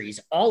countries,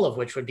 all of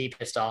which would be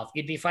pissed off.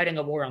 You'd be fighting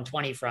a war on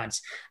 20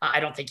 fronts. I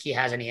don't think he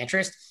has any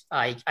interest.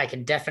 I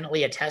can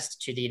definitely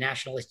attest to the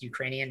nationalist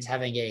Ukrainians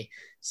having a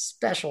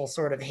special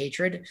sort of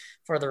hatred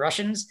for the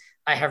Russians.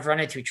 I have run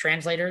into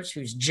translators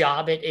whose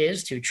job it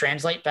is to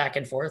translate back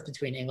and forth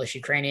between English,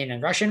 Ukrainian,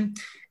 and Russian.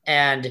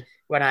 And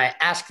when I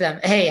ask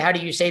them, hey, how do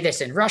you say this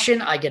in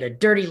Russian? I get a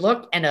dirty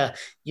look and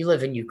you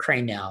live in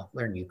Ukraine now,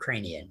 learn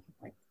Ukrainian.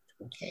 Like,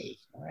 okay,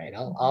 all right,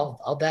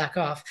 I'll back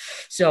off.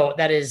 So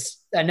that is,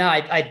 no,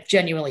 I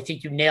genuinely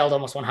think you nailed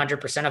almost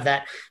 100% of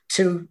that.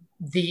 To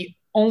the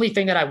only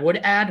thing that I would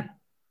add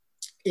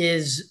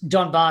is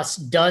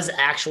Donbass does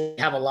actually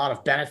have a lot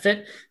of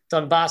benefit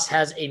Donbass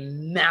has a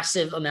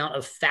massive amount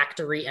of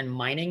factory and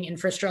mining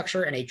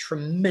infrastructure and a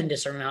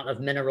tremendous amount of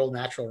mineral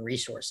natural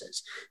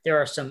resources. There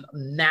are some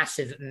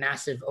massive,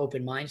 massive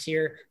open mines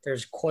here.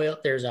 There's coal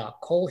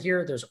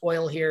here, there's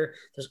oil here,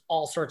 there's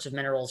all sorts of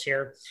minerals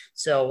here.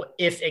 So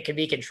if it can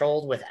be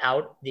controlled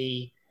without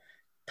the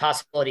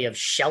possibility of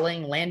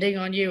shelling landing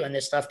on you, and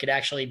this stuff could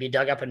actually be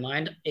dug up and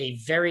mined, a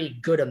very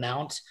good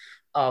amount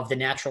of the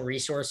natural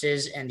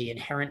resources and the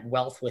inherent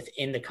wealth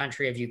within the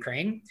country of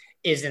Ukraine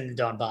is in the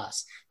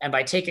Donbass. And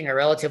by taking a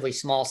relatively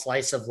small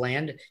slice of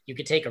land, you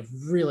could take a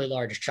really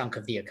large chunk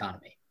of the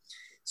economy.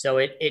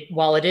 So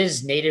while it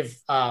is native,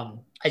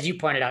 as you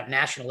pointed out,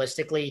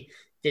 nationalistically,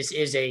 this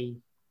is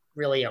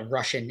really a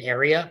Russian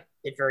area.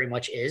 It very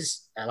much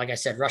is. Like I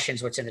said,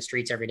 Russians, what's in the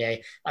streets every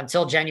day.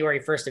 Until January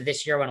 1st of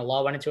this year, when a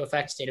law went into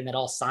effect stating that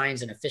all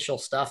signs and official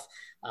stuff,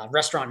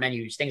 restaurant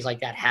menus, things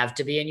like that have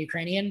to be in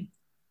Ukrainian.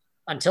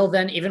 Until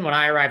then, even when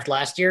I arrived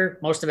last year,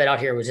 most of it out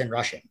here was in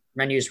Russian.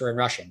 Menus were in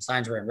Russian.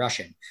 Signs were in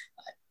Russian.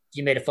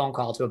 You made a phone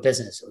call to a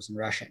business, it was in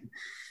Russian.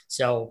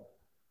 So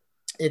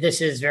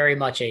this is very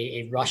much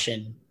a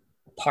Russian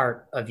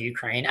part of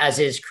Ukraine, as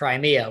is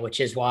Crimea, which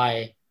is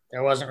why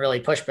there wasn't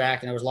really pushback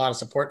and there was a lot of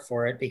support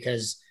for it,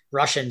 because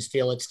Russians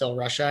feel it's still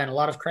Russia and a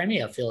lot of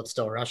Crimea feel it's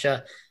still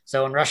Russia.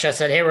 So when Russia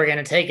said, hey, we're going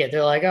to take it,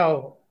 they're like,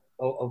 oh,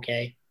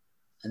 okay.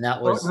 And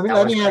that was,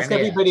 let me ask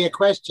everybody a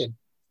question.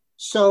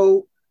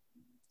 So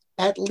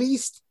at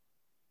least,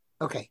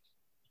 okay,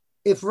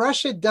 if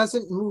Russia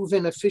doesn't move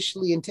in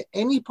officially into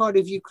any part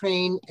of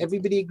Ukraine,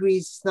 everybody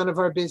agrees it's none of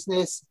our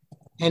business.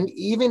 And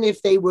even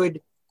if they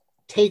would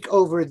take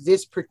over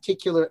this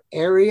particular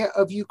area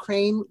of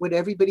Ukraine, would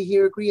everybody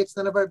here agree it's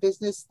none of our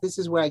business? This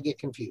is where I get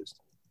confused.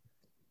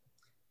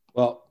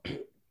 Well,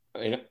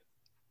 I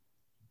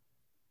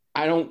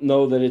don't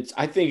know that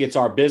I think it's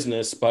our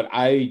business, but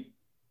I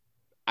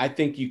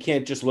think you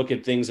can't just look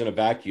at things in a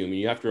vacuum.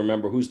 You have to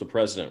remember who's the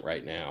president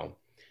right now.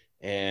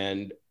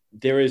 And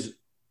there is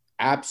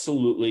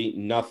absolutely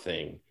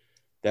nothing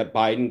that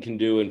Biden can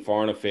do in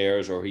foreign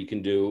affairs or he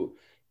can do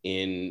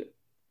in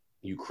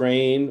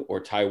Ukraine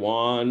or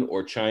Taiwan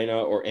or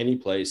China or any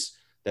place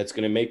that's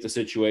going to make the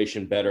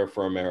situation better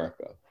for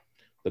America.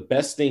 The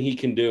best thing he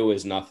can do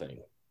is nothing.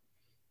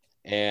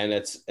 And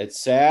it's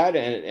sad.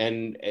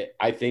 And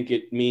I think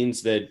it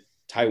means that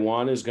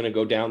Taiwan is going to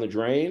go down the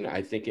drain.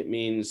 I think it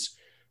means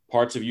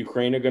parts of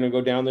Ukraine are going to go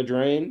down the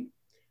drain.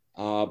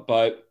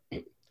 But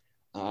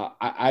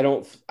I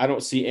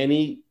don't see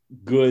any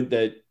good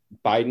that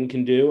Biden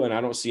can do, and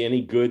I don't see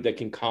any good that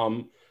can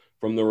come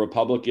from the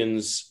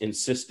Republicans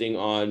insisting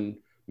on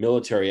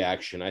military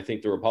action. I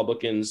think the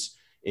Republicans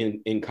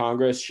in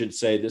Congress should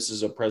say this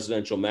is a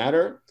presidential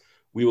matter.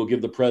 We will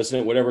give the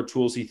president whatever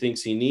tools he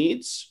thinks he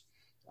needs.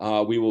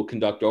 We will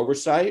conduct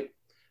oversight,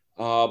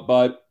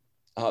 but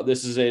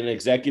this is an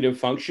executive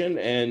function,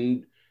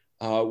 and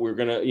we're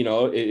going to,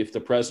 if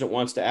the president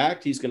wants to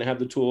act, he's going to have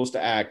the tools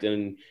to act,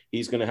 and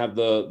he's going to have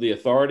the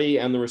authority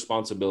and the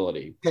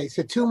responsibility. Okay,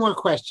 so two more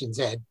questions,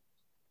 Ed.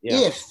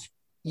 Yeah. If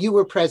you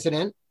were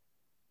president,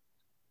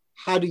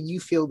 how do you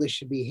feel this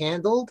should be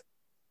handled?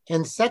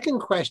 And second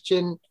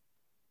question,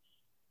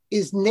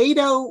 is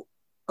NATO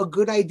a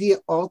good idea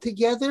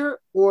altogether,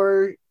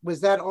 or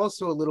was that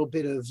also a little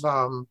bit of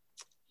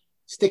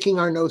sticking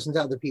our nose into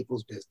other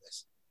people's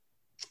business?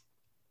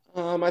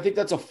 I think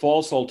that's a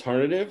false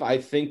alternative. I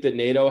think that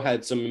NATO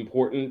had some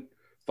important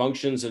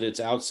functions at its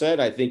outset.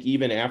 I think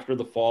even after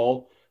the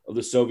fall of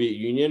the Soviet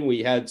Union,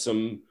 we had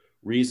some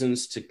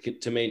reasons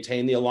to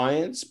maintain the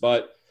alliance.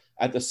 But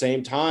at the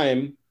same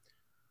time,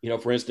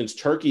 for instance,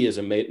 Turkey is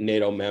a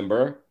NATO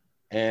member,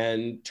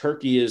 and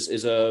Turkey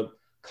is a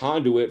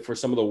conduit for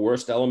some of the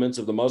worst elements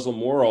of the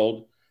Muslim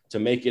world to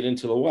make it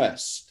into the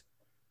West.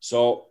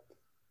 So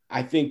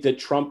I think that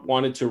Trump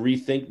wanted to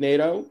rethink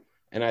NATO,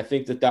 and I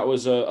think that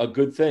was a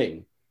good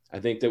thing. I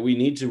think that we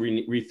need to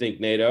rethink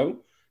NATO,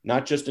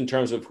 not just in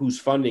terms of who's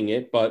funding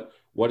it, but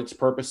what its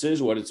purpose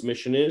is, what its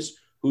mission is,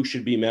 who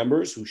should be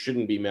members, who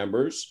shouldn't be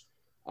members.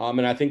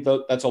 And I think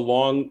that's a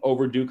long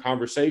overdue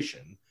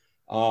conversation.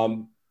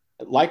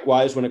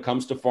 Likewise, when it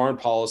comes to foreign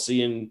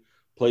policy in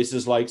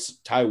places like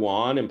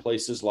Taiwan and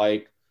places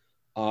like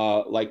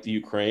the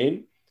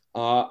Ukraine,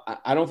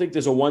 I don't think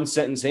there's a one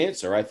sentence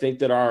answer. I think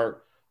that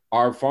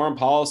our foreign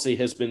policy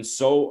has been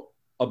so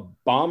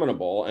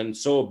abominable and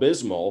so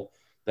abysmal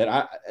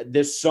that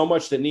there's so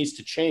much that needs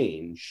to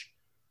change.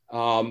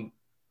 We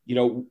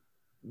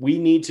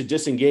need to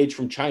disengage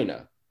from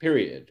China,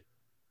 period.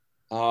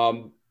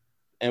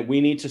 And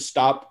we need to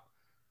stop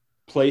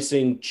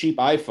placing cheap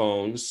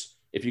iPhones,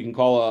 if you can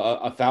call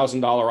a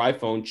 $1,000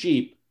 iPhone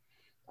cheap,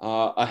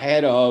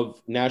 ahead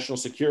of national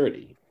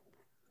security.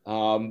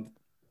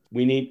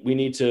 We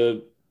need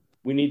to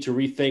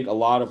rethink a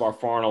lot of our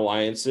foreign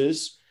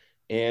alliances,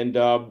 and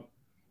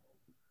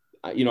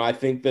I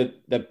think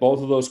that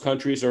both of those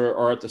countries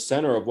are at the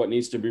center of what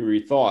needs to be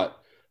rethought.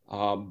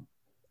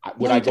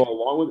 Would I go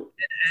along with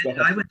it?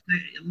 I would say,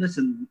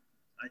 listen,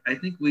 I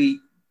think we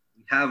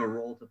have a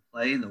role to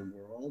play in the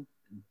world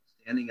and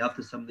standing up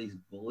to some of these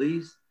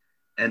bullies.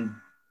 And,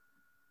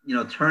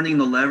 turning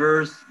the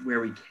levers where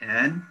we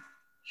can,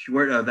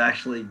 short of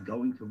actually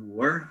going to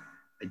war.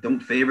 I don't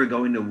favor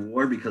going to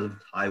war because of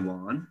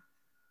Taiwan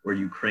or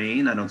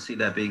Ukraine. I don't see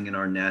that being in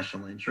our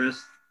national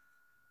interest.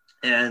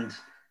 And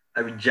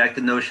I reject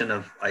the notion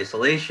of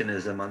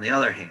isolationism on the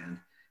other hand.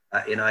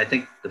 I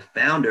think the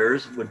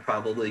founders would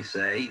probably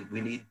say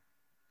we need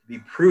to be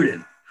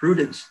prudent.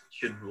 Prudence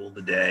should rule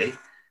the day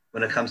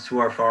when it comes to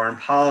our foreign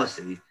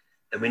policy,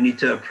 that we need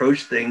to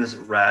approach things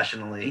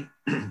rationally,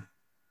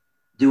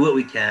 do what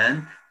we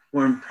can,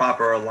 form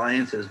proper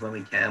alliances when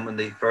we can, when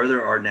they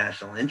further our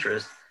national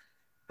interests,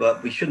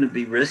 but we shouldn't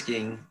be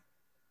risking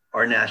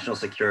our national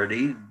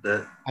security,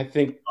 the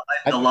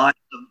lives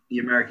of the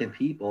American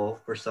people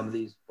for some of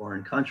these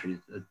foreign countries.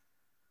 To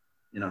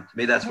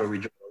me, that's where we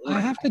draw the line.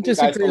 I have to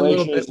disagree a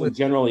little bit with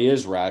generally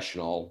is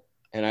rational.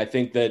 And I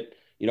think that,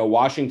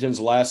 Washington's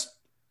last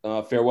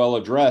farewell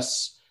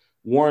address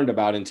warned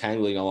about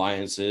entangling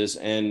alliances.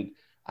 And,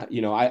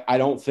 I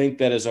don't think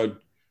that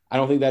I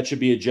don't think that should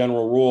be a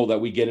general rule that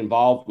we get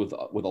involved with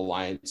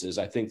alliances.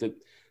 I think that,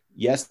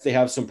 yes, they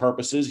have some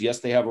purposes. Yes,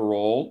 they have a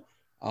role.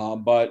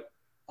 But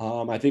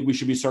I think we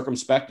should be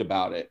circumspect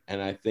about it.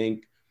 And I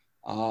think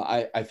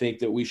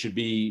that we should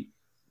be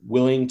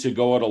willing to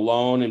go it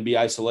alone and be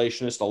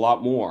isolationist a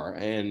lot more.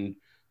 And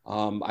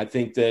I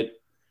think that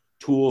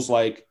tools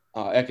like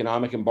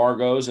economic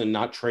embargoes and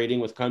not trading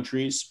with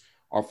countries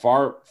are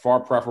far, far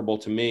preferable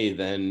to me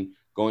than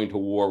going to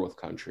war with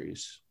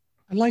countries.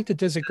 I'd like to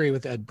disagree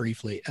with Ed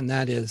briefly, and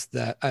that is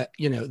that,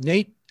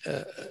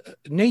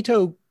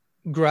 NATO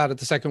grew out of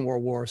the Second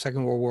World War.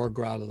 Second World War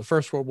grew out of the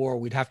First World War.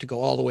 We'd have to go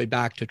all the way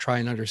back to try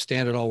and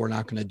understand it all. We're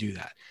not going to do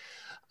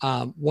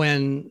that.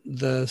 When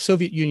the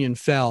Soviet Union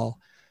fell,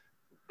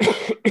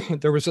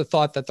 there was a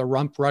thought that the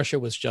rump Russia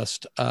was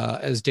just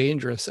as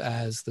dangerous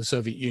as the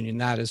Soviet Union.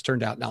 That has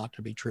turned out not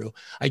to be true.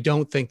 I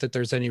don't think that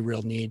there's any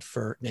real need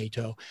for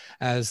NATO.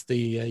 As the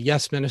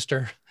Yes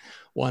minister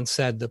once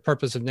said, the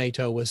purpose of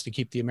NATO was to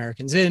keep the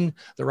Americans in,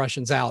 the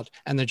Russians out,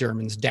 and the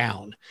Germans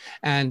down.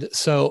 And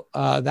so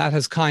that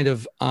has kind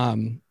of,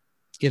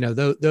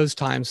 those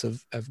times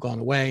have gone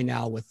away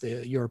now with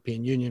the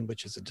European Union,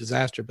 which is a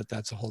disaster, but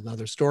that's a whole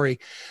nother story.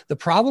 The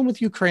problem with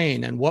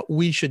Ukraine and what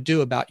we should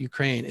do about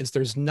Ukraine is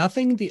there's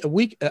nothing,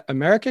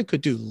 America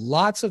could do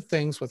lots of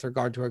things with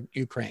regard to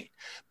Ukraine,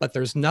 but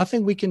there's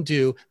nothing we can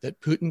do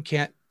that Putin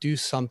can't do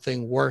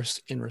something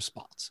worse in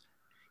response.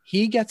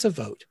 He gets a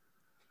vote.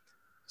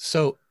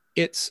 So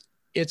it's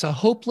a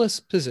hopeless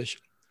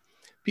position.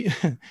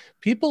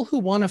 People who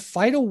want to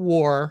fight a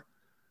war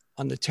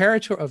on the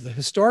territory of the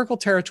historical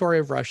territory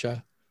of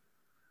Russia,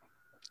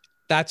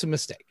 that's a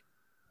mistake.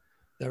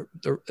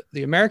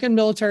 The American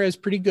military is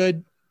pretty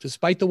good,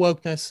 despite the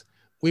wokeness.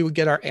 We would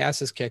get our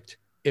asses kicked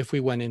if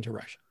we went into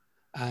Russia,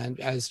 and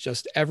as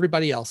just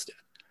everybody else did.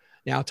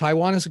 Now,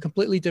 Taiwan is a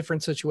completely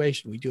different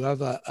situation. We do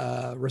have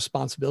a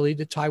responsibility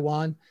to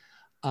Taiwan.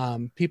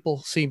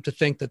 People seem to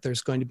think that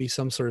there's going to be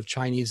some sort of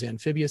Chinese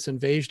amphibious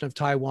invasion of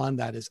Taiwan.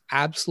 That is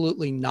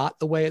absolutely not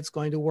the way it's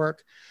going to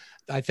work.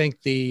 I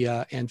think the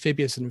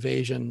amphibious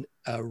invasion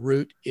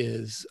route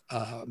is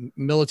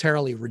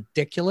militarily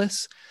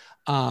ridiculous.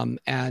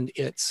 And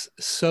it's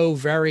so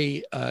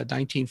very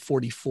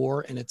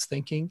 1944 in its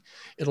thinking.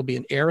 It'll be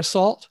an air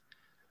assault,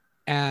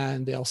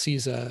 and they'll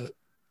seize a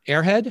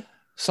airhead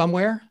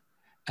somewhere,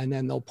 and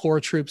then they'll pour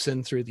troops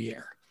in through the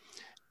air.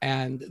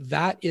 And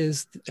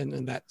that's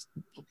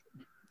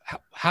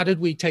how did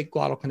we take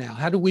Guadalcanal?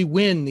 How did we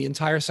win the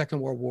entire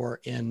Second World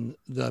War in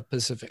the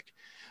Pacific?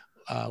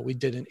 We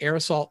did an air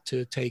assault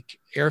to take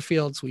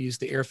airfields. We used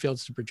the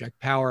airfields to project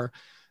power.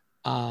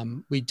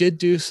 We did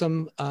do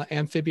some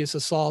amphibious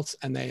assaults,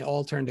 and they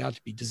all turned out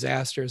to be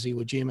disasters.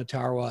 Iwo Jima,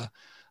 Tarawa,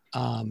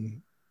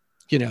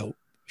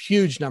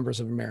 huge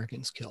numbers of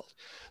Americans killed.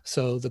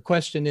 So the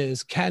question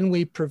is, can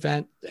we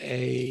prevent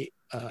a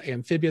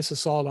amphibious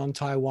assault on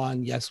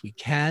Taiwan? Yes, we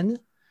can.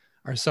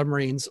 Our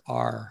submarines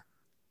are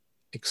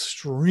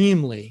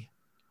extremely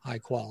high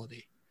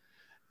quality.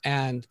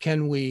 And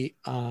can we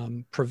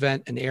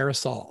prevent an air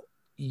assault?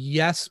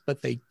 Yes,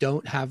 but they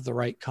don't have the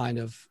right kind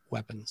of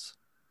weapons.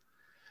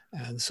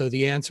 And so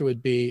the answer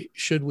would be,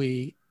 should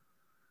we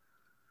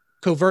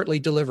covertly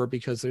deliver,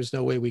 because there's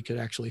no way we could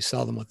actually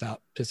sell them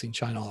without pissing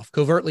China off,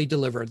 covertly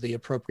deliver the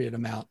appropriate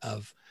amount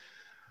of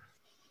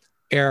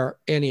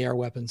anti-air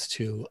weapons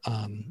to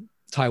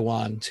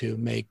Taiwan to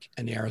make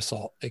an air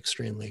assault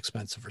extremely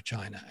expensive for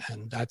China.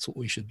 And that's what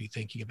we should be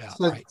thinking about.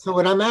 Right? So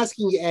what I'm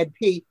asking you, Ed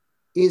P.,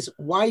 is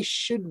why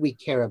should we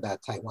care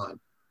about Taiwan?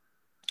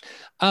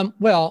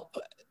 Well,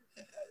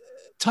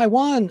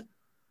 Taiwan,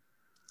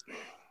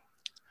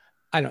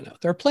 I don't know.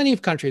 There are plenty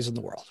of countries in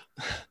the world.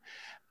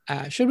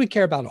 Should we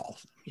care about all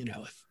of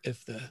them?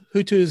 If the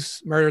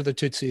Hutus murder the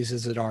Tutsis,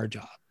 is it our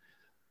job?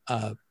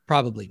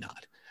 Probably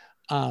not.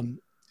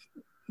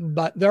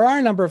 But there are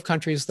a number of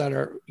countries that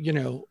are,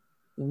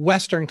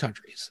 Western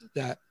countries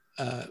that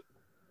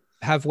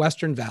have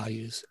Western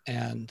values,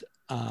 and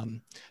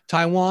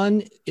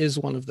Taiwan is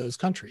one of those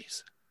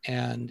countries,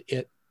 and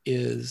it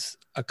is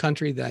a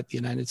country that the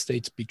United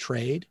States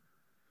betrayed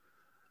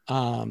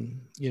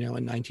in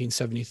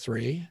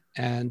 1973.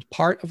 And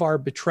part of our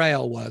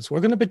betrayal was, we're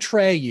going to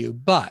betray you,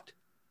 but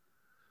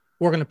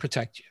we're going to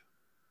protect you.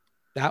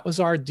 That was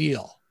our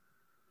deal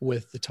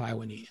with the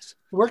Taiwanese.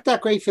 It worked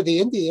out great for the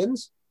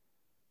Indians.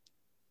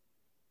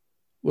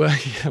 Well,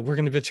 yeah, we're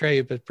going to betray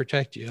you, but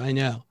protect you. I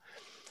know.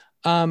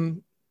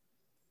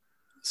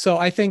 So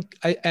I think,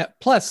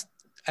 plus,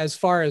 as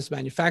far as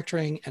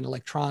manufacturing and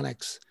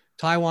electronics,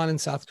 Taiwan and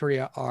South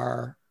Korea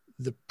are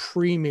the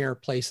premier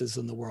places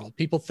in the world.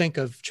 People think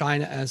of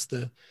China as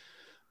the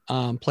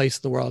place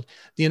in the world.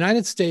 The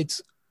United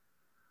States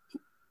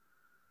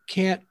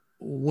can't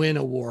win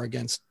a war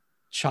against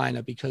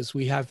China because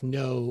we have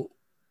no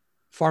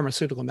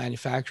pharmaceutical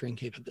manufacturing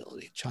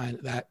capability.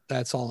 China,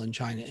 that's all in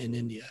China and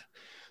India.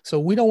 So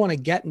we don't want to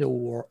get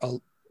into a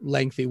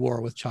lengthy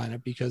war with China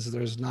because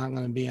there's not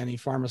going to be any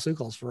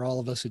pharmaceuticals for all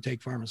of us who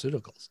take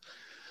pharmaceuticals.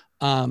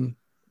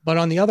 But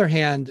on the other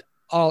hand,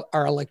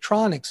 our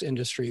electronics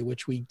industry,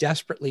 which we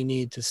desperately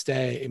need to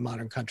stay a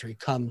modern country,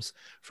 comes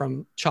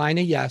from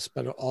China, yes,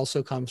 but it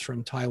also comes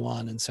from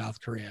Taiwan and South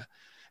Korea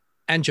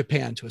and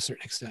Japan to a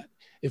certain extent.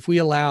 If we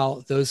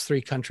allow those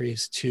three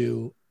countries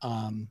to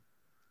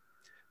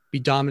be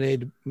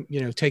dominated,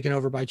 taken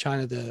over by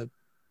China, the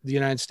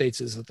United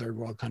States is a third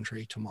world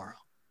country tomorrow.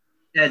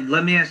 Ed,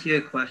 let me ask you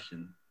a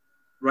question.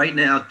 Right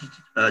now,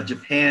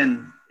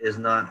 Japan is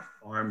not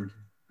armed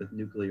with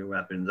nuclear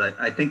weapons.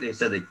 I think they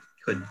said they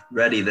could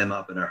ready them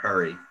up in a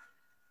hurry.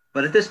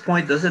 But at this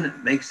point, doesn't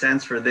it make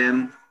sense for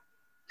them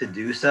to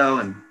do so,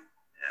 and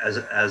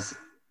as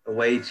a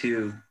way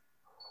to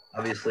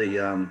obviously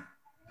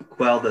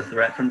quell the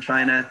threat from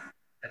China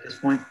at this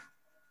point?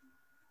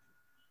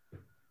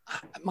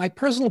 My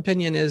personal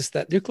opinion is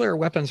that nuclear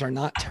weapons are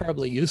not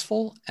terribly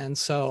useful. And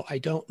so I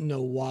don't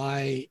know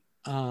why,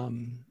 I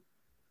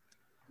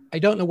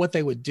don't know what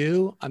they would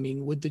do. I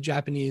mean, would the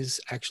Japanese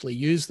actually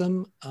use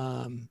them?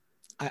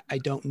 I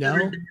don't know.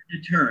 They're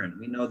a deterrent.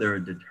 We know they're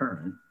a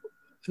deterrent.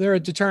 They're a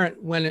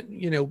deterrent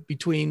when,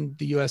 between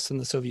the US and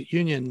the Soviet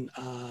Union,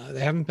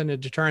 they haven't been a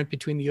deterrent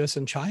between the US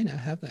and China,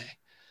 have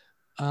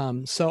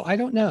they? So I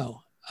don't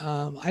know.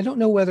 I don't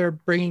know whether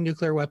bringing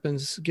nuclear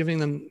weapons, giving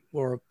them,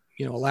 or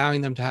allowing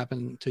them to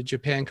happen to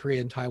Japan,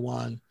 Korea, and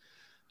Taiwan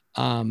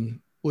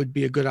would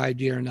be a good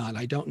idea or not.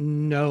 I don't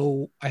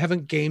know. I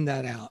haven't gamed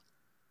that out.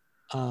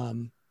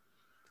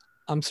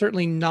 I'm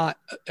certainly not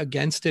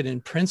against it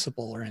in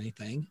principle or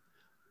anything.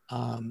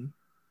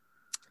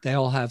 They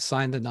all have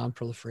signed the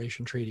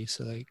non-proliferation treaty,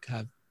 so they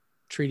have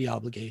treaty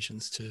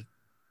obligations to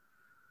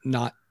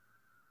not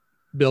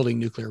building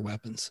nuclear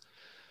weapons.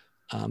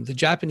 The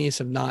Japanese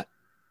have not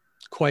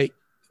quite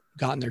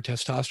gotten their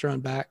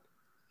testosterone back.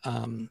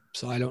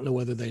 So I don't know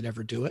whether they'd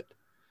ever do it.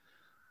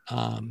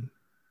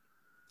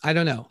 I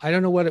don't know. I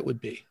don't know what it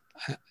would be.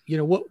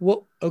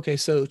 Okay,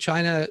 so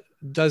China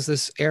does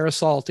this air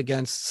assault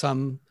against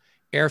some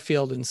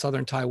airfield in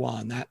southern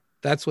Taiwan.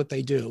 That's what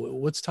they do.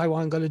 What's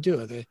Taiwan going to do?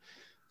 Are they're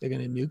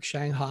going to nuke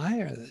Shanghai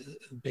or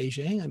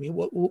Beijing? I mean,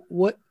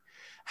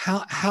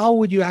 how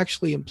would you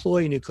actually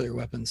employ nuclear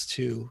weapons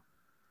to,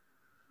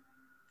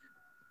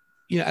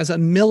 as a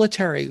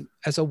military,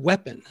 as a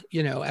weapon,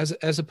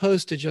 as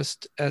opposed to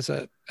just as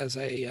a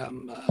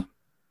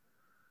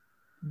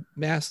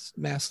mass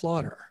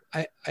slaughter?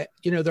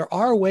 There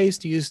are ways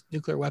to use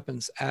nuclear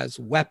weapons as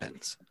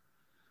weapons,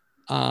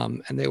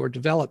 and they were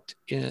developed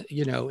in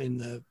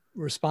the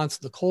response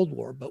to the Cold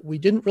War, but we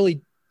didn't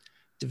really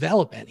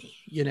develop any.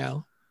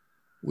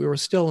 We were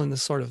still in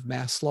this sort of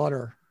mass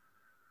slaughter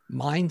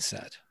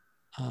mindset,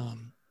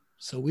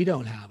 so we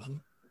don't have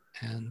them,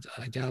 and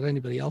I doubt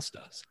anybody else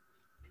does.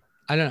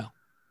 I don't know.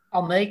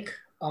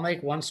 I'll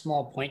make one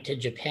small point to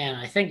Japan.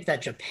 I think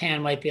that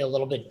Japan might be a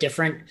little bit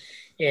different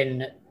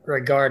in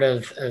regard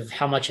of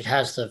how much it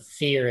has to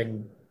fear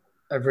and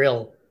a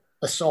real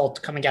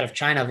assault coming out of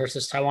China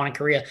versus Taiwan and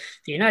Korea.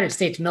 The United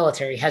States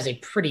military has a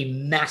pretty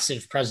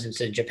massive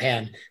presence in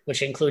Japan,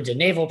 which includes a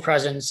naval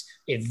presence,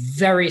 a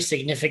very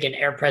significant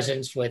air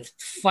presence with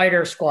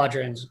fighter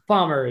squadrons,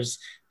 bombers,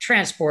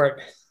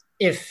 transport.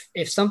 If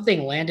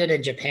something landed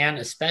in Japan,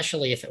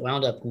 especially if it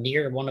wound up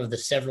near one of the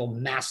several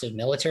massive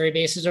military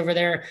bases over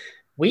there,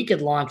 we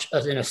could launch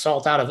an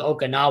assault out of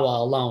Okinawa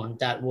alone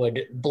that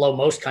would blow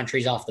most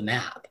countries off the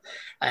map.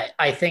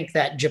 I think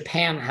that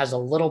Japan has a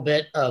little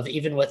bit of,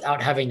 even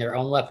without having their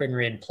own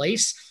weaponry in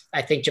place,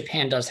 I think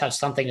Japan does have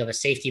something of a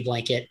safety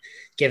blanket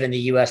given the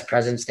US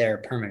presence there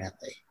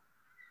permanently.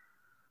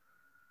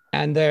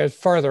 And they're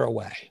further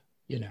away,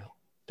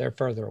 they're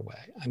further away.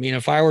 I mean,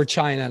 if I were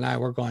China and I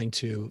were going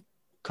to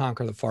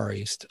conquer the Far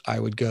East, I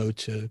would go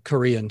to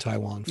Korea and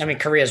Taiwan. I mean,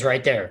 Korea's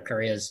right there.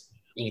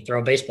 You can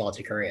throw a baseball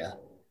to Korea.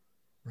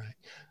 Right.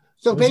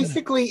 So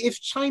basically, if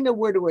China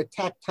were to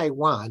attack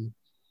Taiwan,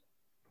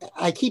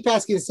 I keep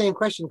asking the same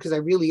question because I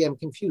really am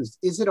confused.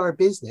 Is it our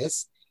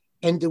business?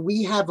 And do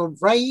we have a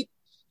right,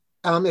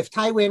 if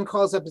Taiwan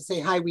calls up and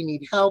say, hi, we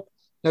need help?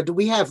 Now, do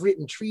we have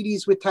written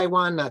treaties with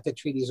Taiwan? Not that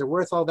treaties are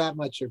worth all that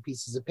much, or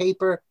pieces of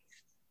paper.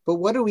 But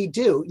what do we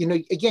do?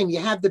 Again, you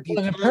have the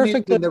Buchanan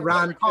and the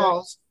Ron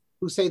Pauls.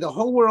 who say the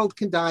whole world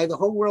can die, the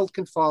whole world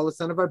can fall, it's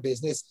none of our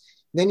business.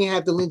 Then you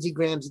have the Lindsey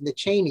Grahams and the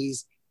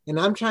Cheneys, and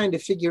I'm trying to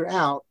figure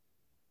out,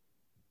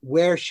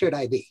 where should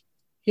I be?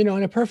 You know,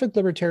 in a perfect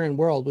libertarian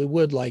world, we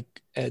would, like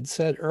Ed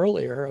said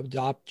earlier,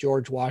 adopt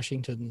George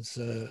Washington's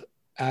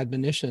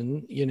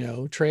admonition, you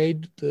know,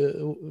 trade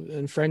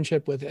in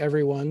friendship with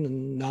everyone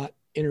and not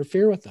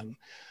interfere with them.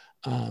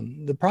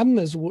 The problem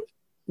is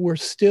we're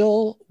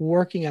still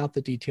working out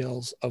the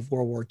details of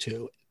World War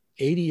II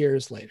 80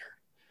 years later,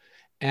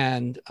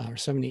 and or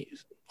 70,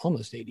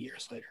 almost 80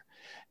 years later.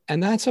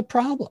 And that's a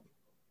problem.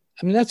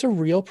 I mean, that's a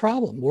real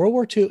problem. World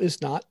War II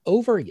is not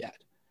over yet.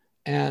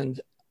 And,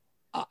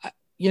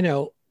 you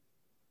know,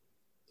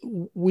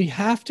 we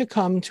have to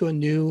come to a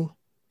new,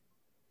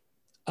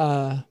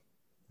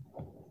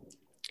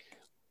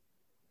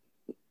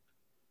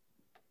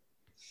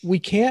 we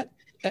can't,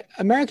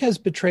 America has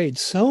betrayed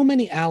so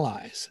many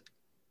allies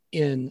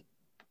in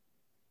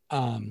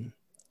the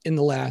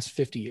last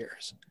 50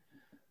 years.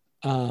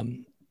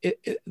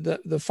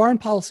 The foreign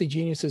policy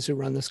geniuses who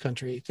run this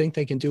country think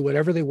they can do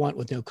whatever they want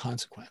with no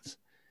consequence.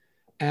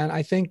 And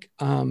I think,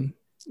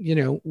 you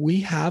know,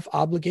 we have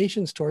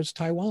obligations towards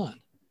Taiwan.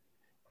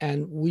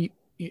 And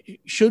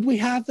should we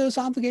have those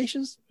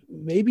obligations?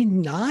 Maybe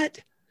not.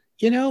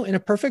 You know, in a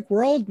perfect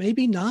world,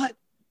 maybe not,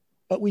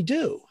 but we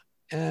do.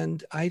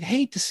 And I'd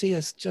hate to see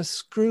us just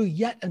screw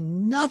yet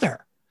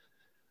another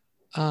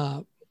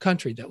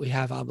country that we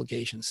have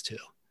obligations to.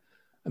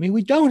 I mean,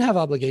 we don't have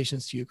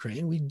obligations to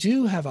Ukraine. We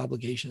do have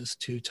obligations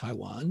to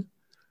Taiwan.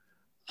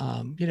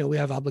 You know, we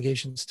have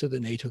obligations to the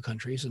NATO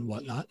countries and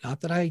whatnot.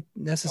 Not that I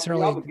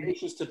necessarily... Well, the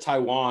obligations to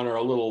Taiwan are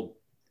a little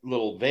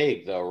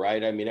vague, though,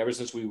 right? I mean, ever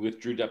since we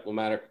withdrew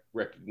diplomatic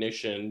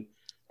recognition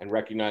and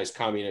recognized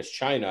communist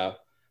China,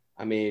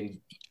 I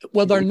mean...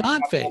 Well, they're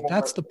not vague.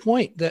 That's the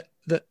point, that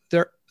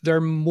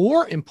they're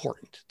more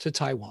important to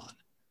Taiwan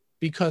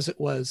because it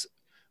was,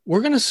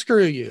 we're going to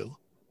screw you,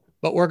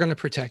 but we're going to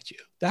protect you.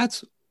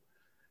 That's...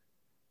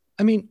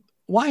 I mean,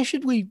 why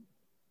should we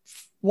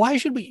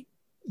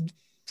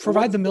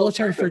provide the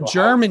military for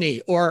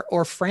Germany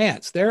or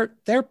France?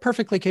 They're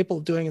perfectly capable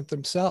of doing it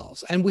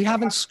themselves, and we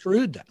haven't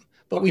screwed them.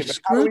 But we've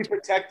screwed. How do we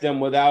protect them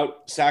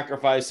without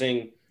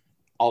sacrificing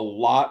a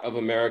lot of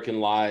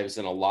American lives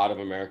and a lot of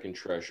American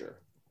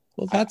treasure?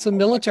 Well, that's a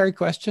military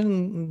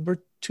question. We're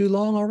too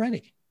long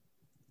already.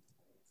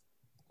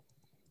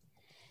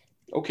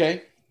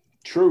 Okay,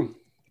 true,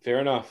 fair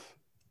enough.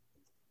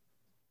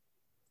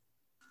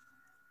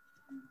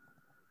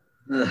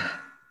 I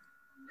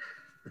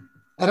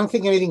don't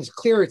think anything's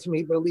clearer to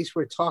me, but at least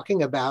we're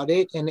talking about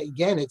it. And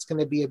again, it's going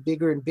to be a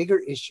bigger and bigger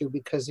issue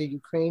because of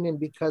Ukraine and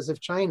because of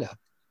China.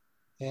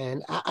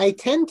 And I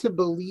tend to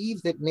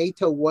believe that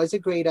NATO was a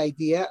great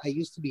idea. I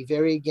used to be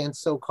very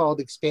against so-called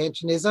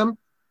expansionism,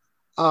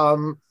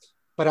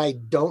 but I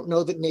don't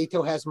know that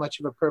NATO has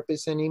much of a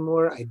purpose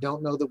anymore. I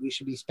don't know that we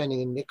should be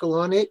spending a nickel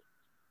on it.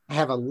 I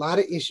have a lot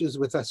of issues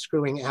with us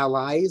screwing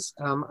allies.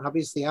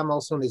 Obviously, I'm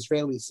also an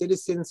Israeli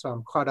citizen, so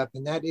I'm caught up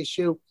in that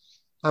issue.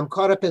 I'm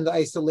caught up in the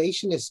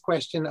isolationist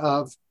question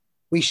of,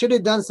 we should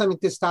have done something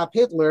to stop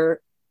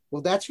Hitler.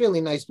 Well, that's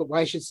really nice, but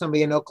why should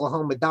somebody in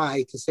Oklahoma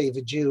die to save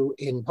a Jew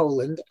in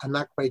Poland? I'm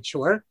not quite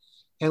sure.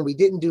 And we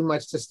didn't do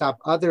much to stop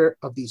other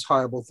of these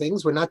horrible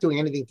things. We're not doing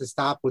anything to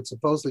stop what's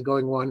supposedly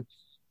going on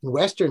in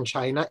Western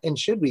China, and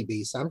should we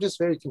be? So I'm just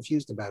very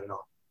confused about it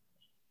all.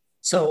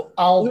 So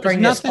I'll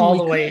bring this all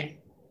the way.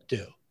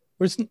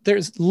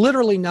 There's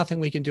literally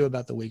nothing we can do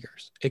about the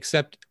Uyghurs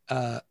except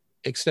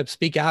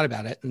speak out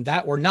about it, and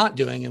that we're not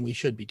doing, and we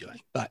should be doing.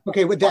 But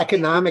okay, with the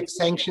economic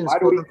sanctions,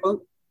 quote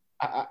unquote.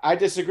 I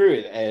disagree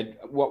with Ed.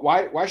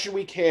 Why should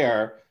we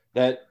care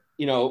that,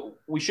 you know,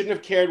 we shouldn't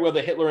have cared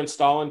whether Hitler and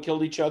Stalin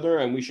killed each other,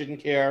 and we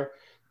shouldn't care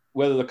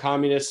whether the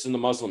communists and the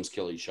Muslims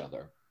kill each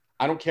other.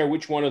 I don't care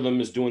which one of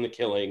them is doing the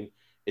killing.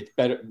 It's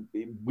better.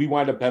 We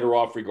wind up better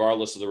off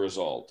regardless of the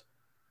result.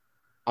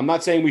 I'm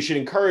not saying we should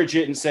encourage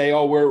it and say,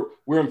 oh,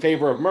 we're in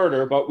favor of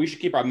murder, but we should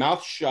keep our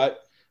mouths shut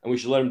and we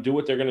should let them do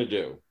what they're going to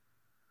do.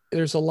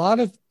 There's a lot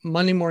of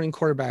Monday morning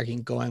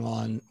quarterbacking going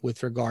on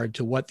with regard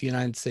to what the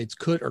United States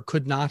could or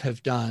could not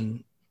have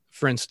done,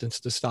 for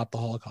instance, to stop the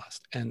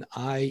Holocaust. And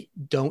I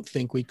don't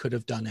think we could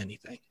have done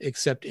anything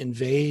except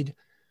invade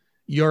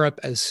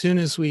Europe as soon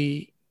as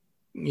we,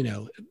 you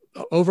know,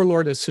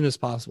 overlord as soon as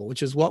possible,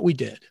 which is what we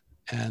did.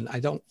 And I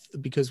don't,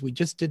 because we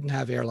just didn't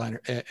have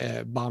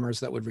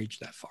bombers that would reach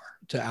that far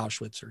to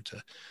Auschwitz or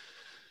to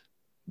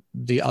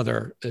the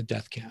other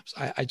death camps.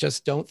 I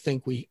just don't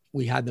think we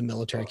had the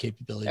military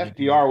capability.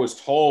 FDR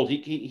was told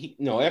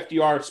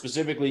FDR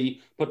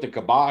specifically put the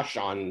kibosh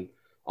on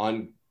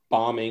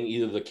bombing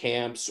either the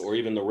camps or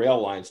even the rail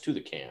lines to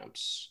the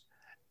camps.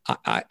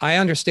 I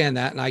understand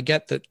that, and I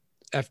get that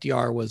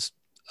FDR was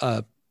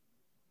a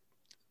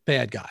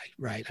bad guy,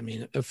 right? I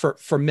mean,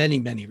 for many,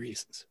 many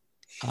reasons.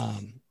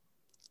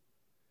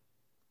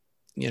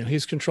 You know,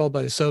 he's controlled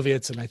by the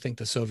Soviets, and I think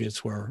the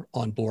Soviets were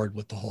on board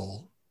with the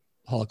whole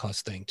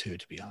Holocaust thing too,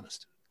 to be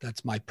honest.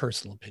 That's my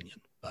personal opinion.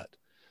 But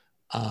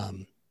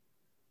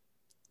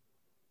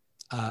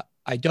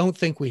I don't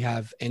think we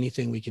have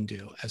anything we can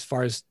do as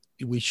far as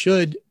we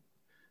should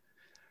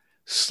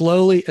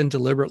slowly and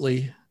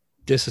deliberately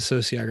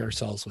disassociate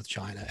ourselves with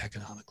China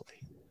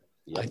economically.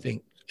 Yep. I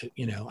think,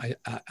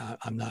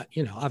 I'm not,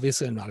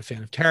 obviously I'm not a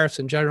fan of tariffs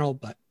in general,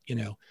 but,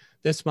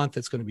 this month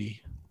it's going to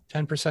be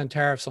 10%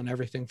 tariffs on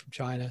everything from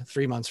China.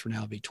 3 months from now,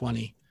 it'll be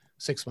 20.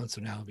 6 months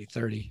from now, it'll be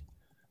 30.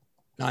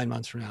 9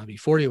 months from now, it'll be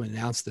 40. We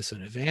announced this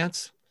in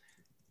advance.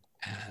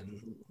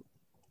 And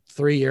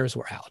 3 years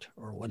we're out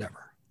or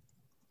whatever.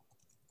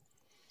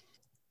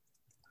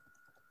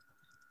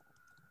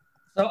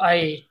 So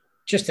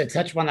just to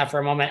touch on that for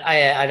a moment,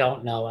 I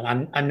don't know.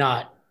 And I'm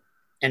not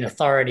an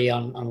authority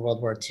on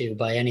World War II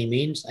by any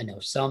means. I know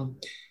some.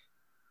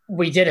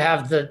 We did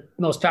have the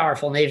most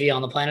powerful Navy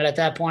on the planet at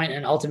that point.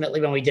 And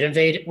ultimately, when we did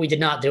invade, we did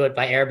not do it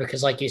by air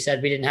because, like you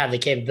said, we didn't have the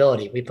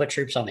capability. We put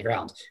troops on the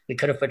ground. We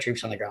could have put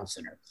troops on the ground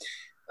sooner.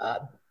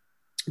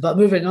 But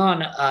moving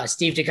on,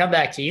 Steve, to come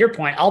back to your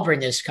point, I'll bring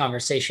this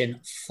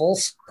conversation full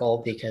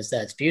circle because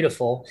that's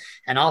beautiful.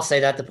 And I'll say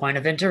that the point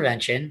of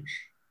intervention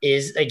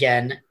is,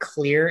 again,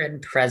 clear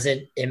and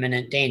present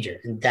imminent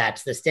danger. And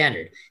that's the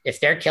standard. If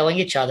they're killing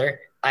each other,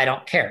 I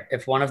don't care.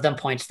 If one of them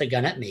points the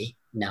gun at me,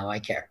 now I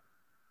care.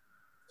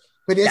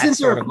 But isn't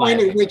there a point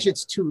at which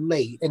it's too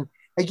late? And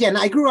again,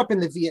 I grew up in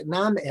the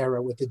Vietnam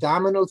era with the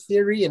domino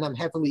theory, and I'm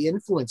heavily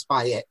influenced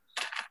by it.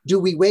 Do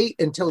we wait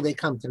until they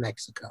come to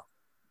Mexico?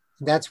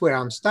 That's where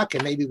I'm stuck,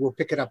 and maybe we'll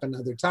pick it up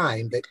another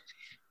time. But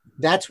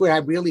that's where I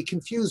really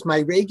confused. My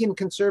Reagan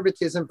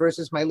conservatism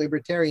versus my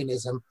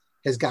libertarianism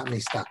has got me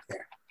stuck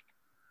there.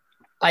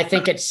 I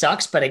think it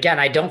sucks, but again,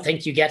 I don't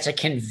think you get to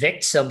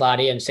convict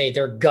somebody and say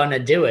they're gonna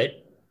do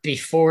it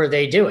before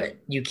they do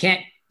it. You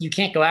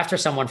can't go after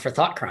someone for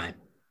thought crime.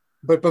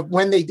 But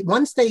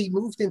once they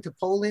moved into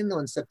Poland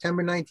on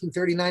September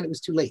 1939, it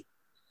was too late.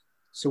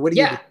 So what do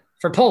you do?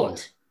 For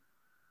Poland.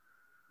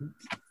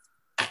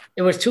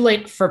 It was too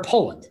late for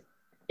Poland.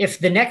 If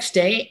the next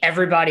day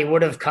everybody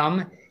would have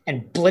come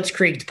and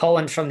blitzkrieged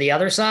Poland from the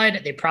other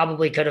side, they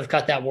probably could have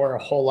cut that war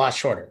a whole lot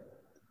shorter.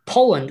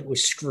 Poland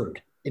was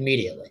screwed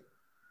immediately.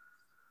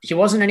 He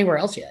wasn't anywhere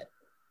else yet.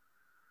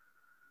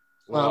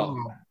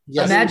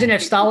 Yes. Imagine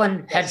if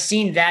Stalin had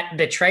seen that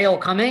betrayal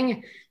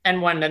coming,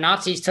 and when the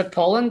Nazis took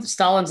Poland,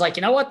 Stalin's like,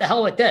 you know what, the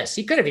hell with this.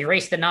 He could have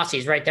erased the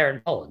Nazis right there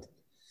in Poland.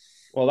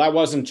 Well, that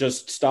wasn't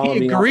just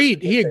Stalin.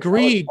 He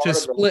agreed to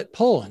split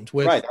Poland.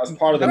 Right, that was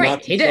part of the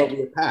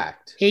Nazi-Soviet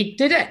pact. He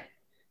did it.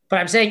 But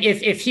I'm saying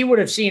if he would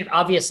have seen,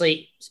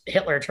 obviously,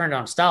 Hitler turned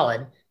on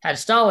Stalin. Had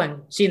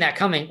Stalin seen that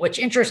coming, which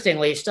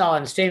interestingly,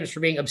 Stalin's famous for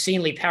being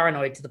obscenely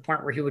paranoid to the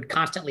point where he would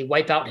constantly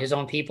wipe out his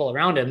own people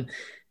around him.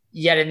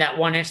 Yet in that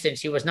one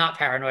instance, he was not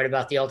paranoid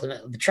about the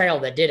ultimate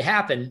betrayal that did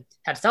happen.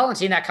 Had Stalin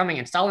seen that coming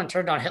and Stalin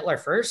turned on Hitler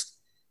first,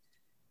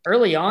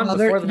 early on,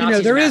 before the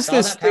Nazis there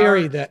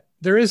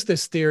is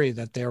this theory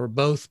that they were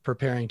both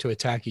preparing to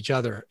attack each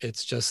other.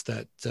 It's just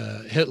that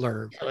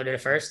Hitler did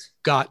it first.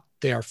 Got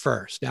there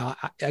first. Now,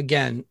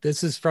 again,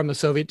 this is from a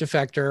Soviet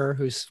defector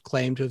who's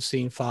claimed to have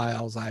seen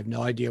files. I have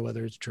no idea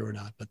whether it's true or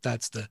not, but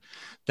that's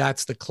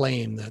the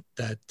claim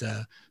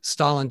that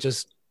Stalin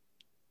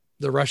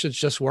the Russians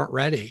just weren't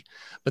ready,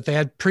 but they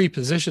had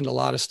pre-positioned a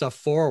lot of stuff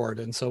forward.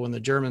 And so when the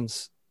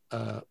Germans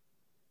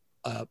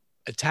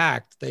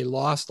attacked, they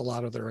lost a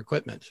lot of their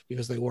equipment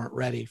because they weren't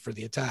ready for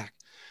the attack.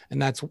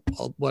 And that's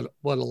what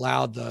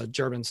allowed the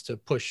Germans to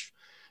push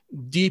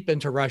deep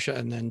into Russia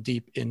and then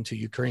deep into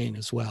Ukraine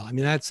as well. I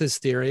mean, that's his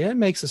theory. It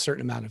makes a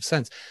certain amount of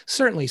sense.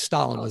 Certainly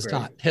Stalin was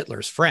not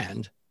Hitler's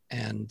friend.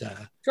 And,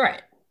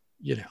 right.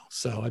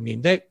 So, I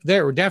mean,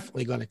 they were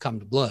definitely going to come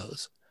to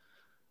blows.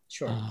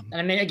 Sure. And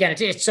I mean, again,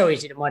 it's so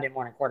easy to Monday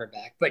morning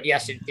quarterback. But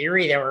yes, in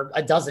theory, there were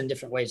a dozen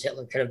different ways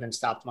Hitler could have been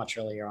stopped much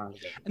earlier on in the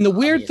game. And the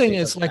weird thing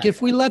is, like,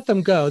 if we let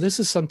them go,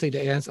 this is something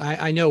to answer.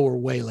 I know we're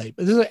way late,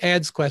 but this is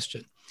Ed's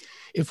question.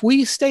 If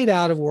we stayed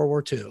out of World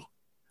War II,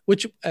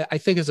 which I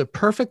think is a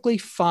perfectly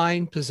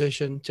fine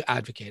position to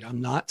advocate.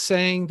 I'm not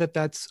saying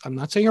I'm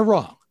not saying you're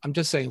wrong. I'm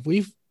just saying if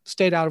we've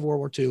stayed out of World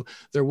War II,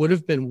 there would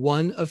have been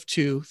one of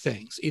two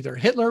things. Either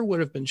Hitler would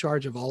have been in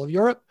charge of all of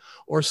Europe,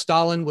 or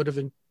Stalin would have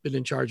been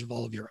in charge of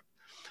all of Europe,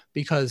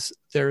 because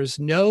there is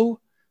no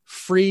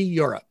free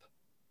Europe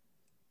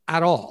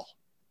at all.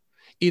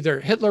 Either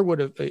Hitler would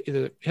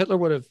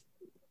have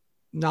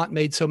not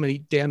made so many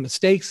damn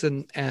mistakes,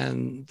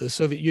 and the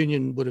Soviet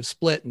Union would have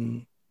split,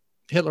 and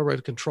Hitler would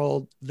have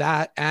controlled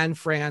that and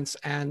France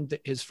and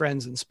his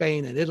friends in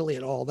Spain and Italy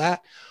and all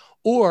that,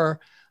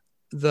 or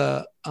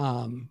the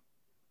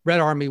Red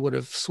Army would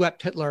have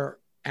swept Hitler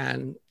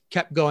and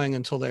kept going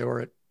until they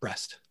were at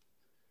Brest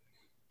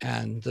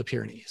and the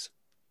Pyrenees.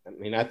 I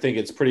mean, I think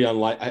it's pretty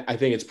I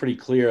think it's pretty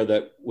clear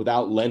that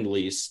without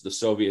Lend-Lease, the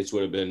Soviets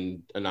would have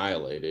been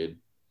annihilated.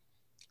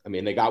 I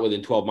mean, they got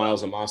within 12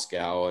 miles of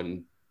Moscow,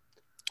 and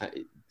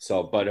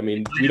but I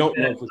mean, we don't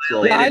know for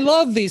sure. I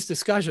love these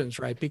discussions,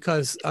 right?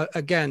 Because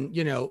again,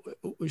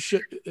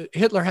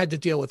 Hitler had to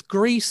deal with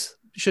Greece.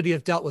 Should he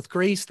have dealt with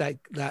Greece? That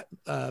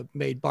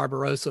made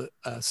Barbarossa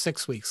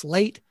 6 weeks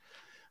late.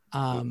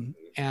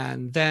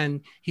 And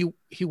then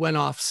he went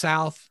off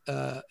south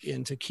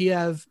into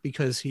Kiev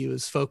because he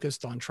was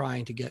focused on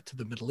trying to get to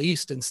the Middle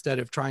East instead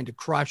of trying to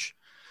crush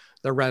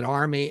the Red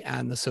Army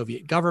and the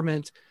Soviet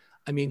government.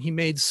 I mean, he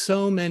made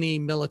so many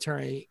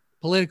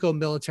political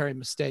military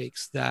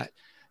mistakes that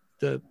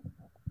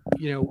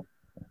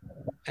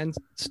and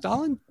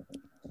Stalin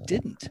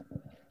didn't.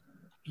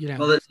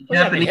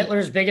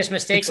 Hitler's biggest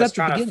mistake was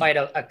trying to fight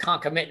a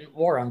concomitant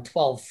war on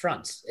 12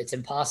 fronts. It's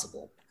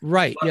impossible.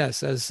 Right.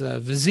 Yes. As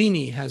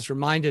Vizzini has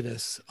reminded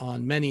us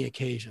on many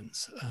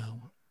occasions.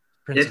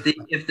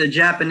 If the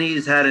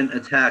Japanese hadn't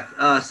attacked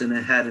us and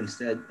it had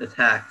instead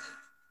attacked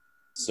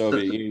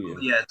Soviet Union,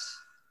 yes,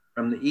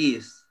 from the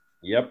east,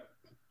 yep,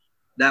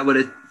 that would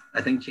have,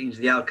 I think, changed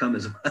the outcome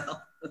as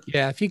well.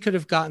 Yeah, if he could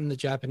have gotten the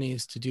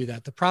Japanese to do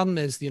that. The problem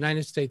is the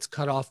United States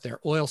cut off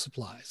their oil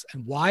supplies.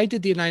 And why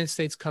did the United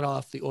States cut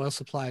off the oil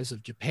supplies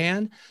of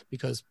Japan?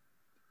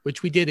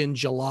 Which we did in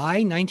July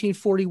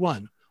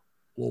 1941.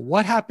 Well,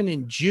 what happened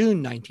in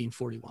June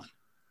 1941?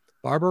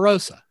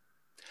 Barbarossa.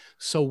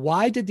 So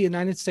why did the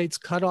United States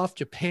cut off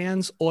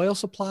Japan's oil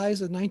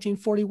supplies in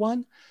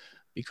 1941?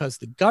 Because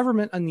the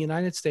government in the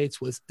United States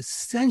was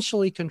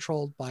essentially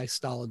controlled by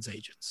Stalin's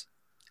agents.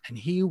 And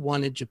he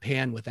wanted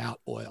Japan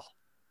without oil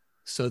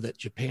so that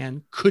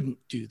Japan couldn't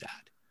do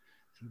that.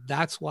 And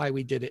that's why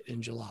we did it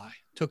in July.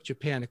 It took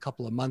Japan a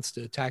couple of months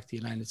to attack the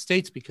United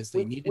States because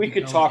they needed. We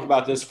could talk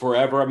about this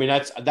forever. I mean,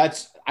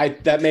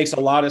 that makes a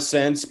lot of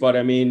sense. But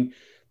I mean,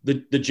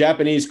 the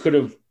Japanese could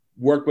have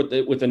worked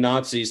with the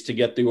Nazis to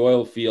get the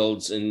oil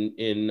fields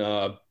in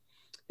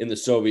the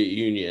Soviet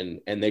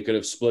Union, and they could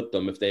have split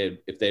them if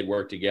they'd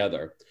worked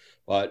together.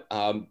 But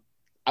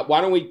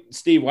why don't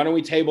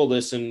we table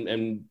this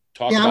and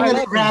talk about it? I'm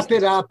going to wrap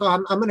it up.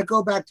 I'm going to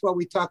go back to what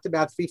we talked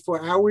about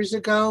 3-4 hours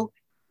ago,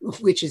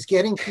 which is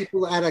getting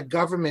people out of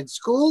government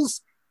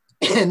schools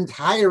and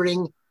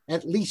hiring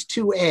at least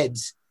 2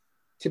 eds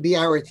to be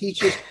our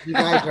teachers. You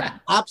guys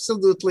are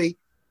absolutely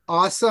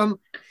awesome.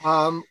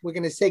 We're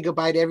going to say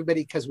goodbye to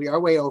everybody because we are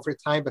way over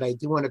time, but I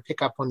do want to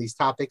pick up on these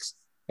topics.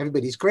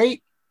 Everybody's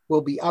great.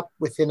 We'll be up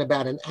within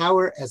about an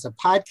hour as a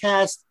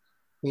podcast.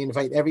 We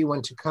invite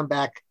everyone to come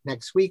back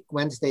next week,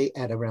 Wednesday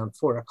at around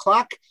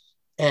 4:00,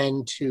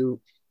 and to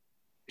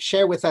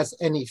share with us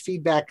any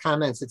feedback,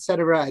 comments,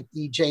 etc. at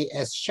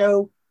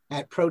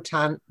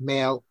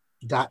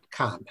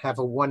ejsshow@protonmail.com. Have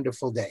a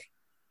wonderful day.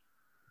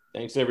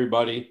 Thanks,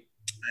 everybody.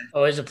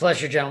 Always a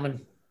pleasure,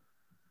 gentlemen.